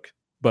choke.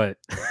 But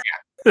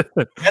that's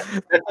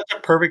such a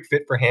perfect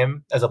fit for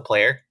him as a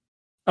player.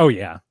 Oh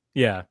yeah.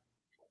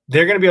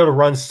 They're going to be able to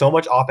run so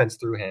much offense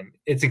through him.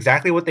 It's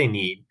exactly what they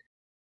need.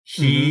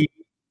 He's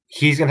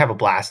going to have a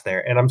blast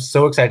there, and I'm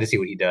so excited to see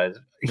what he does.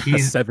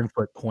 He's a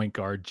 7-foot point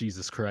guard.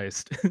 Jesus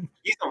Christ.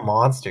 He's a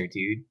monster,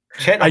 dude.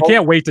 I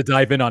can't wait to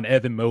dive in on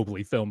Evan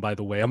Mobley film, by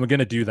the way. I'm going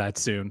to do that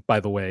soon, by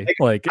the way.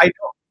 Like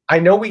I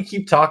know we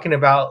keep talking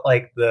about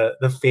like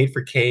the fade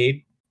for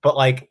Cade, but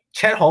like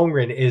Chet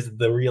Holmgren is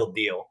the real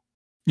deal.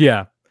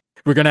 Yeah.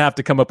 We're going to have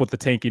to come up with the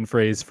tanking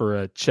phrase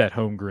for a Chet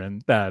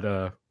Holmgren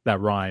that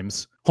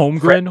rhymes.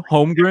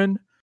 Holmgren?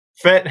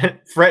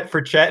 Fret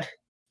for Chet.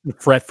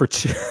 Fret for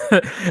Chet.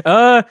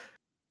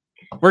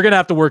 We're going to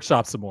have to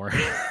workshop some more.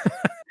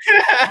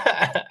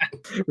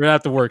 We're going to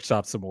have to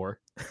workshop some more.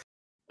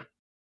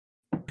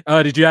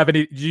 Did you have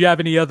any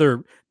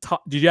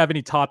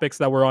topics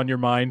that were on your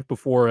mind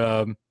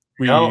before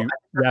we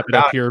wrap it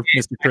up here,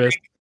 Mr. Chris?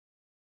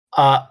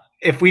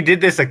 If we did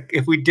this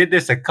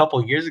a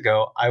couple years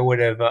ago, I would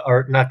have,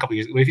 or not a couple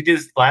years ago. If you did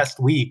this last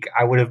week,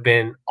 I would have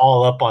been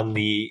all up on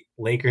the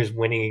Lakers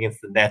winning against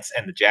the Nets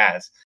and the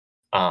Jazz.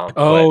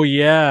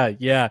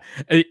 Yeah.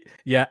 I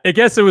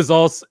guess it was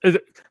also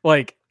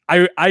like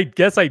I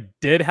guess I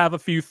did have a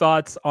few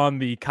thoughts on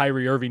the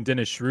Kyrie Irving,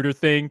 Dennis Schroeder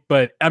thing,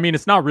 but I mean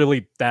it's not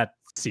really that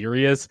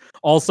serious.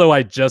 Also,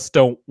 I just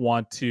don't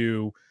want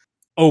to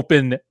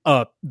open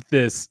up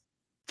this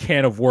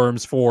can of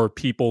worms for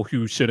people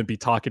who shouldn't be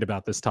talking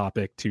about this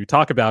topic to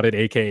talk about it,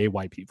 aka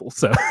white people.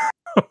 So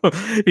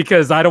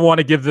because I don't want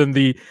to give them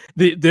this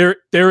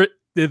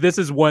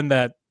is one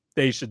that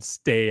they should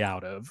stay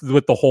out of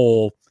with the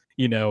whole,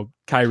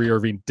 Kyrie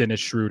Irving,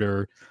 Dennis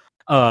Schroeder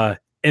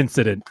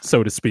incident,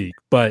 so to speak.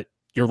 But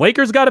your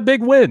Lakers got a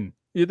big win.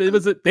 They've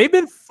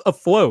been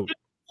afloat.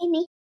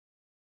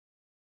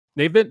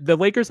 The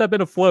Lakers have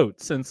been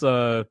afloat since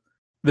the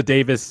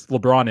Davis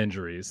LeBron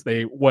injuries.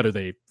 What are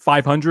they?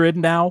 500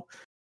 now?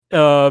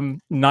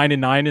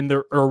 9-9 in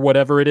their, or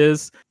whatever it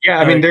is. Yeah,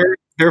 I mean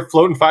they're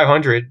floating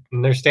 500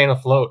 and they're staying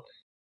afloat.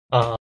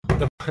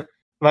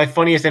 My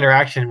funniest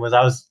interaction was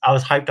I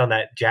was hyped on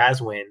that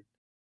Jazz win,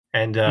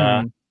 and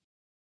I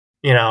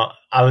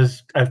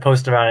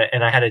posted about it,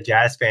 and I had a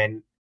Jazz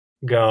fan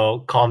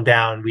go, "Calm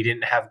down, we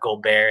didn't have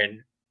Gobert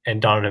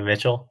and Donovan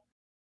Mitchell."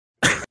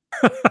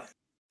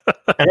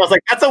 And I was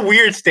like, that's a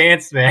weird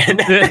stance, man.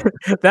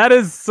 That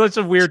is such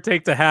a weird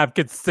take to have,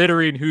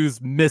 considering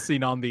who's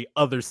missing on the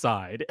other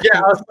side.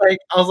 Yeah,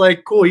 I was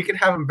like, cool, you can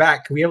have him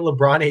back. Can we have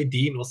LeBron AD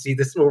and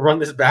we'll run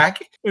this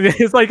back?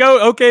 It's like,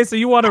 oh, okay, so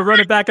you want to run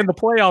it back in the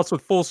playoffs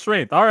with full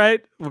strength. All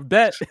right, we'll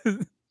bet.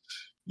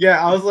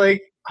 Yeah, I was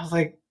like,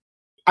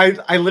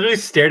 I literally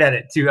stared at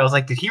it too. I was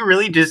like, did he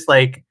really just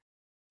like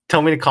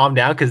tell me to calm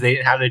down because they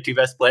didn't have their two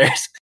best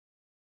players?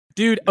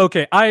 Dude,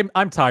 okay,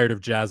 I'm tired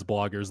of Jazz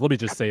bloggers. Let me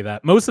just say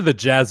that. Most of the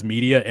Jazz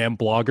media and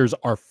bloggers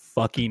are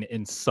fucking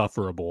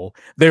insufferable.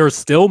 They're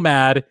still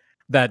mad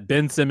that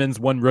Ben Simmons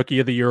won Rookie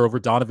of the Year over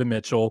Donovan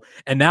Mitchell.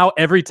 And now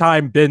every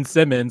time Ben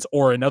Simmons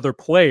or another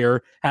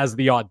player has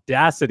the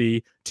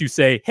audacity to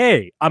say,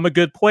 hey, I'm a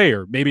good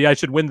player, maybe I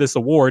should win this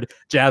award,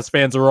 Jazz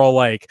fans are all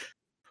like,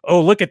 oh,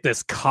 look at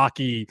this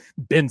cocky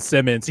Ben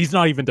Simmons. He's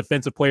not even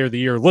Defensive Player of the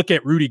Year. Look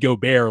at Rudy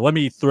Gobert. Let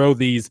me throw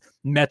these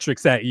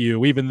metrics at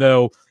you, even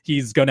though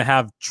he's going to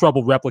have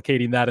trouble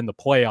replicating that in the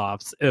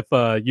playoffs if,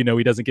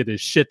 he doesn't get his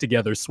shit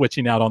together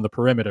switching out on the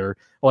perimeter.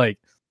 Like,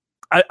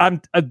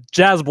 I'm a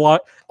Jazz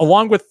blog,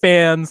 along with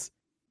fans,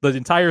 the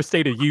entire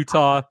state of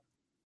Utah,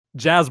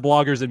 Jazz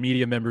bloggers and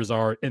media members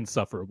are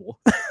insufferable.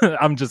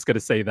 I'm just going to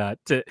say that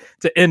to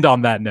end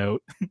on that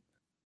note.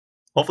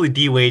 Hopefully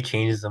D-Wade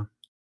changes them.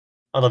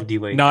 I love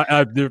D-Wade. No,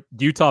 the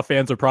Utah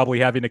fans are probably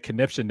having a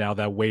conniption now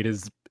that Wade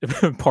is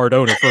part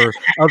owner for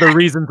other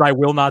reasons I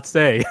will not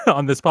say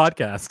on this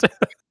podcast.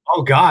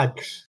 Oh God.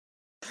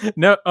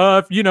 No,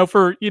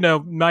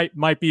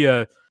 might be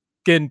a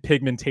skin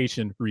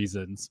pigmentation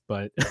reasons,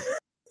 but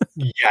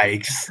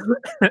yikes.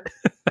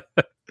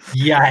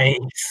 Yikes.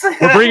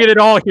 We're bringing it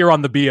all here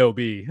on the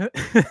BOB.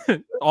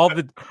 all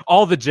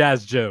the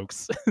Jazz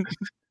jokes.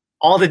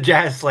 All the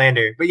Jazz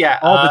slander. But yeah,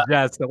 all the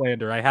Jazz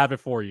slander. I have it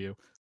for you.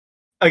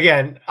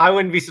 Again,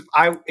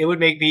 it would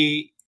make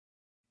me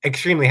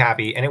extremely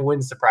happy, and it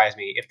wouldn't surprise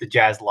me if the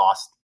Jazz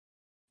lost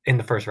in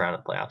the first round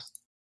of the playoffs.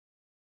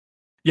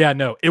 Yeah,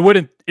 no, it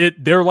wouldn't.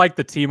 They're like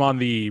the team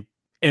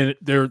and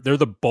they're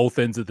the both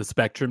ends of the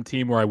spectrum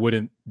team where I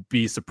wouldn't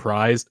be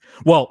surprised.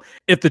 Well,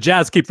 if the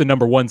Jazz keep the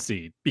number 1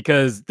 seed,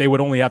 because they would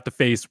only have to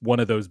face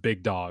one of those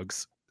big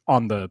dogs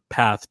on the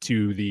path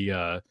to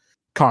the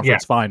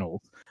conference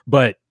finals.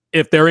 But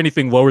if they're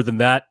anything lower than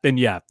that, then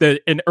yeah,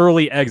 an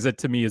early exit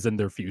to me is in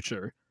their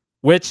future,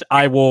 which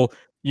I will,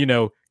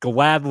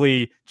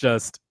 gladly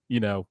just,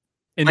 enjoy.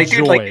 Like,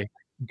 dude,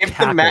 if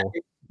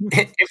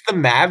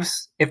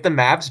the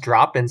Mavs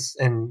drop and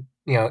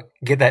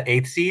get that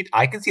 8th seed,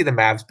 I can see the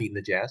Mavs beating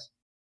the Jazz.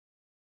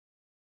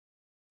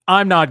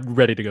 I'm not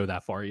ready to go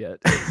that far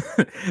yet.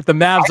 The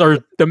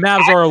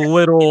Mavs are a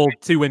little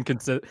too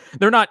inconsistent.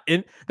 They're not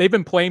in. They've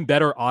been playing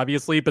better,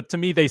 obviously, but to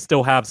me, they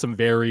still have some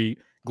very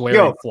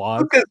glaring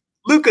flaws.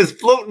 Luka's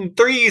floating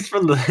threes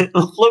from the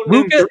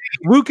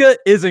Luka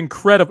is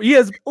incredible. He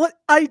has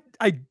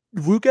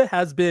Luka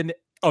has been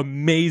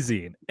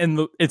amazing,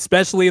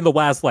 especially in the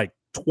last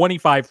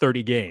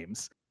 25-30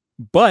 games.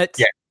 But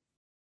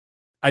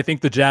I think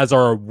the Jazz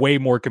are a way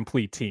more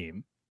complete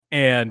team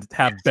and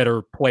have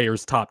better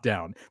players top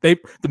down. The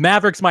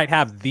Mavericks might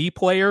have the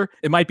player.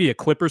 It might be a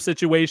Clipper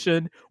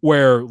situation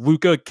where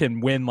Luka can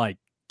win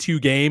 2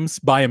 games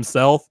by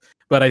himself,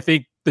 but I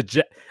think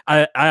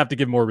I have to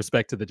give more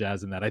respect to the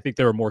Jazz in that. I think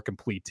they're a more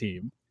complete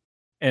team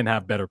and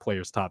have better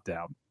players top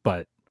down.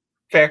 But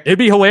fair. It'd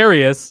be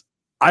hilarious.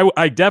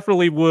 I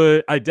definitely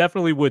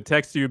would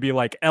text you and be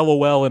like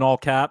LOL in all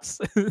caps.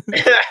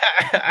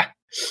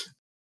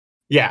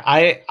 Yeah,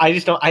 I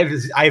just don't.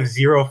 I have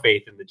zero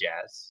faith in the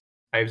Jazz.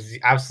 I have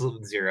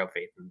absolutely zero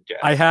faith in the Jazz.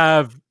 I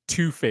have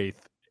 2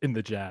 faith in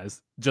the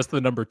Jazz, just the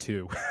number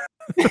 2.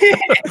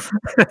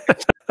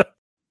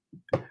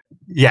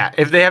 Yeah,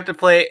 if they have to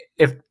play,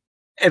 if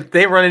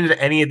they run into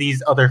any of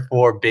these other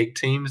 4 big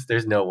teams,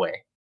 there's no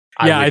way.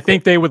 I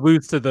think they would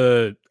lose to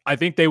the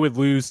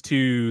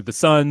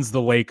Suns,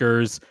 the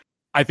Lakers.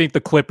 I think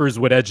the Clippers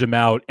would edge them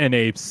out in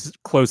a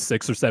close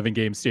 6 or 7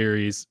 game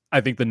series.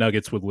 I think the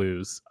Nuggets would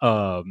lose.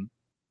 I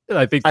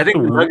think that's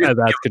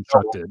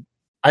constructed.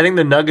 I think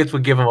the Nuggets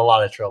would give them a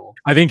lot of trouble.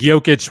 I think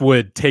Jokic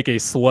would take a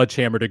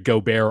sledgehammer to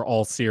Gobert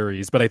all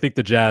series, but I think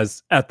the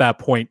Jazz at that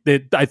point,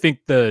 I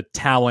think the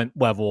talent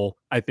level,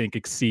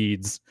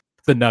 exceeds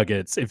the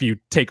Nuggets. If you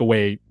take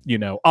away,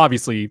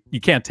 obviously you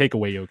can't take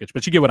away Jokic,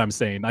 but you get what I'm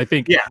saying. I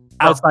think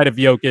outside of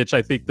Jokic,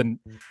 I think the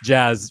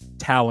Jazz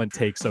talent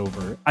takes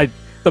over.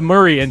 The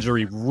Murray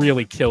injury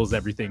really kills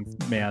everything,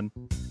 man.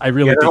 I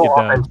really think it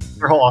does.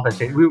 Their whole offense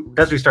changes.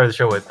 That's what we started the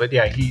show with, but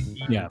their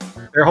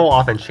whole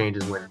offense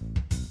changes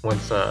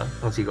once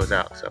he goes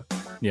out. So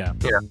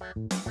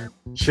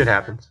shit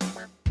happens.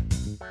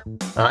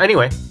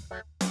 Anyway,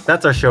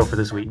 that's our show for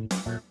this week.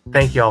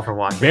 Thank you all for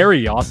watching.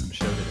 Very awesome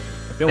show today.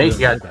 Thank you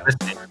guys for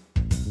listening.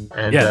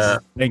 And,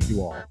 thank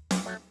you all.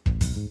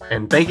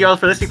 And thank you all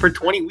for listening for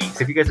 20 weeks.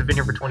 If you guys have been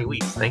here for 20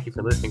 weeks, thank you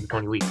for listening for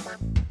 20 weeks.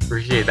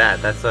 Appreciate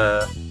that. That's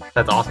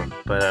awesome.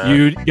 But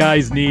you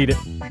guys need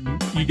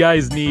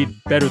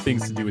better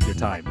things to do with your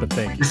time. But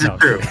thank you. This is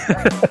true.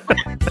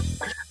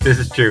 This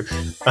is true.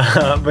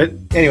 But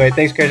anyway,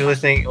 thanks guys for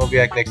listening. We'll be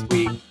back next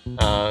week.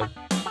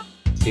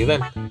 See you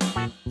then.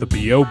 The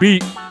BO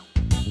beat.